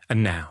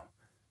 And now,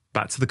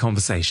 back to the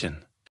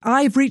conversation.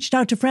 I've reached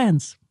out to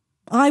friends.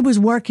 I was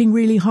working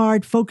really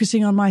hard,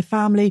 focusing on my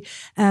family,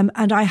 and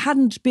I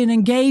hadn't been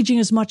engaging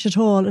as much at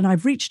all. And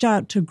I've reached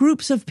out to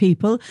groups of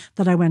people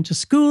that I went to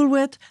school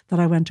with, that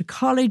I went to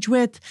college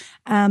with,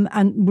 and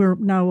we're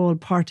now all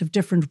part of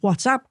different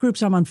WhatsApp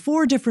groups. I'm on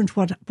 4 different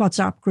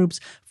WhatsApp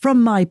groups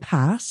from my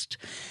past.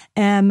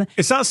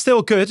 Is that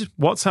still good,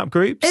 WhatsApp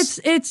groups?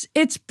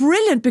 It's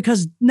brilliant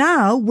because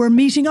now we're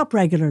meeting up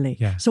regularly.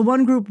 Yeah. So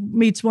one group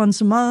meets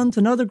once a month,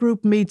 another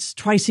group meets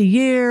twice a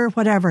year,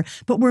 whatever.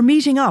 But we're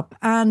meeting up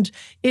and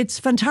it's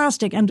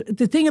fantastic. And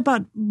the thing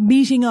about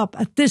meeting up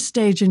at this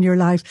stage in your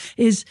life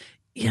is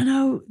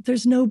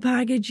there's no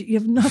baggage. You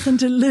have nothing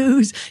to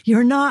lose.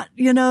 You're not,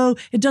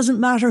 it doesn't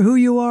matter who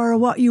you are or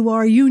what you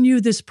are. You knew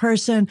this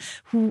person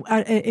who,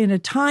 in a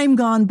time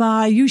gone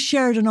by, you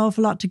shared an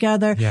awful lot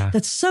together. Yeah.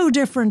 That's so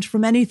different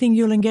from anything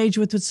you'll engage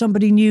with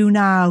somebody new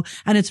now.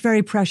 And it's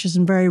very precious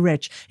and very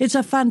rich. It's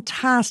a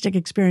fantastic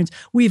experience.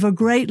 We've a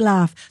great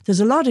laugh. There's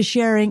a lot of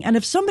sharing. And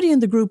if somebody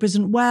in the group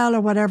isn't well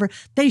or whatever,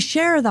 they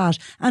share that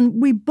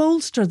and we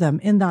bolster them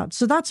in that.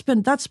 So that's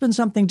been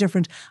something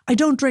different. I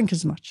don't drink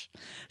as much.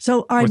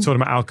 So we're talking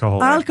about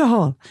alcohol.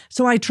 Alcohol. Right?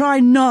 So I try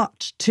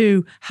not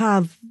to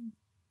have,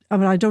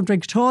 I don't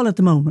drink at all at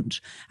the moment.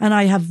 And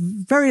I have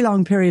very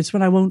long periods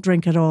when I won't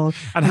drink at all.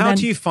 And how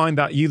do you find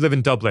that? You live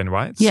in Dublin,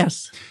 right?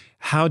 Yes.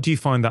 How do you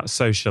find that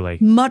socially?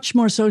 Much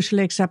more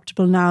socially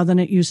acceptable now than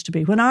it used to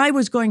be. When I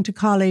was going to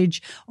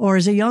college or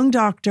as a young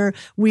doctor,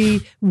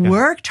 we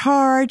worked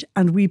hard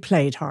and we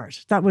played hard.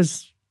 That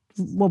was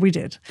what we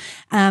did.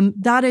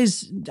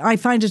 I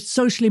find it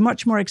socially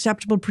much more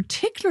acceptable,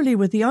 particularly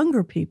with the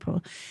younger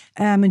people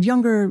and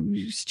younger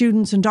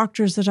students and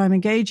doctors that I'm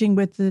engaging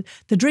with. The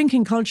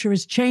drinking culture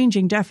is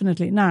changing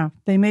definitely. Now,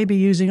 they may be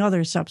using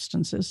other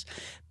substances,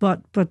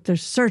 but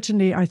there's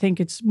certainly, I think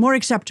it's more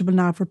acceptable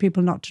now for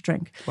people not to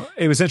drink. Well,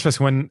 it was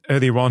interesting when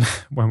earlier on,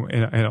 when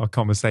in our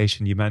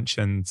conversation, you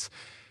mentioned,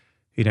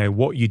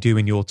 what you do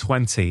in your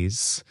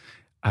 20s,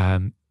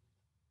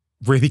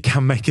 really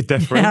can make a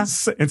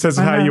difference in terms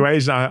of how you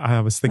age.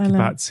 I was thinking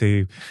back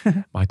to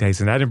my days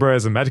in Edinburgh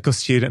as a medical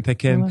student,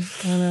 thinking,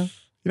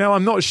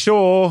 I'm not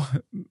sure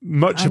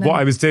much of what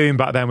I was doing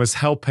back then was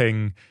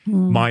helping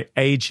my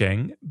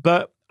aging.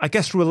 But I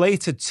guess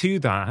related to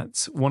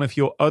that, one of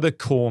your other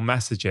core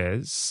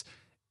messages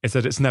is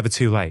that it's never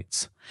too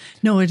late.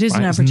 No, it is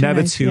never too late. It's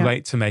never too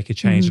late to make a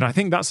change. And I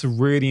think that's a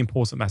really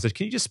important message.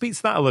 Can you just speak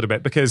to that a little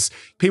bit? Because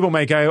people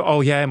may go,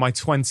 oh yeah, in my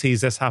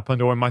 20s this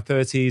happened, or in my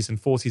 30s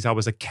and 40s I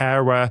was a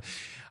carer.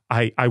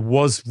 I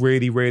was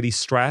really, really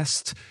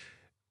stressed.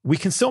 We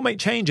can still make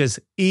changes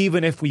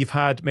even if we've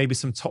had maybe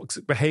some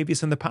toxic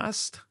behaviors in the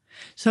past.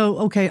 So,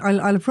 okay,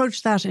 I'll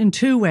approach that in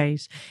two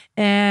ways.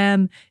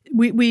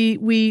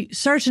 We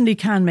certainly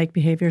can make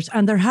behaviours,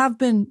 and there have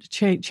been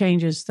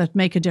changes that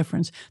make a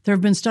difference. There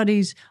have been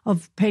studies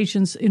of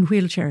patients in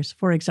wheelchairs,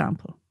 for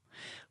example,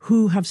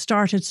 who have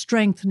started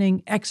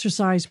strengthening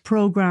exercise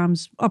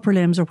programs, upper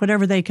limbs or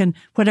whatever they can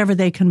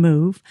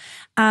move,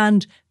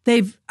 and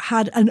they've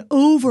had an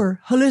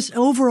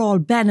overall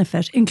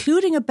benefit,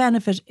 including a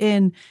benefit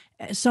in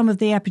some of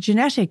the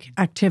epigenetic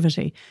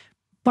activity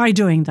by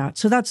doing that.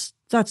 So that's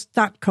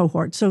that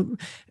cohort. So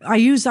I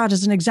use that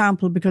as an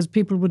example because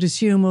people would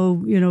assume,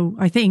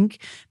 I think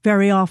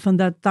very often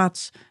that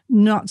that's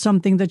not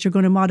something that you're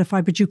going to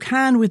modify, but you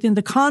can, within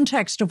the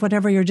context of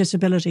whatever your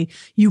disability,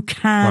 you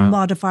can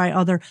modify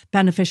other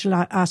beneficial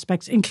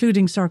aspects,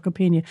 including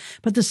sarcopenia.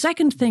 But the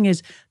second thing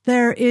is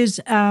there is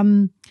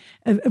a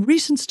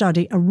recent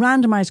study, a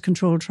randomized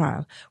controlled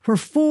trial, where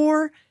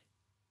 4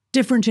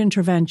 different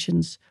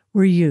interventions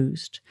were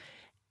used.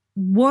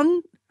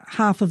 One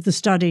half of the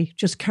study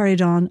just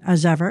carried on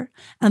as ever,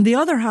 and the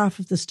other half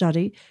of the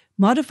study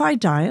modified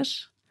diet,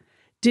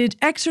 did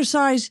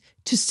exercise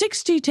to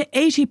 60 to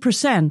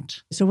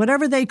 80%. So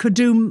whatever they could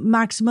do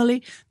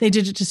maximally, they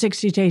did it to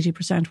 60 to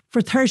 80%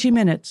 for 30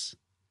 minutes,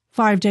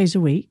 5 days a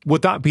week.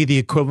 Would that be the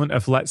equivalent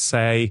of, let's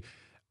say,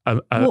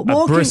 a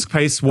brisk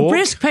pace walk? A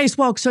brisk pace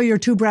walk, so you're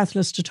too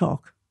breathless to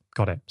talk.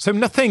 Got it. So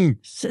nothing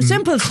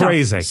simple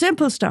crazy.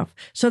 Simple stuff.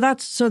 So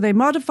they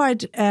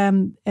modified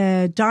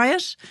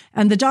diet,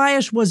 and the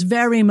diet was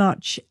very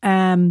much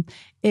a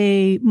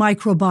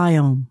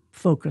microbiome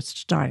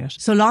focused diet.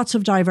 So lots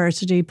of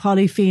diversity,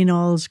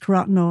 polyphenols,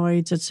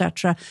 carotenoids,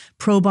 etc.,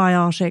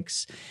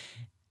 probiotics.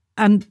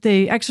 And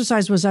the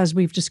exercise was as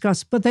we've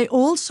discussed, but they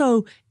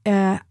also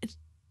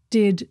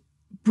did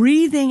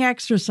breathing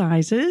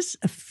exercises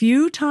a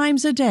few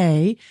times a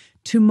day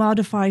to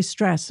modify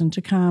stress and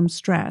to calm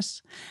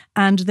stress.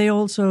 And they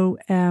also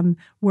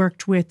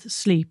worked with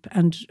sleep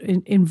and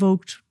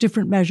invoked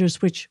different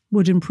measures which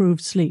would improve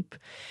sleep.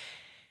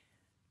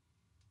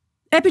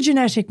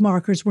 Epigenetic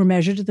markers were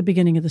measured at the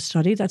beginning of the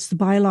study. That's the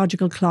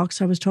biological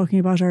clocks I was talking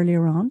about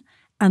earlier on.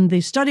 And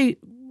the study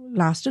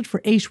lasted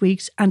for 8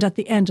 weeks and at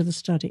the end of the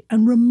study.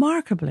 And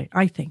remarkably,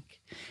 I think,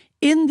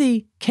 in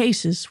the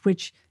cases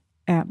which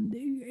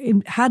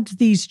had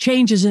these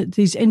changes,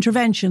 these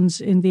interventions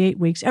in the 8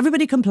 weeks,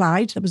 everybody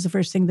complied. That was the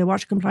first thing. They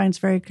watched compliance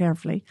very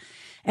carefully.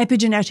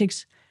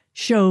 Epigenetics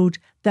showed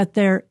that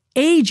their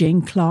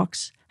aging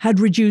clocks had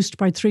reduced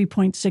by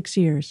 3.6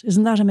 years.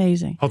 Isn't that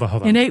amazing? Hold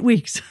on. In 8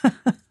 weeks.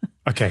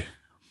 Okay.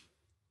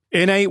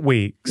 In 8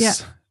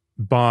 weeks,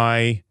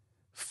 by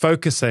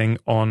focusing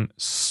on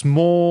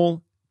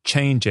small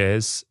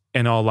changes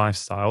in our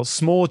lifestyle,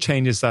 small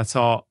changes that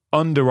are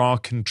under our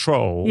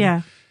control,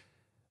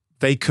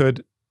 they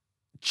could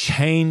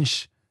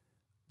change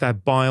their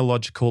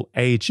biological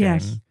aging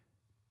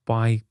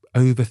by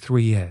over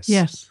 3 years.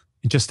 Yes.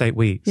 In just 8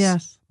 weeks.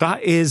 Yes.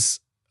 That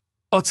is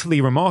utterly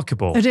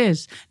remarkable. It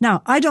is.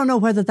 Now, I don't know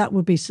whether that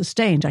would be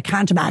sustained. I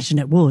can't imagine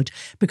it would,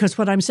 because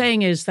what I'm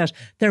saying is that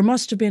there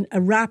must have been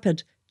a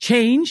rapid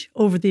change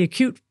over the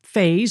acute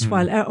phase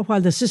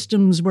while the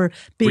systems were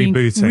being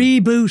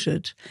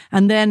rebooted,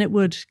 and then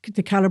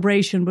the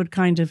calibration would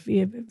kind of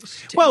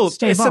it's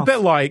off. A bit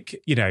like,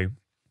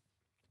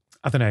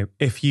 I don't know,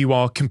 if you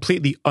are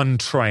completely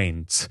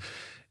untrained,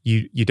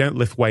 you don't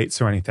lift weights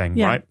or anything,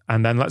 right?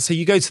 And then let's say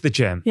you go to the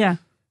gym. Yeah.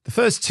 The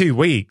first 2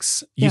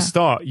 weeks, you're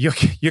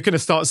going to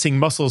start seeing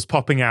muscles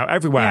popping out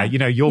everywhere.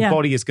 Your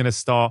body is going to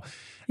start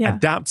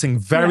adapting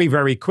very,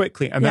 very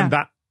quickly. And then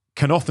that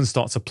can often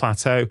start to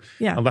plateau,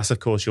 unless, of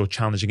course, you're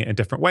challenging it in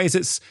different ways.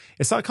 It's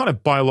that kind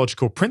of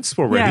biological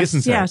principle, really,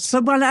 isn't it? Yes,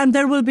 and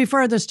there will be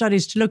further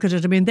studies to look at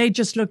it. I mean, they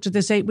just looked at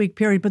this 8-week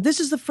period, but this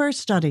is the first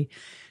study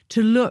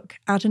to look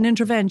at an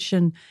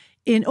intervention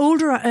in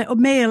older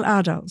male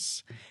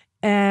adults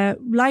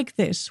like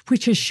this,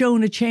 which has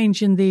shown a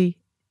change in the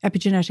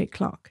epigenetic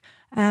clock.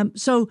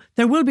 So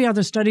there will be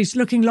other studies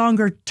looking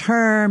longer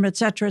term, et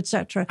cetera, et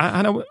cetera.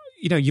 And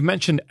you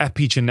mentioned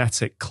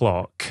epigenetic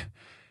clock,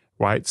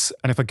 right?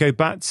 And if I go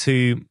back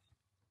to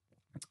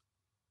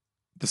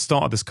the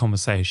start of this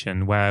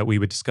conversation where we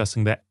were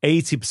discussing that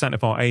 80%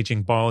 of our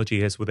aging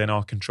biology is within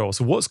our control.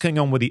 So what's going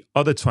on with the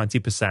other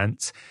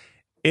 20%?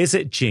 Is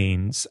it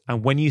genes?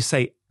 And when you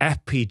say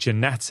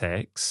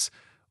epigenetics,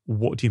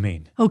 what do you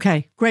mean?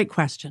 Okay, great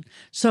question.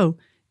 So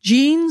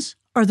genes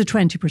are the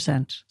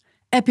 20%.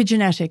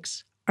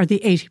 Epigenetics are the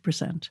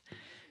 80%.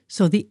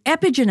 So the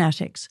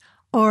epigenetics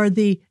are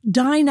the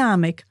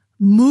dynamic,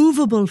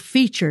 movable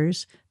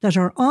features that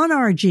are on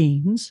our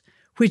genes,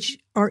 which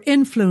are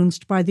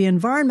influenced by the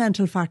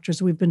environmental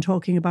factors we've been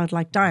talking about,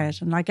 like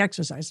diet and like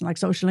exercise and like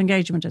social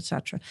engagement,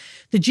 etc.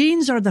 The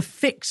genes are the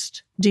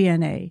fixed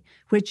DNA,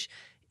 which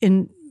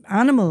in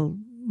animal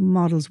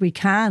models we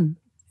can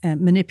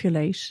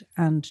manipulate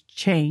and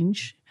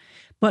change,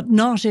 but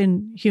not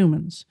in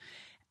humans.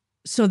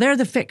 So they're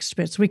the fixed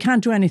bits. We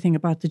can't do anything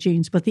about the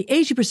genes, but the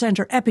 80%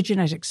 are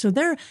epigenetics. So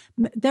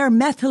they're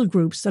methyl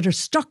groups that are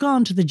stuck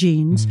onto the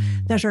genes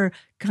that are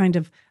kind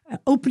of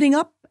opening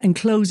up and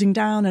closing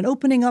down and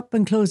opening up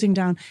and closing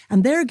down.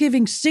 And they're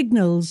giving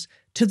signals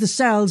to the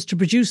cells to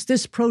produce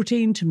this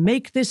protein, to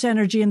make this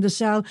energy in the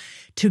cell,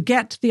 to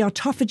get the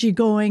autophagy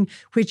going,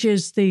 which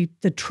is the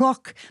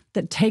truck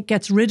that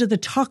gets rid of the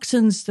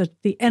toxins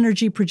that the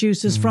energy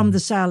produces from the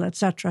cell,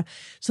 etc.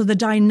 So the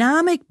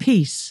dynamic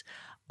piece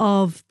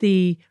of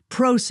the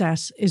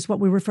process is what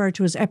we refer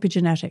to as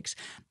epigenetics.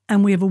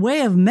 And we have a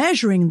way of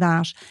measuring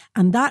that,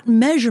 and that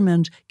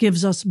measurement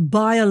gives us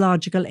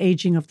biological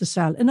aging of the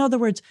cell. In other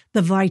words,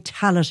 the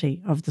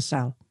vitality of the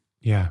cell.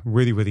 Yeah,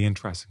 really, really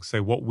interesting.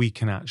 So what we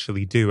can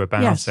actually do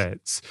about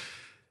it.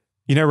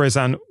 You know,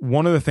 Roseanne,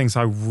 one of the things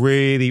I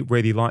really,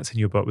 really liked in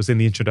your book was in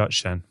the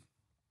introduction.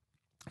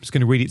 I'm just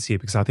going to read it to you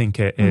because I think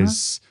it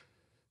is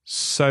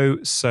so,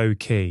 so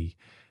key.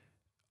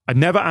 I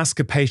never ask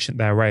a patient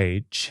their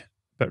age,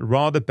 but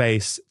rather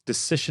base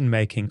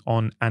decision-making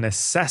on an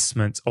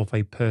assessment of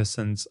a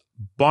person's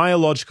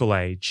biological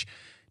age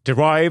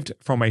derived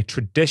from a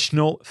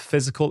traditional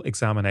physical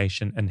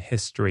examination and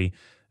history.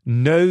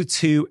 No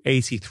two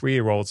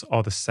 83-year-olds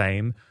are the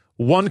same.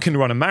 One can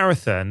run a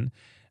marathon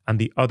and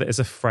the other is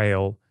a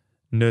frail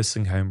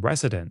nursing home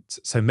resident.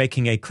 So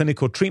making a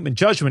clinical treatment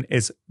judgment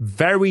is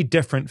very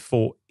different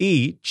for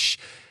each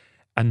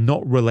and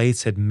not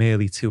related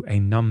merely to a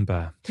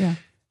number. Yeah.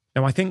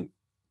 Now, I think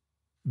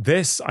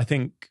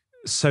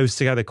sews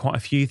together quite a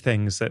few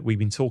things that we've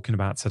been talking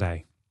about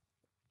today.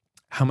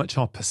 How much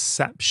our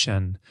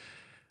perception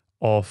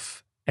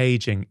of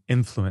aging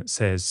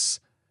influences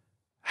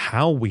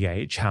how we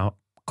age, how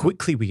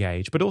quickly we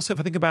age, but also if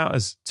I think about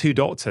as two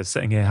doctors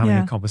sitting here having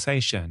a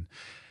conversation,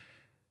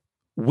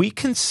 we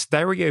can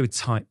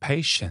stereotype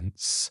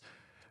patients.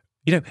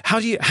 You know,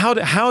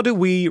 how do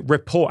we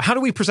report? How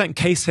do we present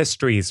case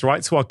histories,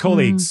 right, to our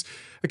colleagues?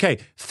 Okay,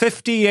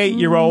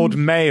 58-year-old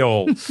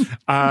male,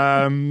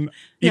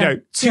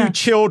 two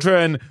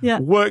children,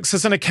 works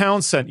as an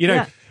accountant.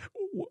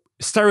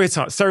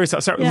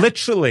 Stereotype.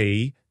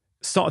 Literally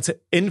start to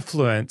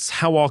influence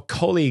how our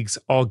colleagues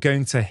are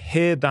going to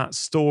hear that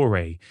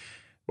story,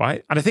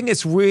 right? And I think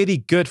it's really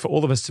good for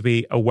all of us to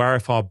be aware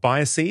of our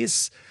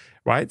biases,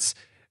 right?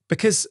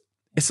 Because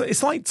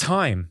it's like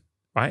time,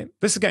 right?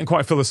 This is getting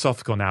quite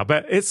philosophical now,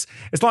 but it's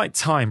like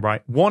time,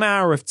 right? 1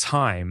 hour of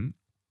time,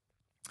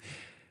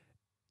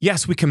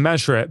 yes, we can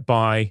measure it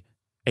by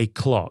a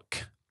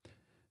clock,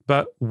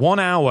 but 1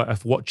 hour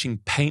of watching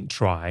paint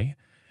dry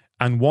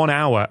and 1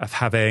 hour of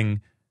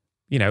having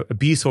a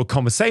beautiful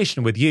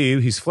conversation with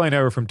you who's flown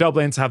over from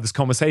Dublin to have this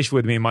conversation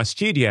with me in my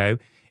studio,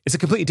 it's a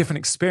completely different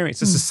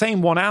experience. It's the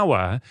same 1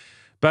 hour,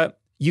 but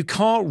you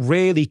can't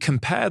really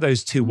compare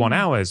those two 1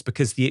 hours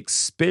because the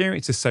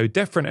experience is so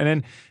different. And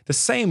in the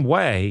same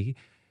way,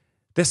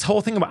 this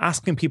whole thing about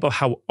asking people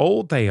how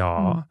old they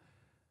are,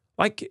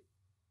 like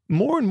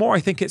more and more, I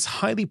think it's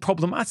highly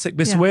problematic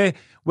because we're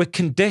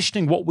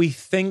conditioning what we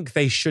think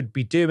they should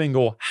be doing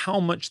or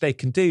how much they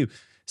can do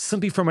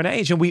simply from an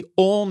age. And we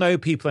all know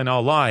people in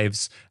our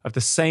lives of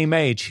the same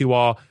age who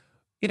are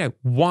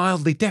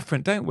wildly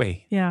different, don't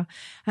we? Yeah.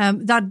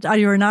 That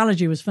your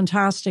analogy was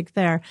fantastic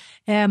there.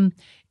 I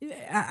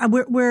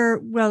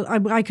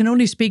can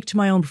only speak to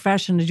my own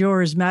profession, as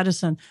yours,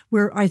 medicine.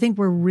 I think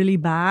we're really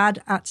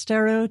bad at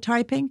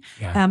stereotyping.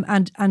 Yeah.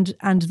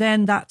 And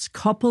then that's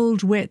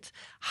coupled with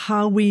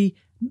how we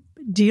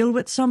deal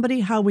with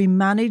somebody, how we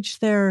manage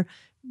their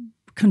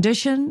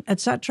condition,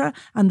 etc.,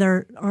 and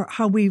or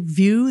how we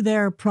view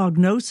their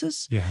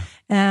prognosis. Yeah.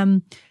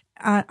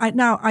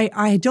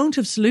 I don't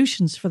have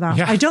solutions for that.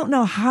 Yeah. I don't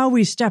know how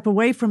we step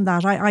away from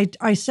that.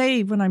 I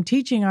say when I'm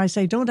teaching, I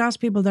say, don't ask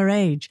people their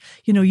age.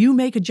 You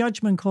make a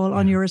judgment call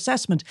on your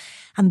assessment.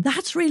 And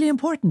that's really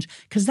important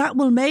because that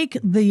will make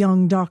the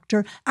young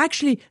doctor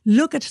actually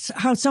look at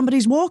how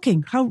somebody's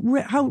walking.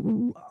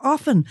 How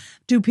often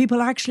do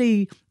people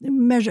actually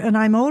measure? And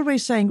I'm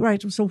always saying,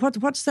 right, so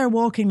what's their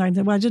walking like?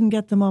 Well, I didn't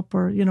get them up,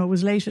 or, it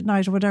was late at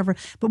night or whatever.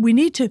 But we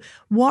need to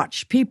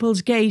watch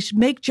people's gait,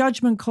 make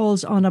judgment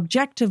calls on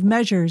objective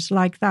measures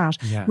like that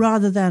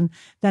rather than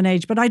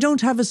age. But I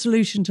don't have a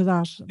solution to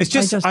that. It's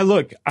just,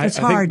 I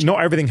think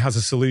not everything has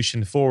a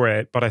solution for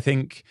it, but I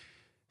think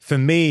for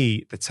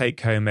me, the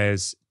take home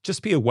is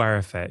just be aware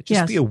of it.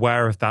 Just be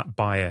aware of that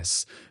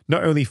bias,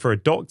 not only for a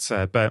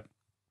doctor, but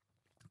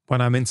when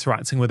I'm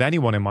interacting with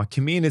anyone in my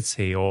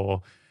community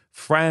or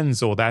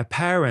friends or their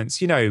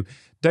parents,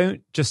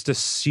 don't just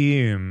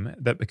assume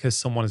that because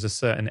someone is a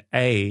certain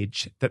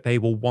age that they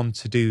will want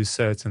to do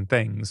certain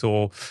things,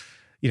 or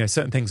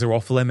certain things are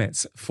off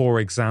limits, for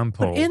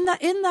example.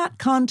 But in that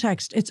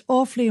context, it's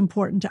awfully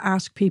important to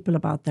ask people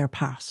about their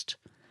past.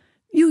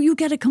 You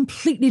get a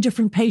completely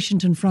different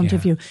patient in front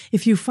of you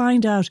if you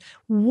find out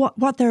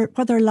what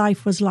their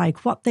life was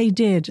like, what they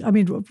did. I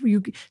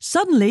mean,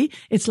 suddenly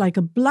it's like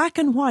a black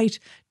and white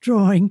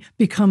drawing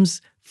becomes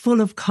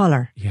full of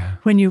color. Yeah.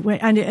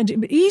 And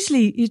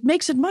it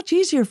makes it much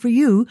easier for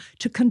you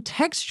to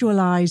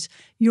contextualize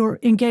your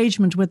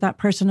engagement with that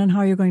person and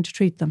how you're going to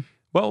treat them.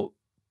 Well,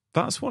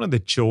 that's one of the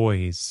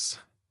joys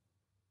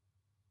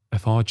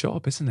of our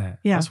job, isn't it?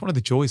 Yeah. That's one of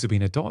the joys of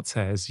being a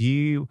doctor, is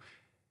you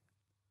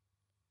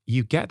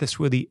get this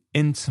really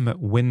intimate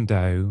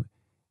window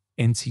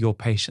into your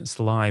patients'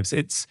 lives.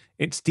 It's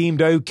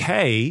deemed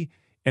okay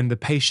in the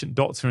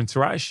patient-doctor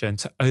interaction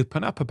to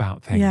open up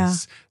about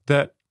things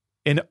that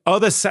in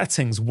other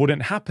settings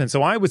wouldn't happen.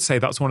 So I would say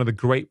that's one of the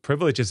great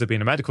privileges of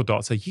being a medical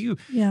doctor. You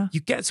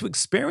get to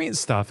experience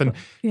stuff. And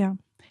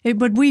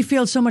but we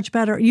feel so much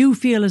better. You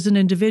feel as an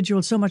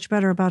individual so much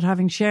better about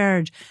having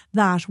shared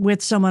that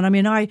with someone. I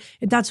mean,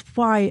 that's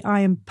why I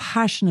am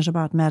passionate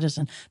about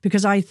medicine,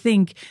 because I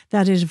think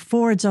that it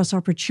affords us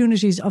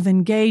opportunities of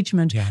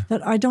engagement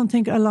that I don't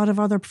think a lot of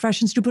other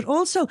professions do, but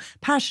also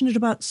passionate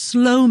about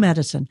slow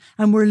medicine.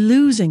 And we're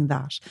losing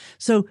that.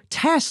 So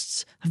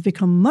tests have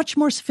become much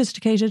more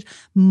sophisticated,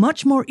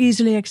 much more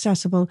easily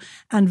accessible.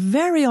 And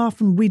very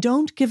often we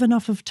don't give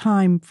enough of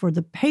time for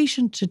the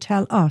patient to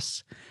tell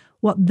us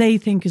what they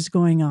think is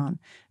going on.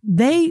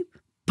 They,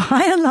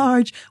 by and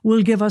large,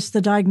 will give us the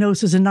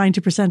diagnosis in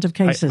 90% of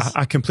cases.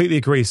 I completely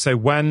agree. So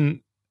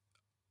when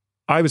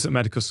I was at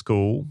medical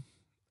school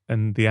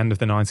in the end of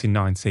the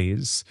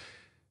 1990s,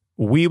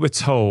 we were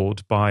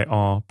told by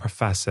our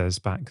professors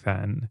back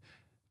then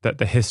that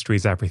the history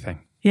is everything.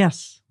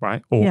 Yes.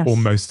 Right? Or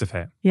most of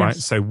it. Yes. Right?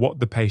 So what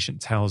the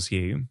patient tells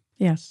you.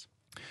 Yes.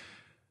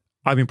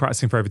 I've been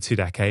practicing for over 2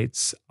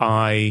 decades.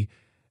 I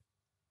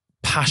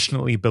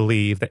passionately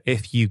believe that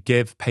if you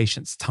give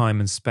patients time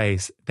and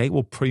space, they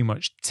will pretty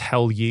much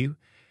tell you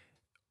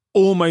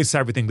almost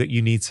everything that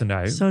you need to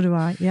know. So do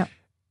I, yeah.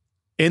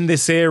 In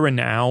this era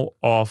now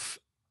of,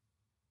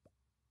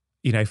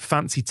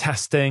 fancy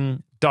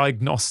testing,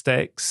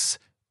 diagnostics,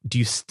 do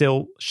you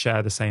still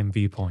share the same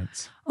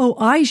viewpoints? Oh,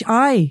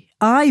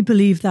 I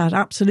believe that,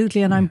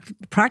 absolutely. And I'm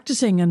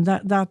practicing, and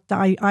that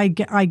I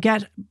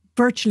get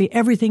virtually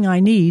everything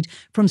I need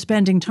from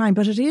spending time,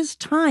 but it is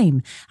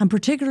time. And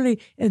particularly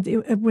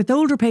with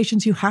older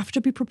patients, you have to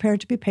be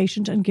prepared to be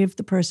patient and give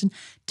the person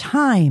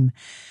time.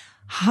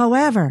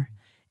 However,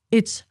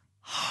 it's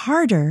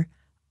harder,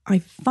 I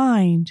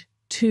find,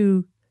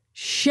 to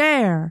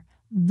share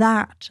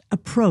that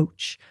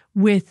approach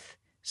with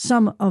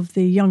some of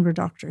the younger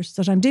doctors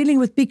that I'm dealing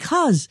with,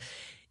 because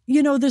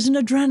there's an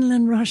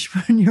adrenaline rush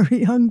when you're a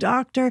young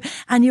doctor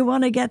and you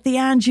want to get the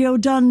angio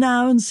done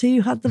now and see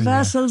what the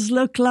vessels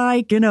look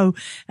like,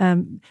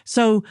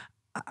 So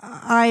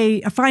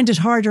I find it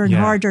harder and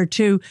harder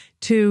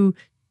to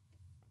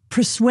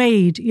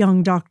persuade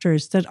young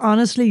doctors that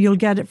honestly you'll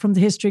get it from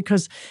the history,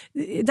 because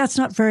that's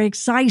not very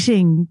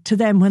exciting to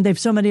them when they've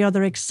so many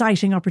other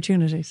exciting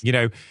opportunities.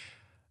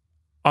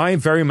 I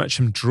very much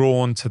am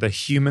drawn to the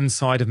human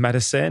side of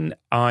medicine.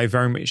 I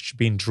very much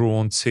been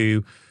drawn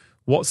to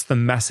what's the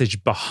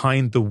message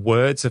behind the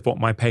words of what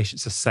my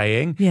patients are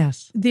saying.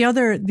 Yes. The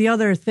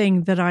other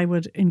thing that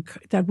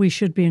that we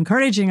should be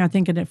encouraging, I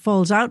think, and it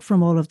falls out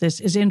from all of this,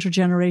 is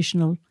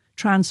intergenerational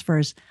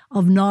transfers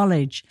of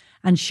knowledge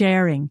and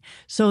sharing,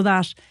 so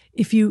that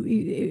if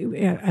you,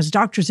 as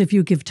doctors, if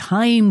you give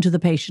time to the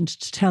patient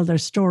to tell their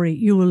story,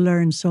 you will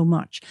learn so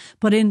much.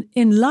 But in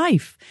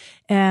life,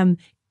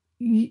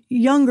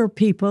 younger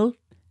people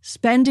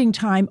spending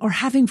time or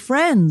having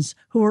friends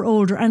who are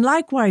older, and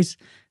likewise,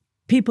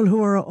 people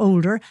who are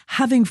older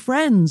having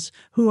friends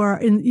who are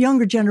in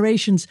younger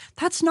generations,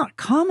 that's not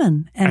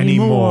common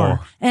anymore.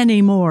 And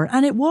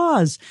it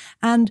was.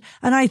 And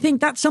I think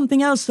that's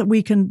something else that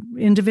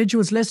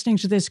individuals listening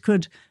to this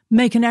could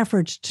make an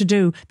effort to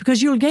do,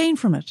 because you'll gain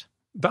from it.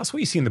 That's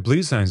what you see in the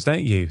blue zones,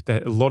 don't you?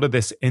 That a lot of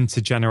this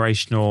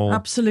intergenerational,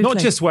 absolutely, not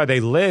just where they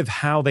live,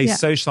 how they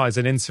socialize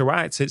and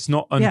interact. It's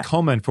not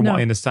uncommon, from what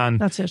I understand,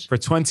 for a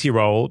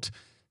 20-year-old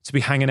to be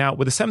hanging out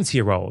with a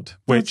 70-year-old,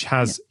 which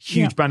has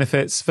huge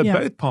benefits for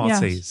both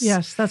parties.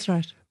 Yes, that's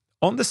right.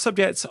 On the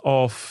subject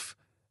of,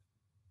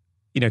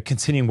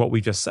 continuing what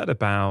we just said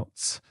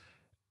about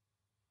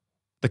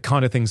the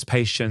kind of things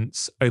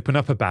patients open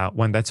up about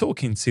when they're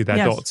talking to their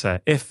doctor,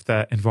 if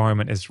the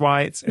environment is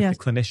right, if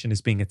the clinician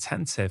is being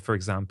attentive, for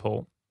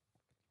example.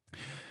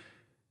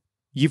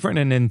 You've written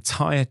an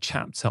entire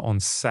chapter on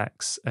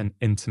sex and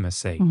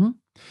intimacy. Mm-hmm.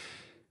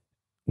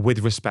 With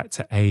respect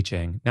to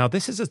aging. Now,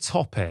 this is a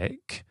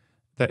topic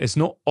that is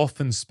not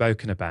often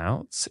spoken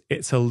about.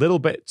 It's a little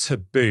bit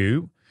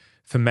taboo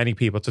for many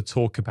people to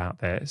talk about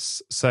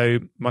this. So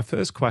my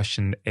first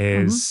question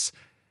is,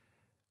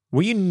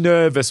 were you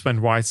nervous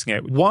when writing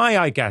it? Why,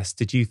 I guess,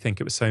 did you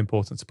think it was so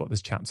important to put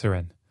this chapter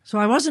in? So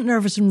I wasn't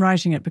nervous in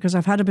writing it because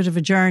I've had a bit of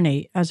a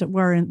journey, as it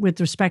were, with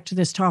respect to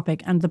this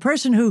topic. And the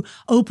person who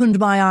opened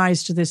my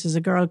eyes to this is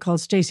a girl called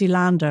Stacey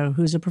Landau,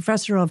 who's a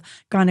professor of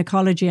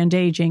gynecology and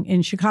aging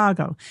in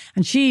Chicago.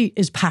 And she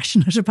is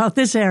passionate about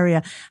this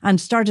area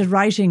and started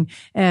writing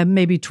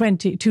maybe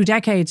 2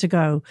 decades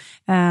ago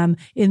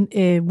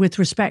with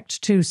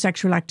respect to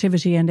sexual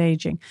activity and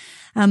aging.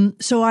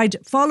 So I'd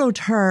followed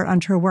her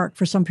and her work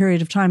for some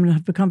period of time and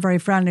have become very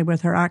friendly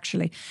with her,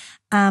 actually.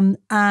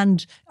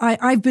 And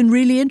I've been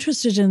really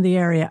interested in the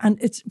area. And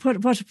it's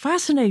what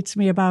fascinates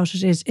me about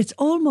it is it's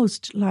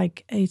almost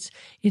like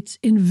it's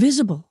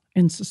invisible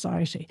in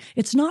society.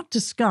 It's not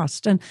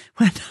discussed. And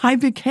when I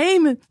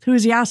became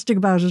enthusiastic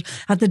about it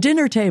at the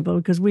dinner table,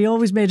 because we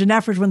always made an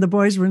effort when the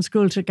boys were in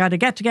school to kind of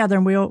get together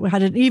and we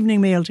had an evening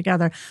meal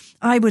together,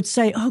 I would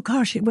say, oh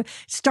gosh,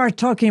 start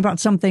talking about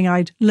something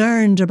I'd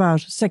learned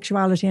about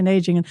sexuality and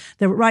aging. And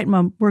they were, right,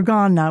 Mum, we're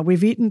gone now.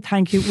 We've eaten.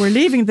 Thank you. We're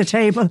leaving the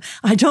table.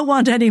 I don't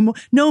want any more.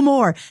 No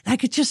more. I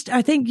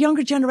think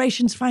younger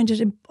generations find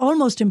it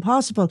almost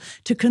impossible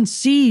to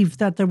conceive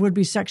that there would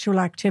be sexual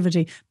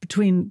activity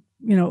between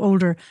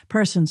older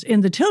persons.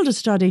 In the TILDA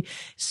study,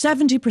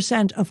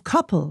 70% of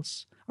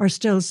couples are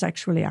still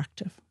sexually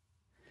active.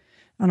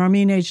 And our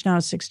mean age now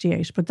is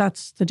 68, but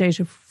that's the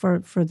data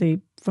from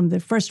the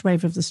first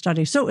wave of the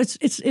study. So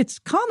it's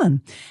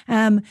common.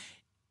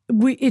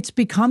 It's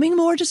becoming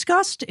more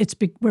discussed.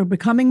 We're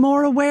becoming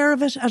more aware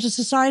of it at a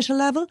societal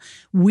level.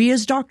 We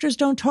as doctors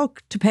don't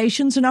talk to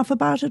patients enough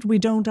about it. We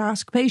don't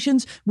ask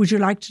patients, would you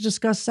like to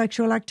discuss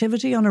sexual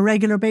activity on a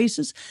regular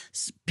basis?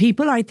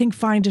 People, I think,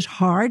 find it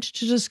hard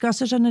to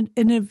discuss it on an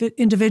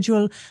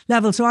individual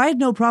level. So I had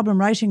no problem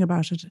writing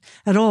about it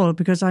at all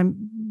because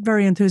I'm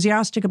very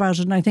enthusiastic about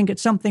it. And I think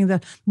it's something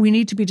that we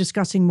need to be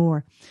discussing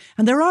more.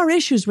 And there are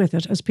issues with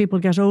it as people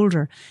get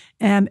older.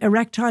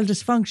 Erectile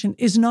dysfunction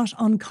is not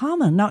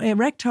uncommon. Now,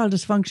 erectile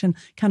dysfunction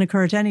can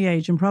occur at any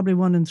age, and probably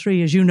 1 in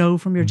 3, as you know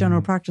from your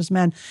general practice,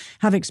 men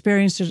have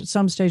experienced it at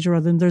some stage or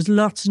other. And there's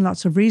lots and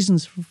lots of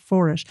reasons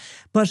for it.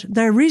 But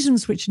there are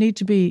reasons which need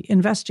to be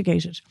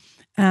investigated,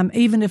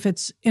 even if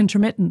it's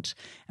intermittent.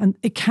 And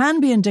it can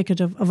be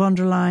indicative of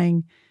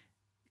underlying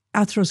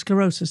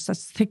atherosclerosis,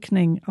 that's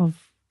thickening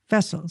of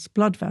vessels,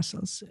 blood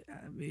vessels,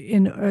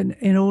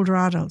 in older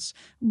adults.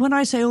 When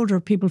I say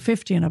older, people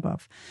 50 and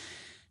above.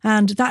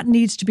 And that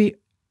needs to be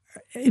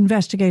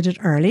investigated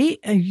early.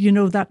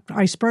 That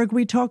iceberg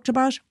we talked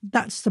about,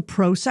 that's the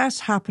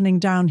process happening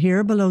down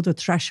here below the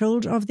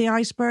threshold of the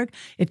iceberg.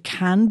 It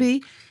can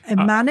be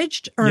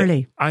managed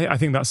early. Yeah, I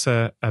think that's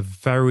a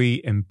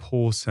very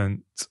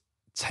important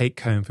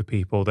take home for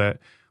people that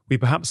we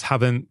perhaps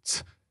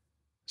haven't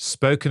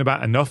spoken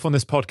about enough on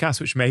this podcast,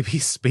 which maybe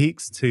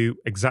speaks to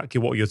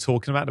exactly what you're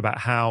talking about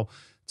how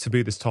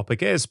taboo this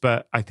topic is.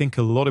 But I think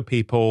a lot of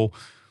people,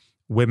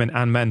 women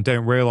and men,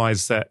 don't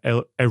realize that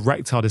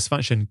erectile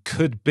dysfunction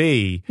could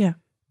be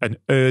an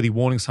early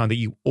warning sign that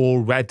you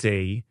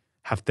already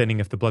have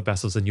thinning of the blood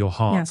vessels in your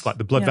heart. Yes. Like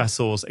the blood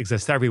vessels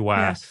exist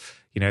everywhere. Yes.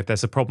 If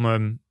there's a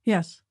problem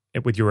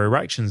with your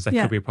erections, there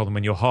could be a problem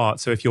in your heart.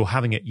 So if you're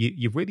having it,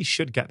 you really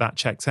should get that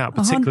checked out,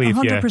 particularly if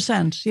you're 100%.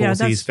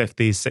 40s,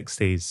 50s,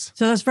 60s.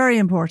 So that's very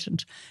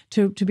important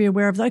to be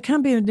aware of. That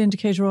can be an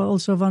indicator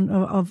also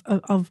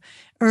of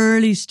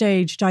early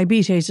stage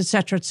diabetes, et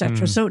cetera, et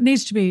cetera. So it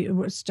needs to be.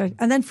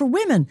 And then for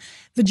women,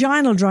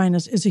 vaginal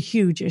dryness is a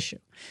huge issue.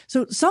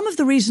 So some of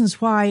the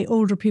reasons why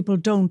older people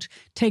don't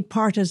take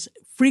part as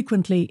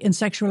frequently in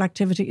sexual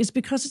activity is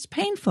because it's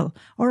painful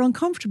or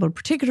uncomfortable,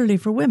 particularly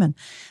for women.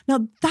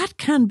 Now, that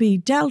can be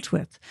dealt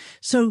with.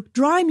 So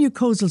dry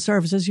mucosal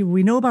surfaces,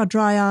 we know about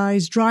dry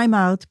eyes, dry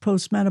mouth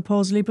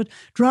postmenopausally, but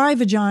dry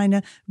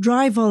vagina,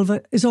 dry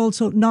vulva is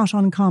also not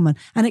uncommon.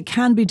 And it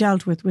can be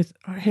dealt with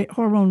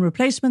hormone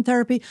replacement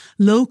therapy,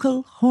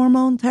 local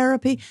hormone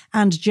therapy,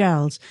 and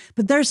gels.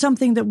 But there's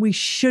something that we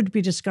should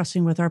be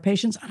discussing with our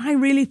patients. And I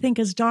really think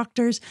as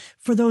doctors,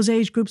 for those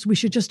age groups, we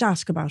should just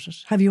ask about it.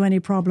 Have you any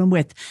problem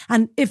with?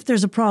 And if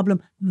there's a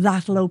problem,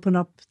 that'll open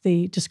up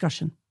the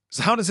discussion.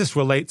 So how does this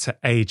relate to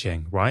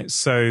aging, right?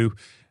 So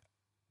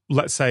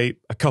let's say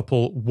a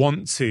couple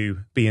want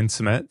to be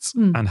intimate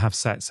and have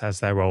sex as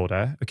they're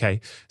older.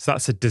 Okay, so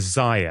that's a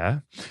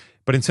desire.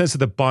 But in terms of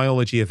the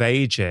biology of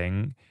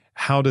aging,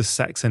 how does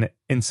sex and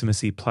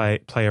intimacy play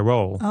a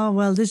role? Oh,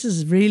 well, this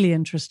is really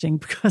interesting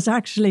because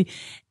actually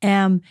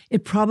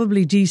it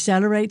probably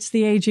decelerates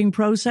the aging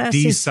process.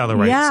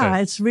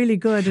 Decelerates it's really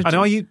good. And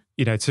are you,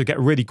 to get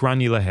really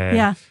granular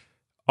here,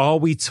 are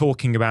we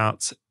talking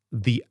about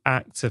the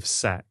act of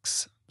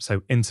sex,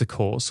 so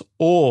intercourse,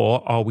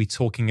 or are we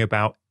talking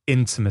about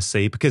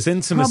intimacy? Because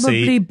intimacy...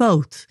 Probably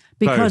both.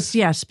 Because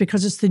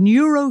it's the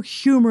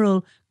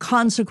neurohumoral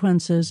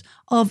consequences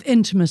of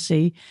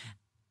intimacy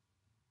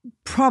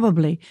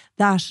probably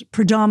that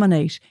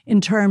predominate in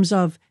terms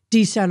of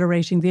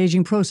decelerating the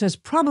aging process,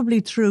 probably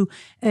through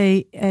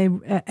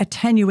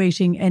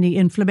attenuating any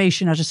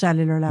inflammation at a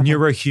cellular level.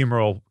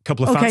 Neurohumoral,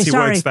 couple of fancy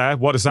words there.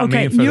 What does that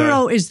mean for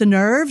Neuro is the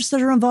nerves that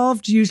are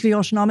involved, usually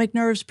autonomic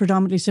nerves,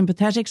 predominantly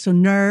sympathetic, so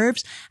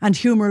nerves, and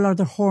humoral are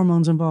the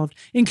hormones involved,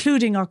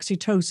 including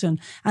oxytocin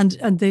and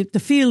the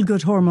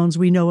feel-good hormones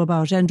we know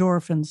about,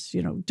 endorphins,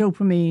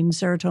 dopamine,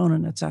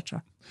 serotonin,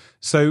 etc.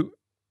 So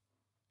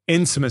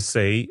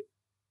intimacy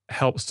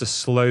helps to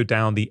slow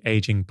down the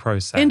aging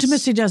process.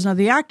 Intimacy does. Now,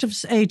 the act of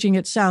aging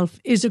itself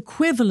is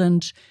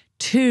equivalent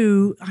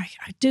to, I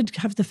did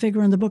have the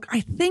figure in the book,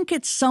 I think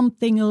it's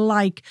something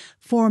like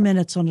 4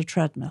 minutes on a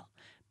treadmill.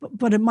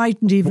 But it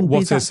mightn't even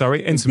be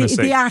that. Intimacy?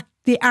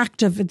 The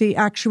act of the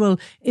actual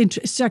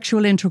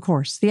sexual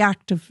intercourse, the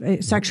act of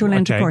sexual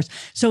intercourse.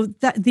 So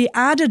that the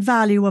added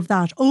value of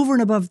that over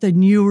and above the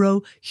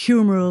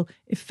neurohumoral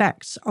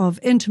effects of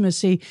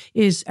intimacy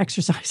is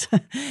exercise.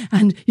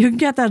 And you can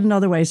get that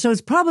another way. So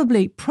it's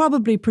probably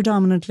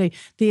predominantly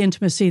the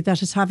intimacy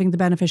that is having the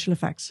beneficial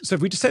effects. So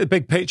if we just take the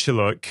big picture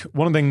look,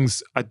 one of the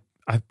things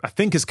I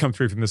think has come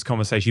through from this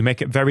conversation, you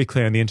make it very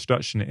clear in the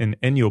introduction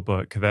in your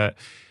book that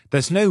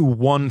there's no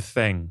one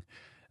thing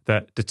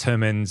that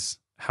determines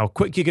how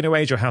quick you're going to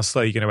age or how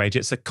slow you're going to age.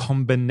 It's a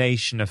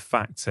combination of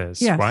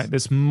factors, right?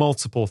 There's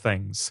multiple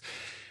things.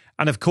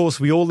 And of course,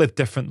 we all live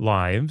different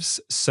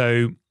lives.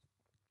 So,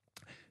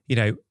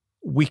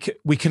 we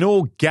can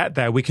all get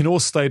there. We can all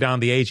slow down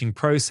the aging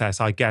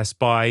process, I guess,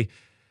 by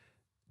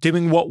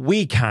doing what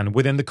we can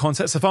within the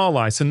context of our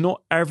lives. And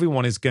not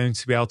everyone is going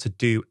to be able to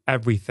do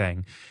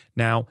everything.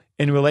 Now,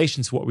 in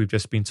relation to what we've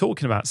just been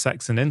talking about,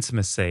 sex and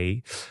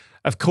intimacy,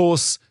 of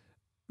course,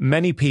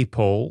 many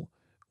people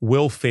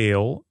will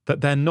feel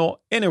that they're not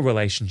in a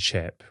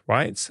relationship,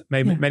 right?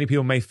 Many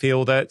people may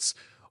feel that,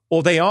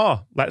 or they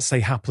are, let's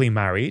say, happily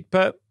married,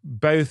 but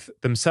both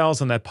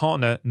themselves and their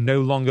partner no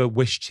longer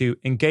wish to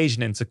engage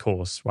in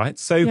intercourse, right?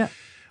 So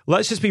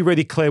let's just be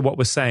really clear what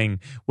we're saying.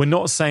 We're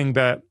not saying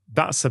that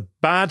that's a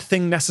bad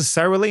thing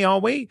necessarily, are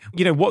we?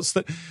 What's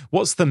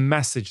the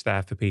message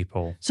there for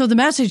people? So the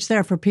message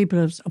there for people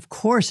is, of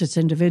course, it's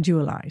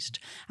individualized.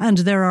 And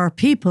there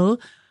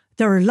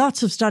are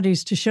lots of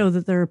studies to show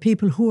that there are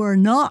people who are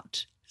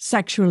not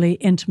sexually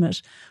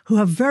intimate, who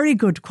have very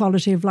good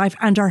quality of life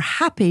and are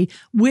happy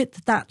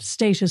with that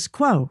status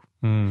quo.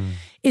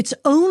 It's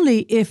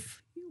only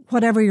if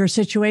whatever your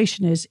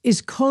situation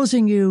is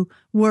causing you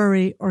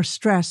worry or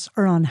stress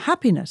or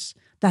unhappiness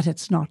that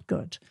it's not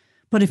good.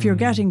 But if you're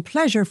getting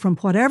pleasure from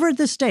whatever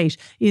the state,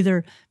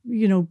 either,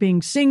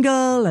 being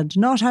single and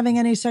not having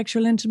any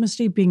sexual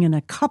intimacy, being in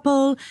a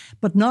couple,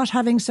 but not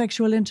having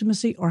sexual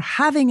intimacy, or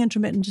having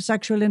intermittent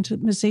sexual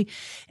intimacy,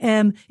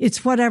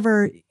 it's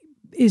whatever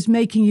is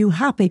making you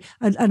happy.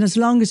 And as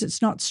long as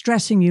it's not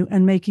stressing you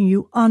and making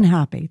you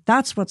unhappy,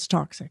 that's what's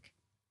toxic.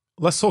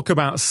 Let's talk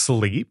about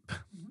sleep.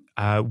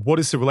 What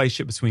is the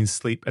relationship between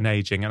sleep and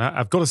aging? And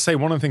I've got to say,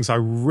 one of the things I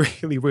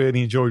really,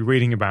 really enjoyed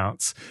reading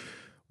about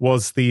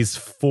was these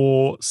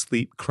 4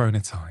 sleep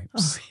chronotypes.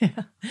 Oh,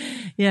 yeah.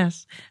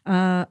 Yes.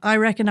 I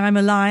reckon I'm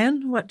a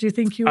lion. What do you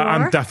think you are?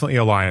 I'm definitely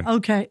a lion.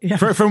 Okay. Yeah.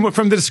 From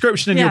the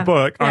description in your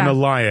book, I'm a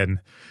lion.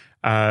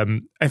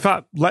 In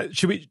fact, do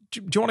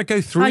you want to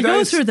go through those? I'll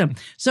go through them.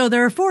 So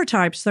there are 4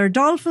 types. There are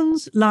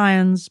dolphins,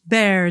 lions,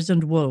 bears,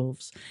 and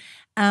wolves.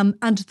 And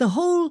the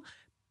whole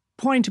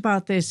point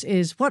about this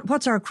is,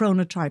 what's our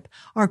chronotype?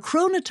 Our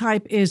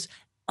chronotype is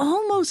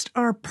almost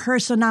our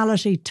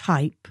personality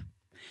type,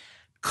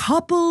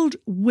 coupled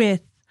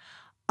with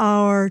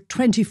our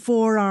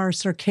 24-hour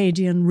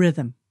circadian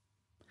rhythm.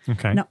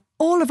 Okay. Now,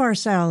 all of our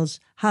cells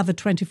have a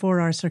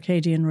 24-hour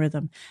circadian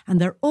rhythm, and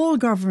they're all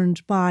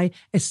governed by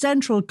a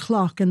central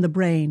clock in the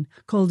brain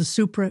called the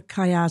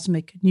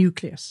suprachiasmatic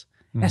nucleus.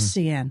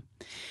 SCN.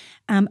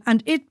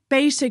 And it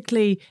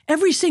basically,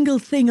 every single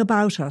thing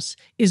about us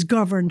is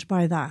governed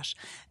by that.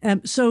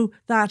 So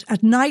that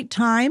at night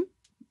time,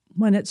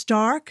 when it's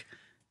dark,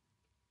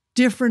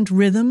 different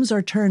rhythms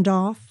are turned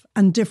off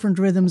and different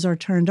rhythms are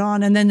turned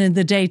on. And then in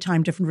the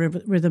daytime,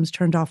 different rhythms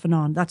turned off and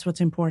on. That's what's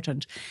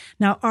important.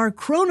 Now, our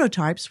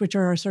chronotypes, which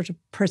are our sort of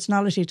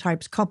personality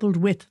types coupled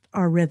with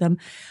our rhythm,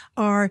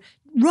 are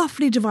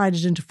roughly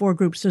divided into 4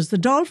 groups. There's the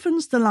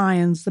dolphins, the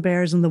lions, the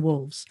bears, and the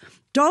wolves.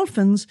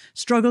 Dolphins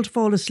struggle to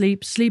fall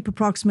asleep, sleep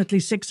approximately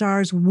 6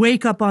 hours,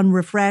 wake up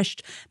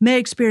unrefreshed, may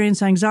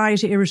experience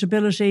anxiety,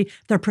 irritability.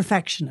 They're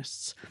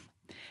perfectionists.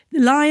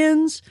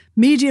 Lions,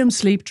 medium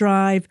sleep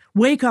drive,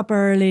 wake up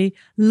early,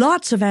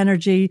 lots of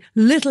energy,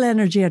 little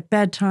energy at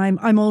bedtime.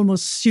 I'm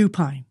almost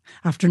supine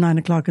after 9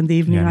 o'clock in the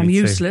evening. I'm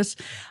useless.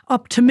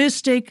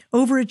 Optimistic,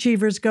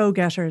 overachievers,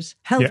 go-getters,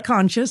 health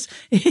conscious,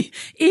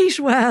 eat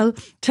well,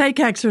 take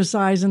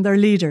exercise, and they're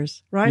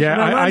leaders, right? Yeah,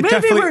 well, I maybe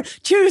definitely... we're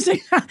choosing,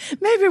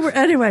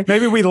 anyway.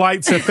 Maybe we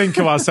like to think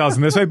of ourselves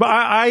in this way, but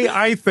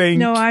I think...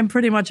 No, I'm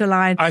pretty much a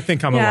lion. I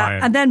think I'm a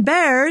lion. And then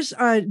bears,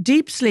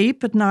 deep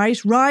sleep at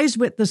night, rise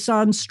with the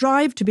sun,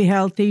 strive to be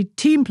healthy,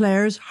 team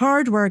players,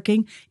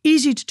 hardworking,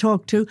 easy to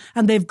talk to,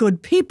 and they've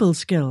good people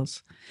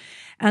skills.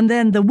 And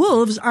then the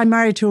wolves, I'm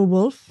married to a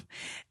wolf,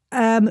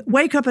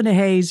 wake up in a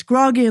haze,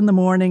 groggy in the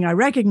morning. I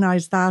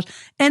recognize that.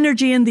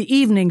 Energy in the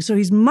evening. So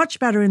he's much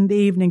better in the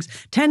evenings.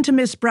 Tend to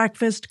miss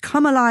breakfast,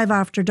 come alive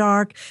after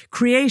dark,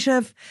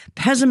 creative,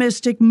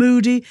 pessimistic,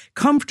 moody,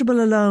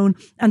 comfortable alone.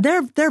 And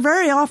they're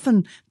very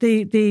often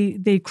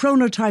the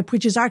chronotype,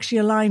 which is actually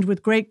aligned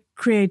with great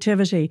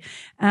creativity.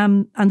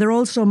 And they're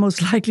also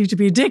most likely to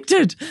be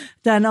addicted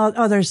than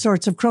other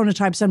sorts of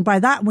chronotypes. And by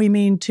that we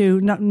mean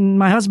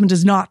my husband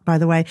is not, by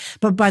the way,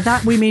 but by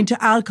that we mean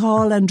to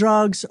alcohol and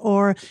drugs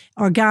or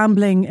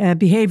gambling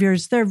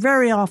behaviors. They're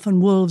very often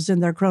wolves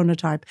in their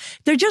chronotype.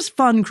 They're just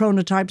fun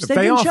chronotypes. They've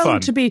been shown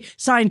to be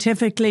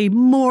scientifically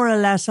more or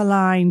less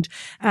aligned.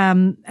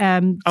 And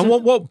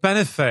what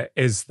benefit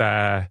is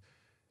there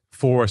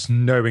for us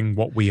knowing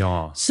what we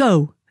are?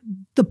 So,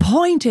 the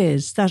point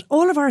is that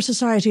all of our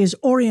society is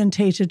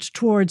orientated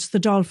towards the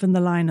dolphin,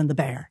 the lion, and the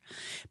bear.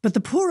 But the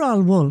poor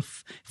old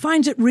wolf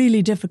finds it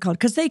really difficult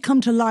because they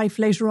come to life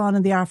later on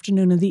in the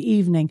afternoon and the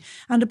evening.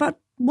 And about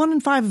 1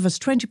 in 5 of us,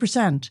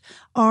 20%,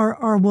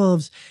 are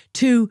wolves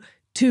to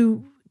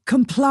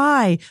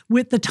comply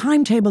with the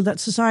timetable that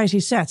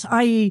society sets,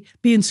 i.e.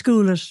 be in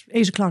school at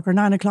 8 o'clock or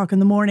 9 o'clock in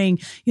the morning,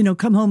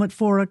 come home at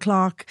 4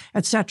 o'clock,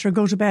 etc.,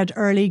 go to bed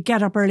early,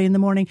 get up early in the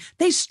morning.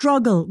 They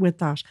struggle with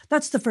that.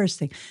 That's the first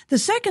thing. The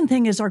second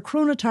thing is our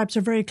chronotypes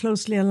are very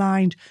closely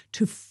aligned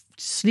to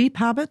sleep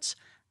habits,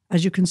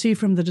 as you can see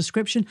from the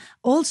description,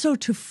 also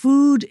to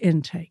food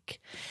intake.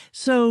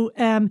 So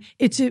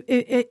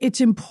it's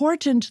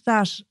important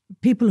that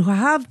people who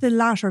have the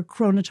latter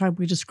chronotype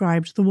we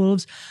described, the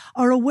wolves,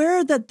 are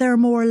aware that they're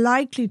more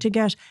likely to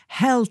get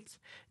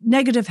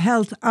negative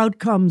health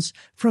outcomes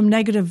from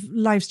negative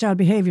lifestyle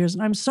behaviors.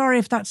 And I'm sorry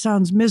if that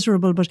sounds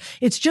miserable, but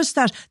it's just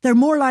that they're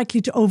more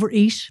likely to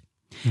overeat,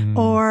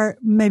 or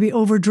maybe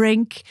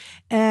overdrink.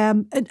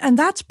 And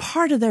that's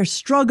part of their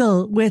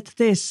struggle with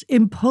this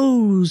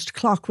imposed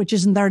clock, which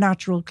isn't their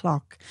natural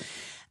clock.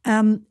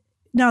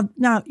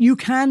 Now you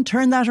can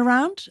turn that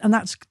around, and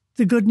that's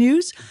the good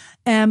news,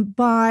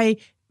 by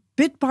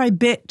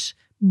bit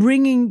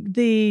bringing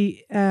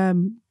the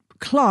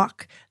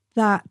clock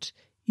that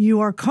you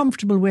are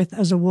comfortable with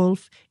as a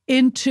wolf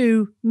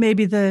into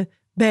maybe the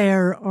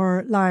bear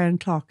or lion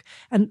clock.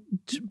 And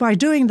by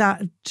doing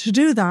that,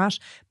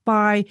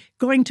 by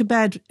going to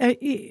bed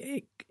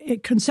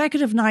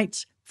consecutive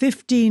nights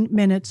 15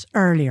 minutes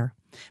earlier.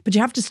 But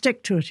you have to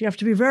stick to it. You have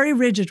to be very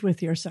rigid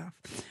with yourself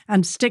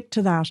and stick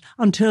to that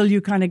until you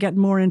kind of get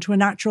more into a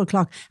natural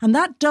clock. And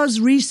that does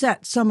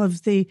reset some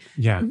of the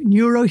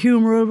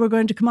neurohumoral, we're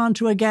going to come on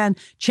to again,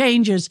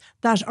 changes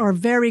that are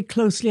very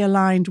closely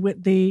aligned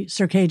with the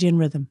circadian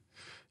rhythm.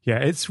 Yeah,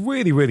 it's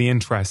really, really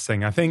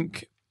interesting. I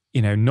think,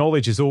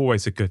 knowledge is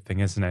always a good thing,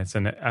 isn't it?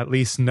 And at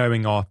least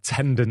knowing our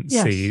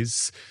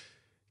tendencies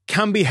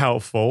can be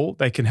helpful.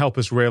 They can help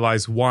us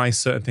realize why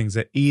certain things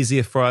are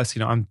easier for us.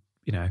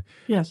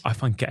 I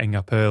find getting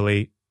up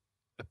early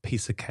a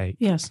piece of cake.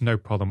 Yes. It's no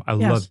problem. I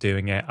love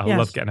doing it. I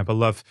love getting up. I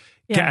love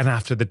getting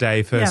after the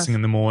day first thing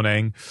in the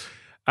morning.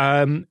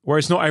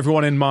 Whereas not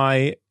everyone in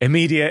my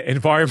immediate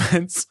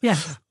environment,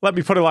 let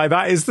me put it like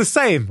that, is the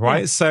same,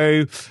 right? Yeah.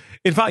 So,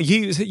 in fact,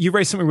 you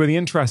raised something really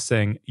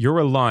interesting. You're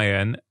a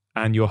lion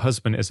and your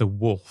husband is a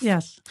wolf.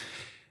 Yes.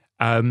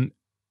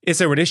 Is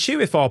there an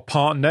issue if our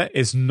partner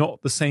is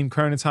not the same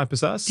chronotype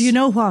as us? Do you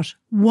know what?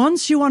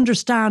 Once you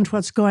understand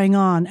what's going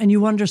on and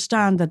you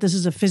understand that this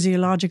is a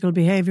physiological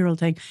behavioral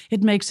thing,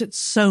 it makes it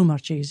so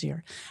much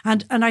easier.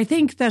 And I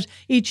think that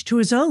each to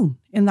his own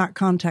in that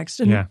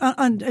context.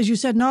 And as you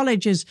said,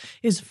 knowledge is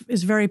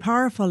very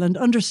powerful, and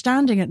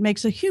understanding it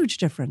makes a huge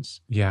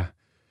difference. Yeah.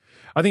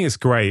 I think it's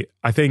great.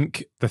 I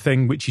think the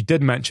thing which you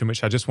did mention,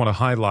 which I just want to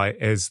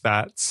highlight, is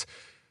that,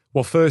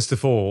 well, first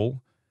of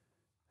all,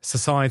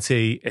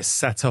 society is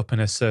set up in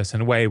a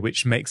certain way,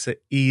 which makes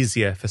it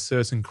easier for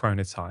certain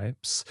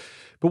chronotypes.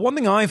 But one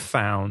thing I've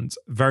found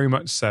very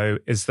much so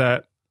is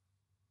that,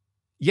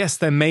 yes,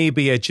 there may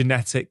be a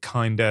genetic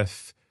kind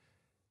of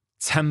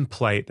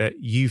template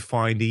that you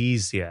find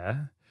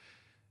easier,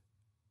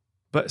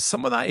 but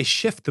some of that is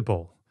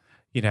shiftable.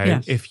 You know,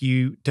 Yes. if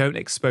you don't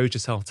expose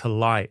yourself to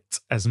light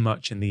as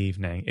much in the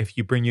evening, if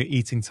you bring your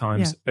eating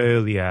times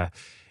earlier,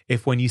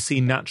 if when you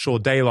see natural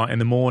daylight in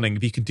the morning,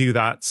 if you can do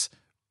that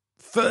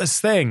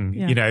first thing,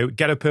 you know,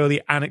 get up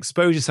early and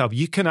expose yourself,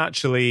 you can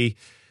actually,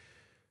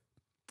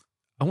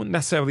 I wouldn't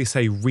necessarily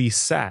say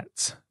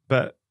reset,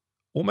 but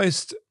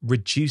almost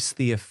reduce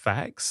the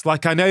effects.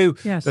 Like I know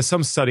there's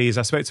some studies,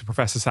 I spoke to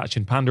Professor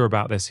Sachin Panda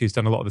about this, who's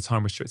done a lot of the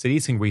time-restricted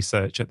eating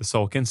research at the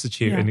Salk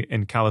Institute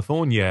in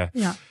California.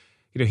 Yeah.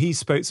 You know, he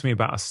spoke to me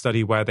about a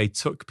study where they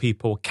took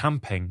people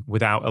camping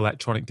without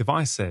electronic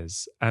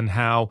devices, and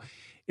how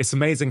it's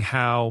amazing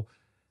how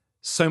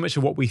so much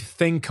of what we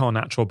think our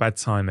natural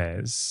bedtime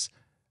is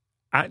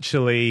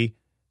actually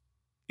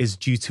is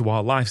due to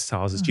our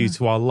lifestyles, it's due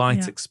to our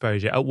light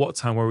exposure, at what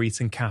time we're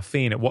eating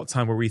caffeine, at what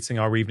time we're eating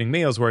our evening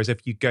meals. Whereas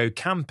if you go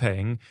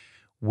camping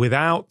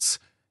without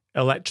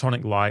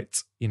electronic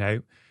light, you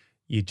know,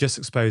 you're just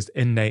exposed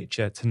in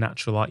nature to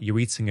natural light, you're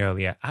eating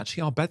earlier.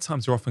 Actually, our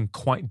bedtimes are often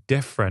quite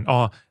different.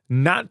 Our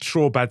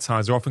natural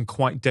bedtimes are often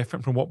quite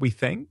different from what we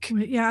think.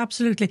 Yeah,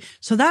 absolutely.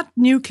 So that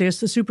nucleus,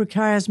 the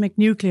suprachiasmatic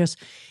nucleus,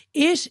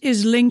 it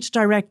is linked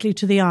directly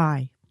to the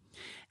eye,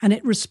 and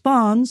it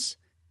responds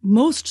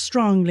most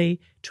strongly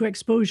to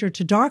exposure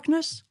to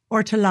darkness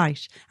or to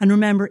light. And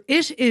remember,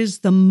 it is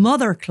the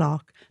mother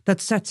clock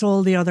that sets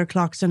all the other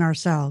clocks in our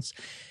cells.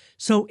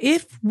 So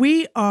if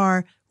we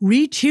are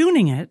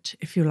retuning it,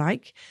 if you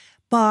like,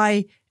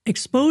 by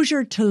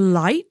exposure to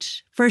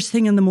light first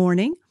thing in the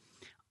morning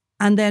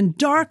and then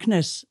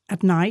darkness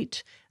at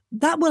night,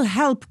 that will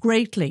help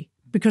greatly,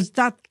 because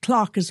that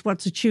clock is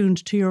what's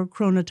attuned to your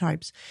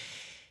chronotypes.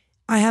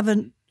 I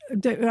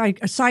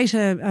cite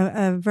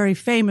a very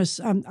famous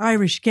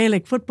Irish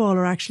Gaelic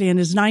footballer actually in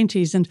his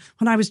 90s. And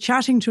when I was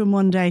chatting to him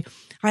one day,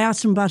 I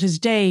asked him about his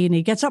day, and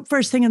he gets up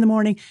first thing in the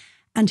morning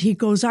and he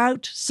goes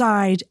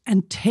outside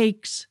and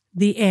takes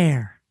the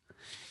air.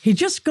 He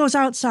just goes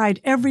outside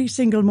every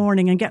single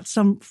morning and gets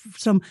some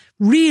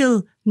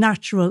real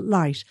natural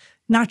light.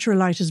 Natural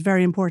light is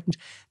very important.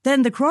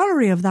 Then the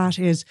corollary of that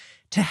is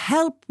to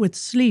help with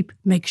sleep,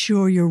 make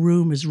sure your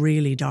room is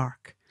really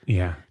dark.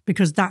 Yeah.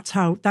 Because that's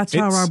how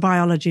our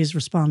biology is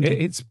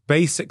responding. It's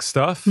basic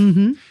stuff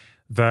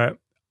that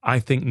I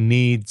think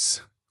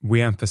needs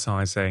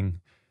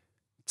re-emphasizing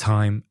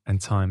time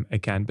and time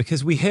again,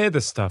 because we hear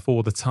this stuff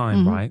all the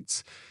time,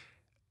 right?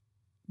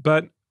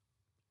 But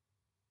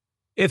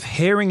if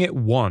hearing it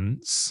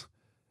once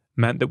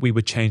meant that we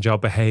would change our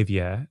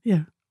behavior,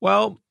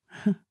 well,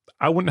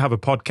 I wouldn't have a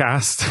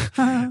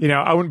podcast. You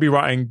know, I wouldn't be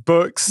writing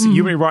books.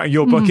 You wouldn't be writing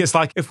your book. It's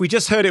like, if we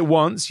just heard it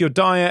once, your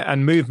diet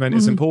and movement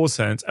is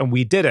important, and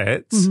we did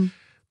it,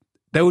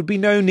 there would be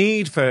no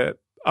need for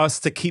us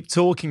to keep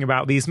talking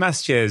about these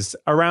messages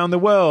around the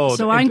world.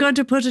 So I'm going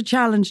to put a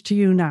challenge to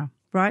you now,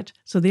 right?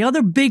 So the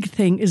other big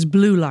thing is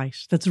blue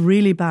light. That's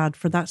really bad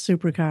for that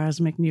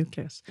suprachiasmatic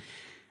nucleus.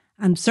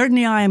 And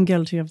certainly I am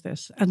guilty of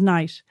this at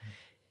night.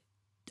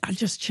 I'll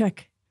just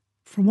check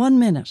for 1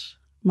 minute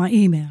my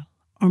email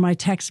or my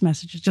text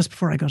messages just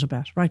before I go to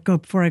bed, right?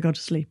 Before I go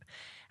to sleep.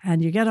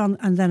 And you get on,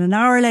 and then an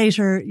hour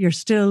later, you're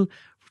still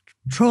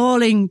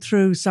trawling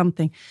through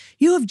something.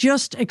 You have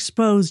just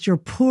exposed your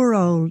poor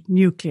old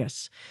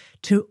nucleus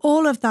to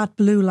all of that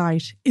blue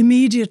light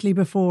immediately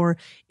before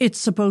it's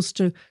supposed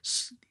to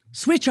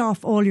switch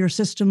off all your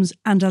systems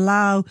and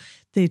allow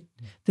the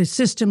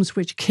systems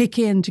which kick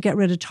in to get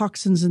rid of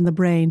toxins in the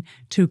brain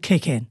to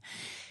kick in.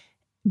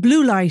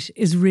 Blue light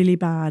is really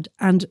bad,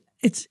 and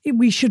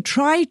we should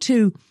try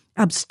to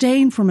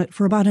abstain from it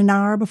for about an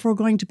hour before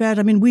going to bed.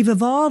 I mean, we've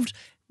evolved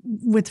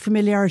with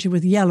familiarity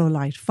with yellow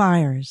light,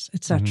 fires,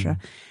 etc.,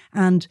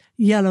 and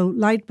yellow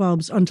light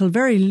bulbs until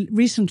very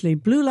recently.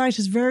 Blue light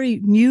is very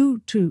new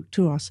to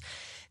us.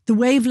 The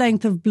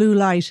wavelength of blue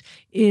light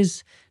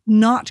is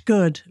not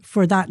good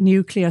for that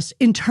nucleus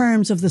in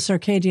terms of the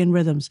circadian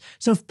rhythms.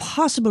 So if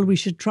possible, we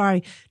should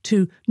try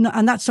to,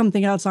 and that's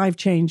something else I've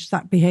changed,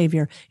 that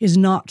behavior, is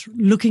not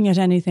looking at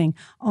anything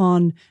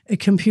on a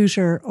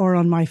computer or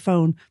on my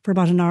phone for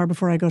about an hour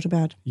before I go to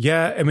bed.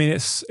 Yeah, I mean,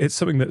 it's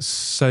something that's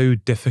so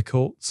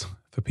difficult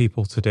for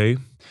people to do.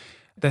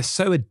 They're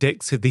so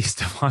addicted, these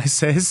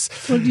devices.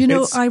 Well, you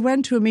know, I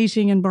went to a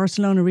meeting in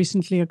Barcelona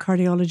recently, a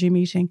cardiology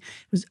meeting.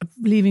 I was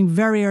leaving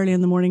very early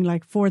in the morning,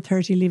 like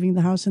 4:30, leaving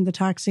the house in the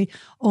taxi,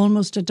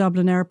 almost at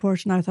Dublin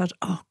airport. And I thought,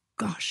 oh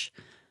gosh,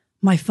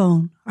 my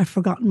phone. I've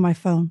forgotten my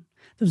phone.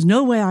 There was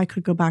no way I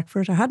could go back for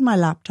it. I had my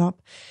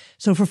laptop.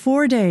 So for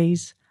 4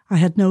 days, I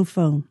had no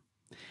phone.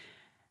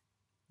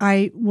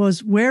 I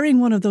was wearing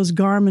one of those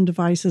Garmin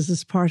devices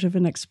as part of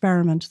an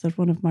experiment that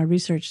one of my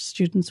research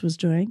students was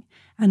doing.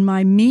 And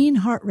my mean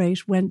heart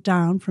rate went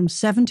down from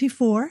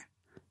 74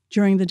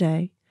 during the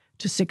day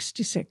to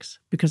 66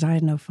 because I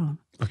had no phone.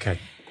 Okay.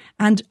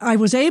 And I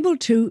was able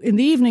to, in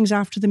the evenings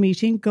after the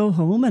meeting, go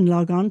home and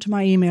log on to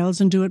my emails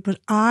and do it, but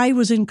I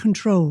was in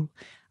control.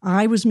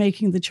 I was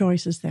making the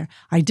choices there.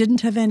 I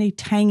didn't have any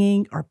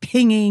tanging or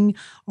pinging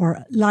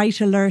or light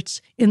alerts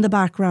in the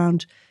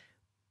background.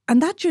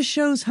 And that just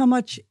shows how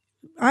much,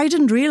 I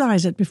didn't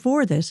realize it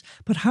before this,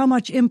 but how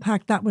much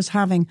impact that was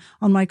having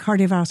on my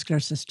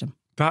cardiovascular system.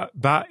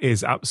 That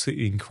is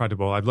absolutely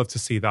incredible. I'd love to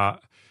see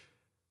that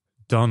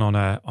done on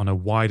a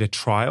wider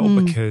trial,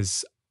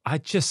 because I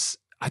just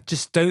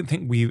don't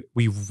think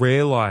we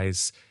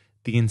realize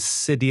the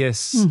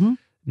insidious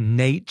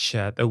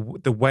nature,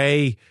 the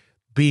way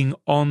being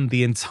on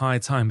the entire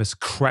time has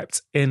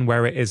crept in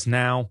where it is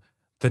now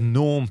the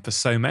norm for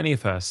so many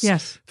of us.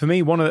 Yes. For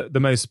me, one of the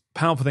most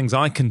powerful things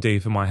I can do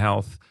for my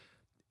health,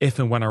 if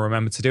and when I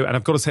remember to do it, and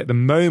I've got to say at the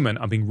moment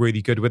I'm being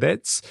really good with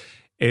it,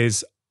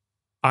 is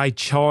I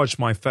charge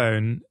my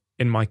phone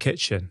in my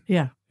kitchen.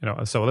 Yeah.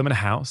 So I live in a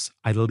house,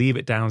 I leave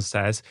it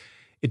downstairs.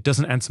 It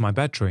doesn't enter my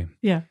bedroom.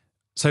 Yeah.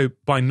 So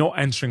by not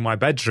entering my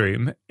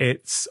bedroom,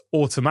 it's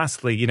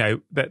automatically,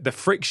 the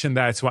friction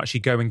there to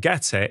actually go and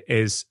get it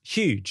is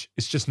huge.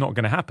 It's just not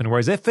going to happen.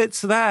 Whereas if it's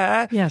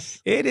there,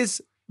 yes, it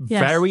is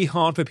very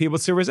hard for people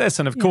to resist.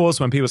 And of course,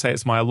 when people say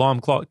it's my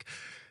alarm clock,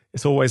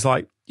 it's always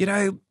like,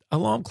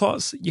 alarm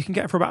clocks you can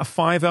get for about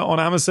 $5 on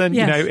Amazon.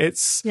 Yes.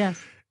 It's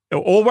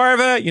or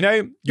wherever,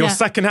 your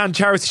secondhand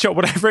charity shop,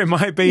 whatever it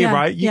might be,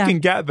 right? You can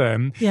get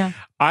them. Yeah.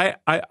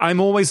 I'm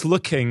always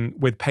looking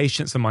with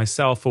patients and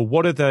myself for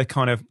what are the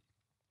kind of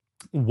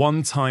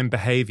one-time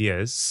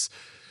behaviors,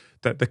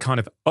 that the kind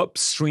of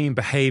upstream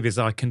behaviors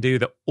I can do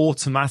that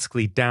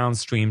automatically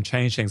downstream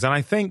change things. And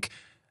I think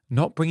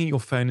not bringing your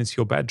phone into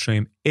your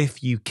bedroom,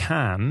 if you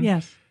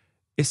can,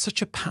 is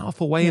such a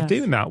powerful way of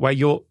doing that, where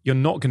you're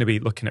not going to be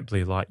looking at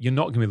blue light. You're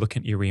not going to be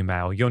looking at your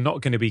email. You're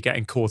not going to be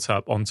getting caught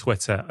up on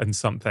Twitter and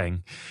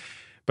something.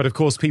 But of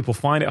course, people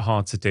find it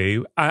hard to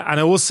do. And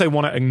I also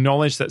want to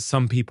acknowledge that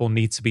some people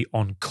need to be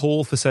on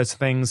call for certain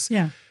things.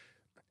 Yeah.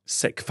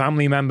 Sick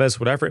family members,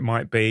 whatever it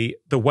might be.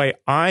 The way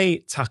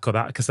I tackle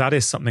that, because that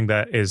is something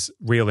that is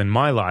real in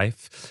my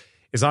life,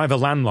 is I have a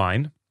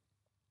landline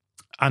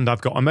and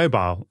I've got a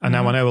mobile. And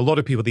now I know a lot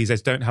of people these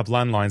days don't have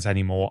landlines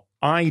anymore.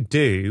 I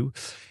do.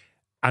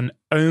 And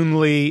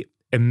only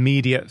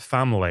immediate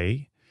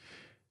family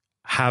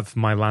have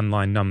my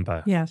landline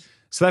number. Yes.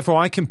 So therefore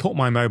I can put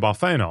my mobile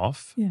phone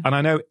off and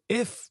I know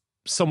if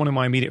someone in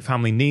my immediate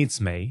family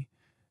needs me,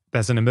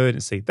 there's an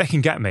emergency, they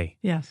can get me.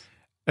 Yes.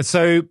 And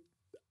so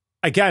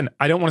again,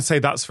 I don't want to say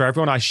that's for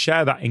everyone. I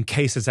share that in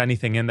case there's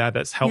anything in there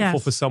that's helpful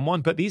for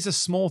someone. But these are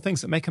small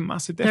things that make a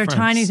massive difference. They're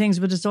tiny things,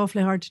 but it's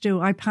awfully hard to do.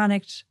 I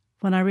panicked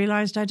when I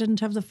realized I didn't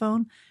have the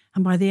phone.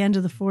 And by the end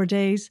of the 4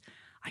 days,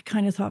 I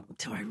kind of thought,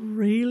 do I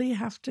really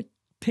have to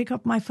pick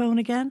up my phone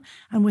again?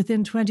 And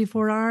within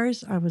 24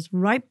 hours, I was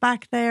right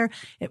back there.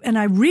 And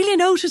I really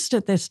noticed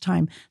it this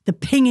time, the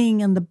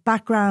pinging and the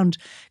background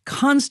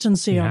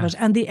constancy of it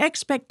and the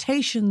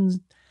expectations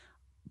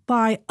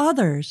by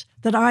others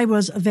that I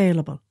was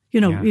available.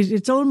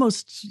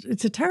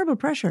 It's a terrible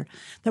pressure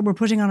that we're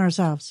putting on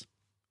ourselves.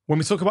 When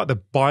we talk about the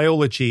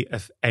biology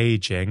of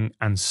aging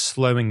and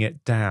slowing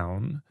it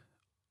down,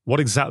 what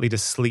exactly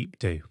does sleep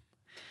do?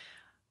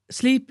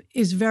 Sleep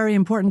is very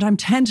important. I'm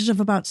tentative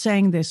about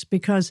saying this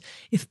because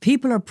if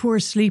people are poor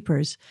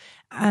sleepers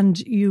and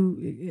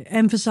you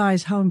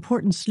emphasize how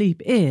important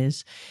sleep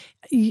is,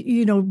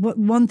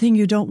 one thing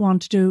you don't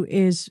want to do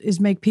is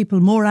make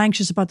people more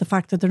anxious about the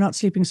fact that they're not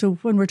sleeping. So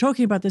when we're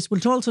talking about this, we'll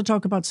also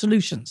talk about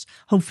solutions,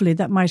 hopefully,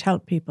 that might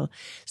help people.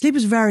 Sleep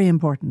is very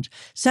important.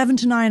 7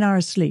 to 9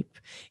 hours sleep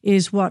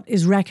is what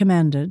is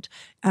recommended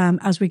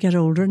as we get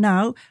older.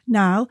 Now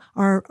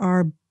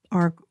our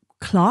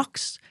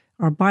clocks,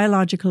 our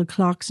biological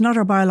clocks, not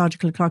our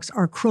biological clocks,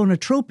 our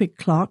chronotropic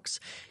clocks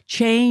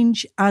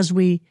change as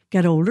we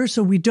get older.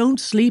 So we don't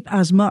sleep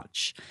as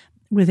much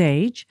with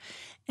age.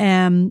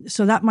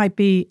 So that might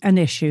be an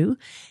issue.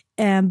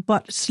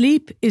 But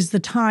sleep is the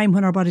time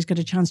when our bodies get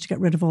a chance to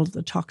get rid of all of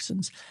the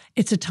toxins.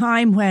 It's a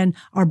time when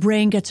our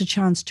brain gets a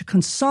chance to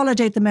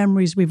consolidate the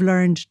memories we've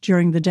learned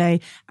during the day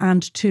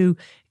and to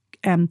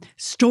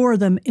store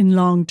them in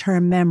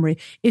long-term memory.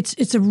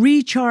 It's a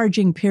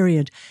recharging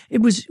period.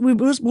 It was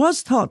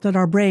thought that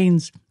our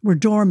brains were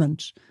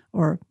dormant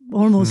or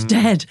almost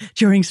dead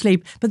during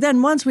sleep. But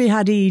then once we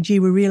had EEG,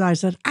 we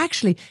realized that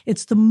actually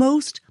it's the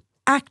most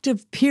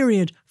active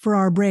period for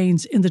our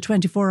brains in the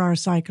 24-hour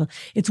cycle.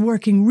 It's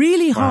working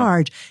really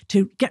hard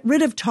to get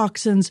rid of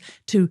toxins,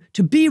 to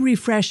be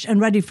refreshed and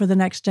ready for the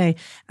next day.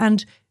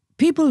 And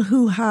people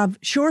who have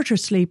shorter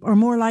sleep are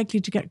more likely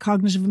to get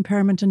cognitive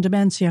impairment and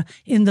dementia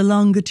in the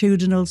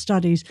longitudinal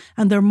studies,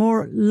 and they're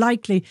more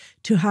likely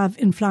to have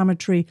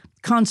inflammatory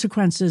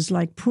consequences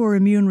like poor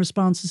immune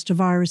responses to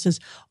viruses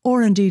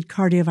or indeed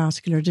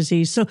cardiovascular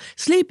disease. So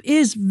sleep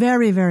is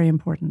very, very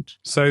important.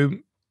 So,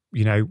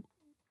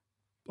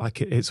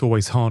 like it's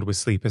always hard with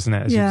sleep, isn't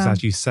it?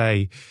 As you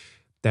say,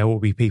 there will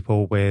be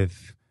people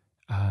with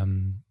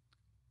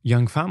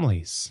young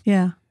families,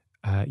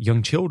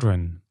 young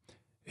children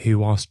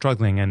who are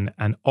struggling,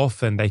 and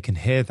often they can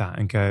hear that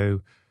and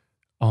go,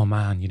 oh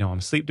man,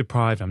 I'm sleep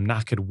deprived, I'm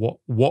knackered.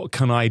 What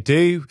can I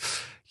do?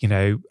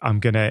 I'm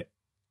going to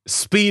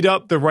speed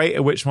up the rate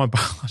at which my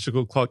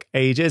biological clock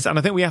ages. And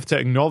I think we have to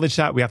acknowledge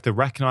that. We have to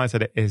recognize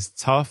that it is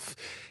tough.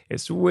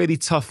 It's really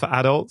tough for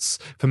adults,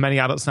 for many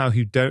adults now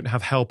who don't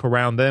have help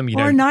around them.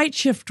 Or night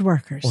shift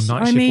workers.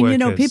 Workers.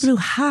 People who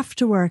have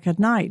to work at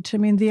night. I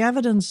mean, the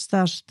evidence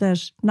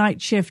that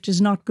night shift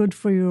is not good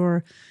for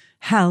your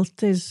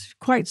health is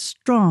quite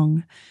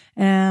strong.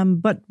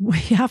 But we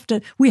have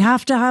to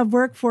have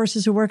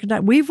workforces who work at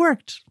night. We've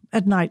worked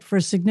at night for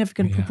a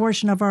significant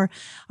proportion of our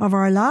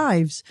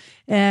lives.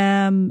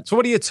 So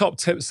what are your top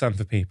tips then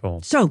for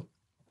people? So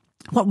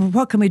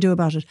what can we do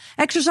about it?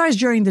 Exercise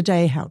during the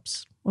day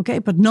helps. Okay,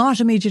 but not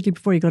immediately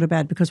before you go to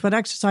bed, because what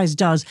exercise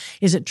does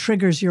is it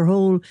triggers your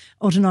whole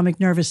autonomic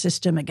nervous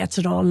system. It gets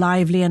it all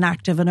lively and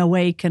active and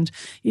awake, and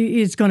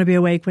it's going to be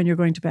awake when you're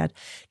going to bed.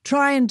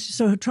 Try and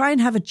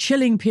have a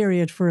chilling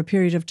period for a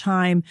period of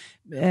time,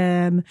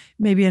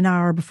 maybe an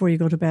hour before you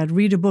go to bed.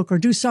 Read a book or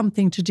do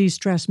something to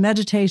de-stress.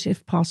 Meditate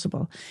if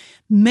possible.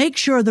 Make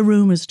sure the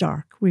room is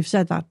dark. We've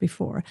said that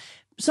before.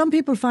 Some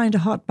people find a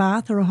hot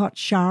bath or a hot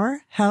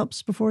shower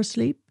helps before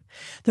sleep.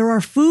 There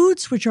are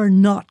foods which are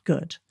not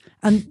good,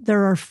 and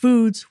there are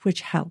foods which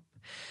help.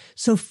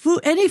 So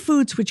any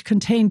foods which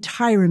contain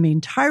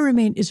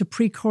tyramine is a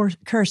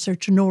precursor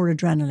to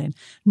noradrenaline.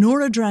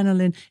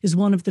 Noradrenaline is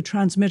one of the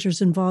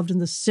transmitters involved in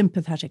the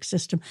sympathetic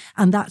system,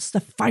 and that's the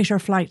fight or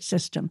flight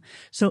system.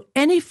 So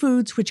any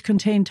foods which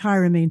contain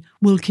tyramine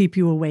will keep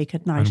you awake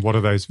at night. And what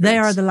are those foods? They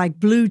are the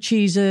blue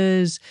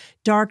cheeses,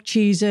 dark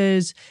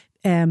cheeses,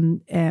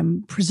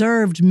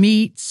 preserved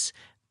meats,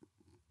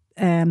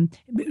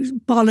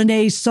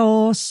 bolognese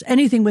sauce,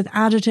 anything with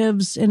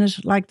additives in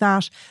it like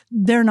that,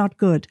 they're not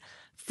good.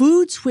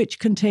 Foods which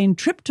contain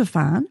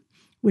tryptophan,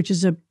 which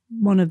is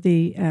one of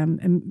the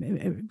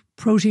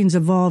proteins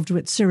involved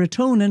with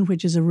serotonin,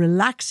 which is a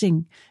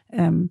relaxing,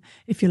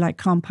 if you like,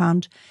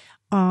 compound,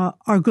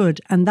 are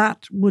good. And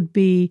that would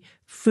be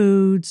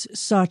foods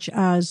such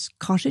as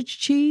cottage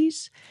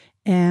cheese,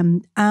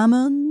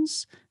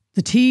 almonds,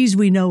 the teas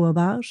we know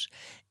about,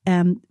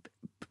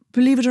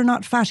 believe it or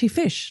not, fatty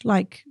fish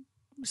like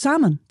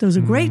salmon. There was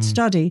a great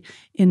study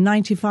in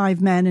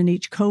 95 men in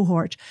each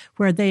cohort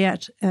where they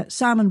ate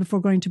salmon before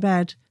going to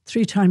bed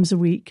 3 times a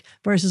week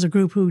versus a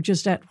group who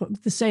just ate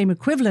the same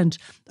equivalent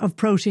of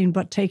protein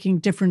but taking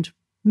different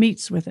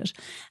meats with it.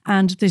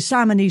 And the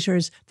salmon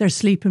eaters, their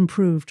sleep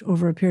improved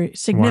over a period,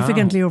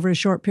 significantly over a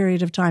short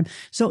period of time.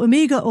 So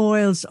omega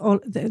oils,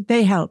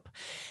 they help.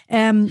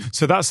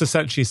 So that's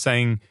essentially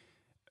saying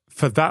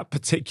for that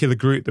particular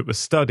group that was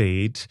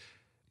studied,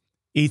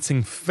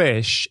 eating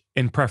fish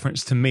in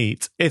preference to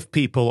meat, if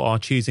people are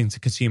choosing to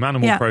consume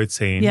animal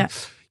protein,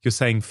 you're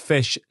saying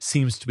fish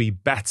seems to be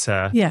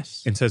better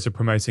in terms of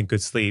promoting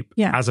good sleep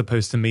as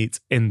opposed to meat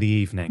in the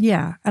evening.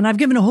 Yeah, and I've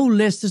given a whole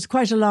list. There's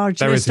quite a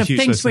large list of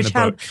things which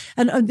help.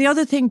 And the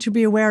other thing to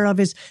be aware of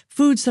is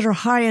foods that are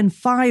high in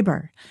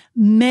fiber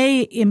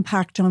may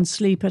impact on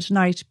sleep at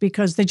night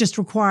because they just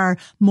require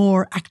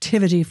more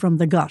activity from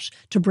the gut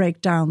to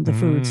break down the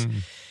foods.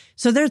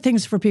 So there are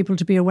things for people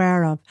to be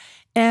aware of.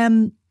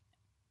 And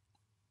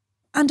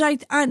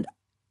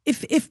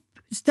if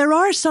there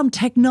are some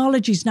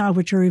technologies now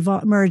which are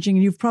emerging,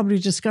 and you've probably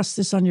discussed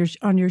this on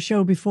your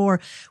show before,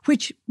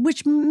 which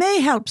may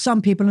help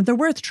some people, and they're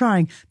worth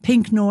trying.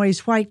 Pink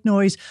noise, white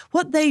noise.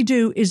 What they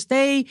do is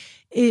they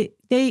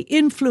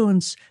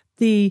influence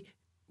the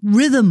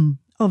rhythm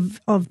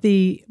of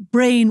the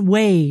brain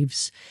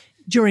waves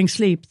during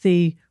sleep,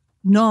 the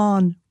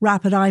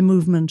non-rapid eye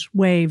movement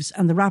waves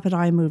and the rapid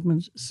eye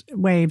movement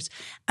waves,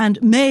 and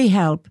may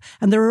help.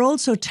 And there are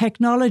also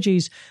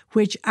technologies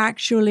which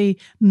actually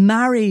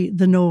marry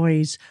the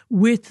noise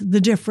with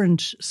the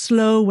different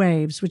slow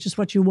waves, which is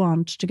what you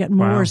want to get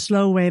more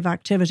slow wave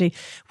activity,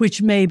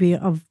 which may be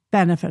of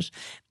benefit.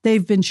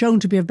 They've been shown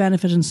to be of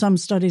benefit in some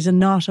studies and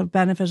not of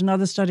benefit in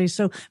other studies.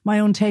 So my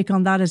own take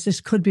on that is this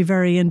could be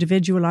very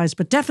individualized,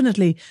 but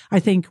definitely, I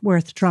think,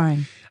 worth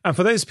trying. And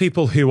for those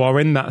people who are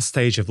in that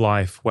stage of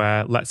life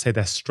where, let's say,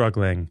 they're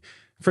struggling,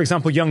 for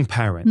example, young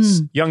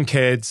parents, young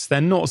kids,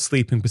 they're not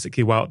sleeping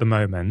particularly well at the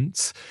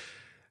moment.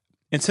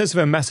 In terms of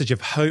a message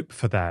of hope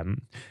for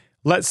them,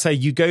 let's say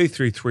you go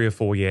through 3 or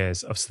 4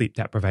 years of sleep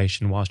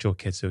deprivation whilst your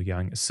kids are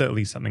young. It's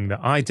certainly something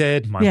that I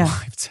did, my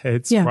wife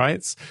did,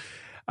 right?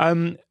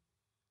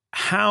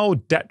 How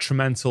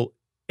detrimental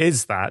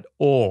is that?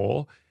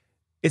 Or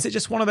is it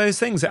just one of those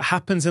things that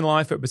happens in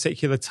life at a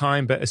particular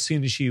time, but as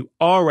soon as you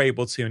are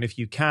able to, and if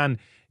you can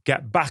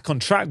get back on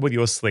track with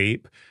your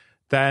sleep,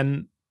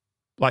 then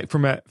like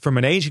from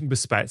an aging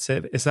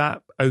perspective, is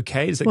that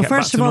okay? Does it get back to normal? Well,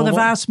 first of all, the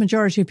vast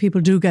majority of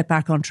people do get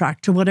back on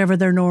track to whatever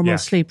their normal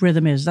sleep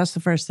rhythm is. That's the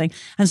first thing.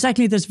 And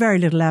secondly, there's very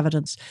little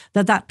evidence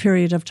that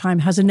period of time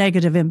has a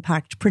negative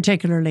impact,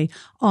 particularly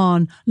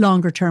on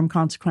longer term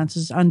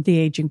consequences and the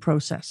aging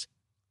process.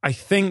 I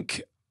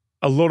think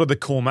a lot of the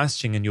core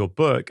messaging in your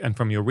book and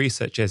from your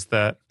research is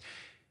that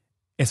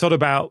it's not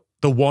about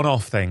the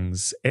one-off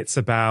things. It's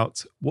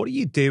about what are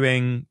you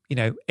doing,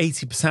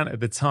 80% of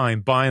the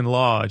time, by and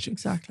large,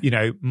 exactly.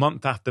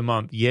 Month after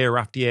month, year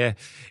after year.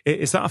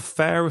 Is that a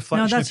fair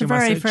reflection? No, that's of a your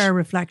very message? fair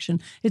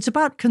reflection. It's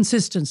about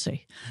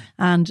consistency,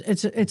 and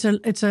it's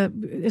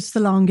the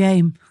long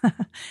game.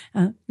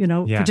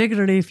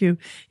 Particularly if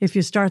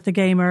you start the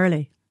game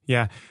early.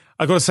 Yeah,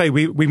 I got to say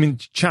we've been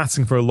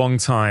chatting for a long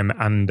time,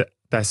 and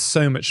there's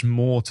so much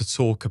more to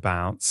talk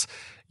about.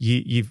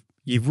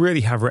 You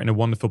really have written a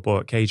wonderful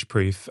book, Age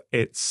Proof.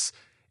 It's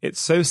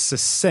so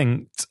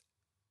succinct.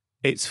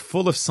 It's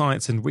full of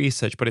science and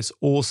research, but it's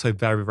also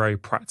very, very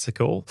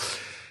practical.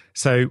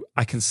 So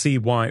I can see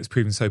why it's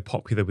proven so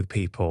popular with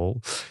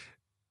people.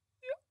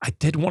 I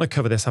did want to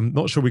cover this. I'm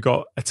not sure we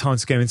got a time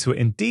to go into it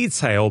in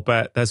detail,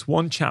 but there's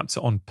one chapter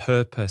on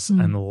purpose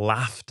and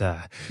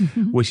laughter,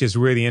 which is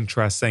really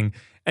interesting.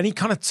 Any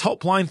kind of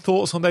top line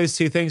thoughts on those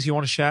two things you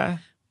want to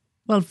share?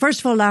 Well, first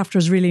of all, laughter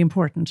is really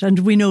important. And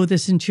we know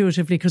this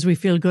intuitively because we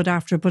feel good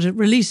after it, but it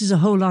releases a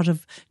whole lot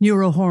of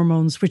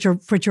neurohormones,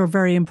 which are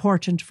very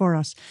important for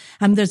us.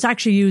 And there's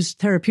actually used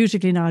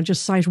therapeutically now. I'll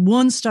just cite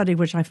one study,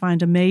 which I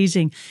find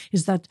amazing,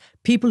 is that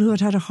people who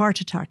had a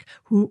heart attack,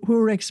 who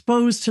were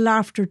exposed to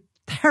laughter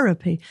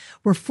therapy,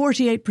 were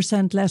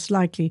 48% less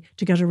likely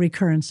to get a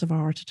recurrence of a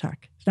heart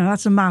attack. Now,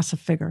 that's a massive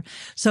figure.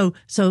 So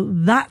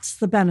that's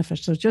the benefit.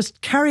 So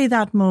just carry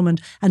that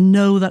moment and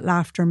know that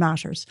laughter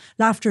matters.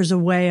 Laughter is a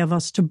way of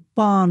us to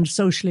bond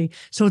socially.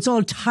 So it's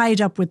all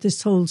tied up with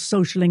this whole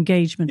social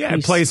engagement piece.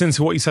 It plays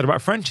into what you said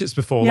about friendships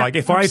before. Yeah, like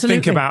if absolutely.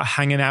 I think about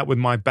hanging out with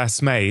my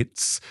best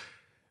mates,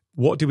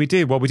 what do we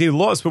do? Well, we do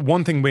lots, but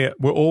one thing we're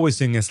always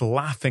doing is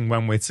laughing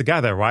when we're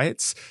together,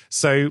 right?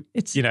 So,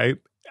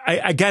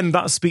 again,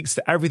 that speaks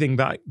to everything,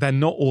 that they're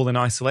not all in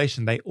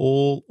isolation. They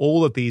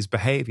all of these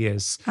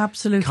behaviors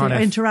absolutely kind of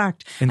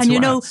interact.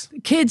 And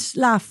kids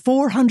laugh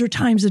 400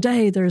 times a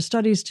day. There are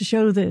studies to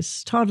show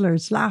this.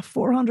 Toddlers laugh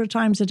 400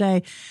 times a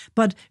day,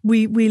 but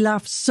we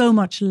laugh so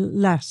much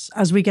less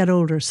as we get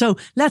older. So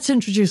let's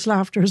introduce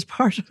laughter as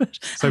part of it.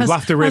 So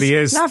laughter really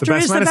is the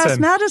best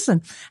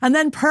medicine. And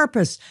then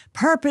purpose.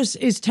 Purpose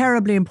is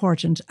terribly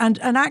important. And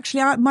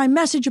actually, my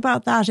message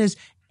about that is,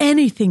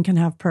 anything can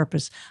have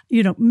purpose.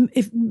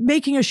 If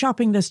making a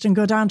shopping list and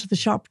go down to the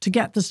shop to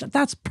get the stuff,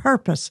 that's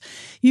purpose.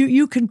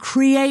 You can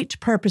create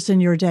purpose in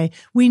your day.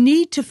 We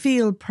need to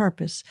feel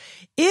purpose.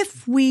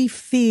 If we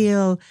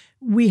feel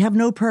we have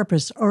no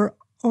purpose or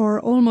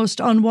almost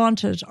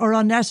unwanted or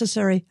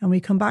unnecessary, and we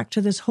come back to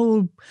this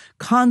whole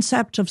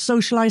concept of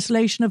social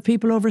isolation of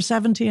people over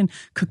 70 and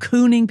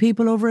cocooning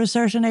people over a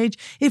certain age,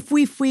 if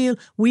we feel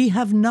we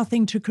have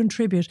nothing to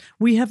contribute,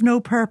 we have no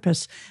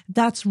purpose,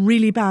 that's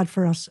really bad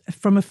for us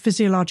from a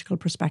physiological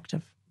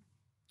perspective.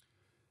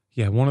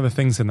 Yeah, one of the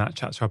things in that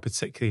chapter I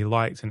particularly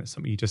liked, and it's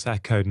something you just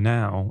echoed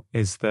now,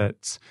 is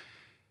that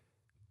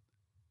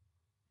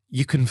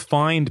you can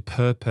find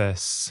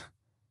purpose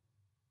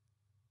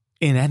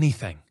in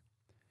anything.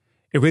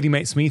 It really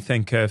makes me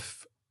think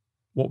of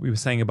what we were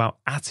saying about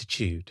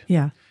attitude.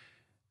 Yeah.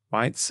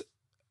 Right?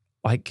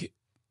 Like,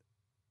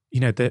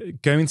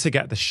 going to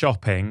get the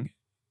shopping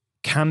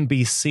can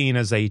be seen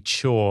as a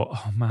chore.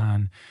 Oh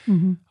man,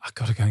 I've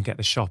got to go and get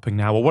the shopping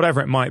now, or whatever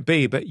it might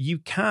be. But you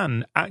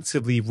can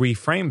actively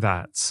reframe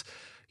that.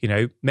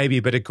 Maybe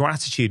a bit of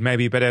gratitude,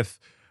 maybe a bit of,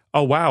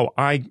 oh wow,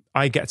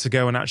 I get to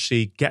go and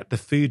actually get the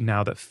food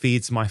now that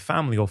feeds my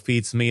family or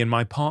feeds me and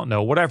my partner,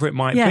 or whatever it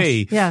might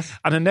be. Yes.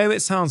 And I know it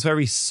sounds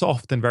very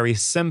soft and very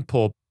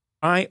simple.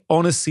 I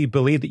honestly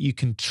believe that you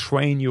can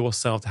train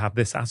yourself to have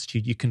this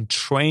attitude. You can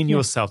train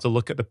yourself to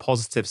look at the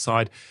positive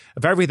side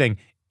of everything,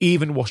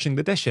 even washing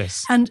the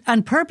dishes.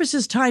 And purpose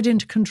is tied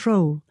into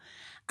control.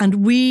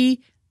 And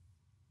we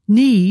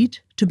need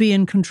to be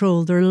in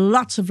control. There are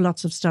lots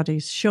of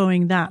studies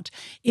showing that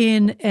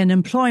in an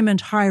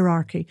employment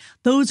hierarchy,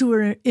 those who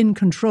are in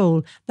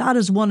control, that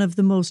is one of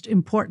the most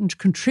important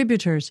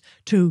contributors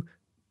to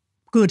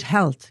good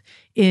health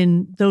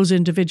in those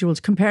individuals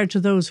compared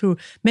to those who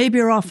maybe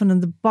are often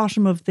in the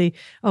bottom of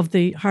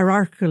the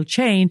hierarchical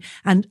chain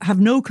and have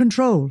no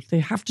control. They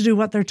have to do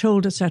what they're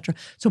told, etc.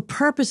 So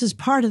purpose is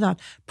part of that.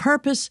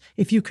 Purpose,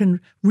 if you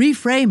can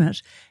reframe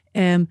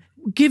it,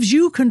 gives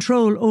you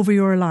control over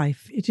your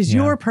life. It is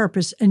your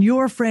purpose, and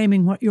you're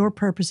framing what your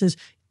purpose is.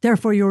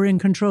 Therefore, you're in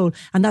control.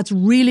 And that's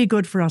really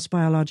good for us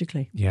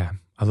biologically. Yeah,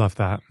 I love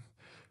that.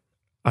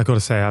 I got to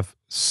say, I've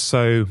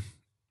so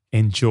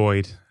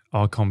enjoyed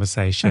our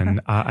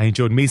conversation. I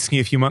enjoyed meeting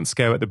you a few months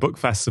ago at the book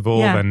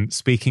festival and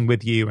speaking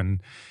with you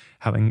and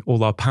having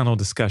all our panel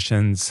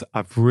discussions.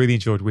 I've really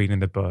enjoyed reading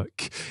the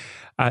book.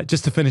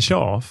 Just to finish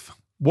off,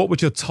 what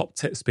would your top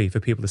tips be for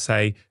people to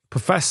say,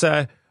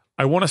 Professor,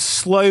 I want to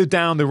slow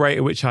down the rate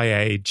at which I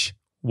age.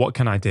 What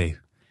can I do?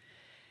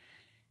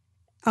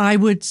 I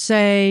would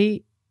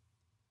say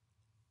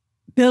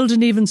build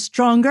an even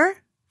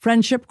stronger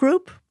friendship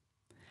group.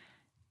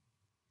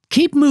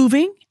 Keep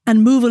moving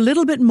and move a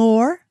little bit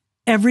more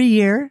every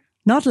year,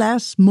 not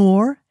less,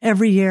 more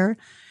every year.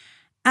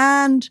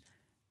 And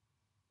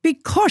be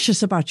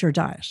cautious about your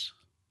diet.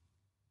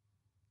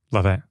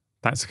 Love it.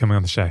 Thanks for coming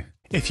on the show.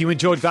 If you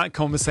enjoyed that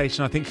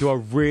conversation, I think you are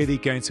really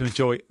going to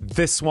enjoy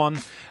this one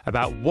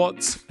about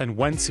what and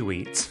when to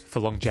eat for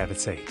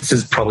longevity. This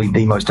is probably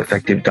the most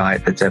effective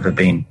diet that's ever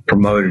been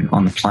promoted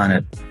on the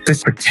planet.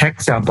 This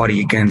protects our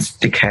body against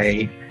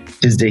decay,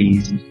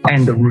 disease,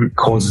 and the root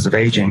causes of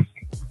aging.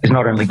 It's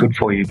not only good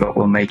for you, but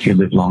will make you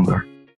live longer.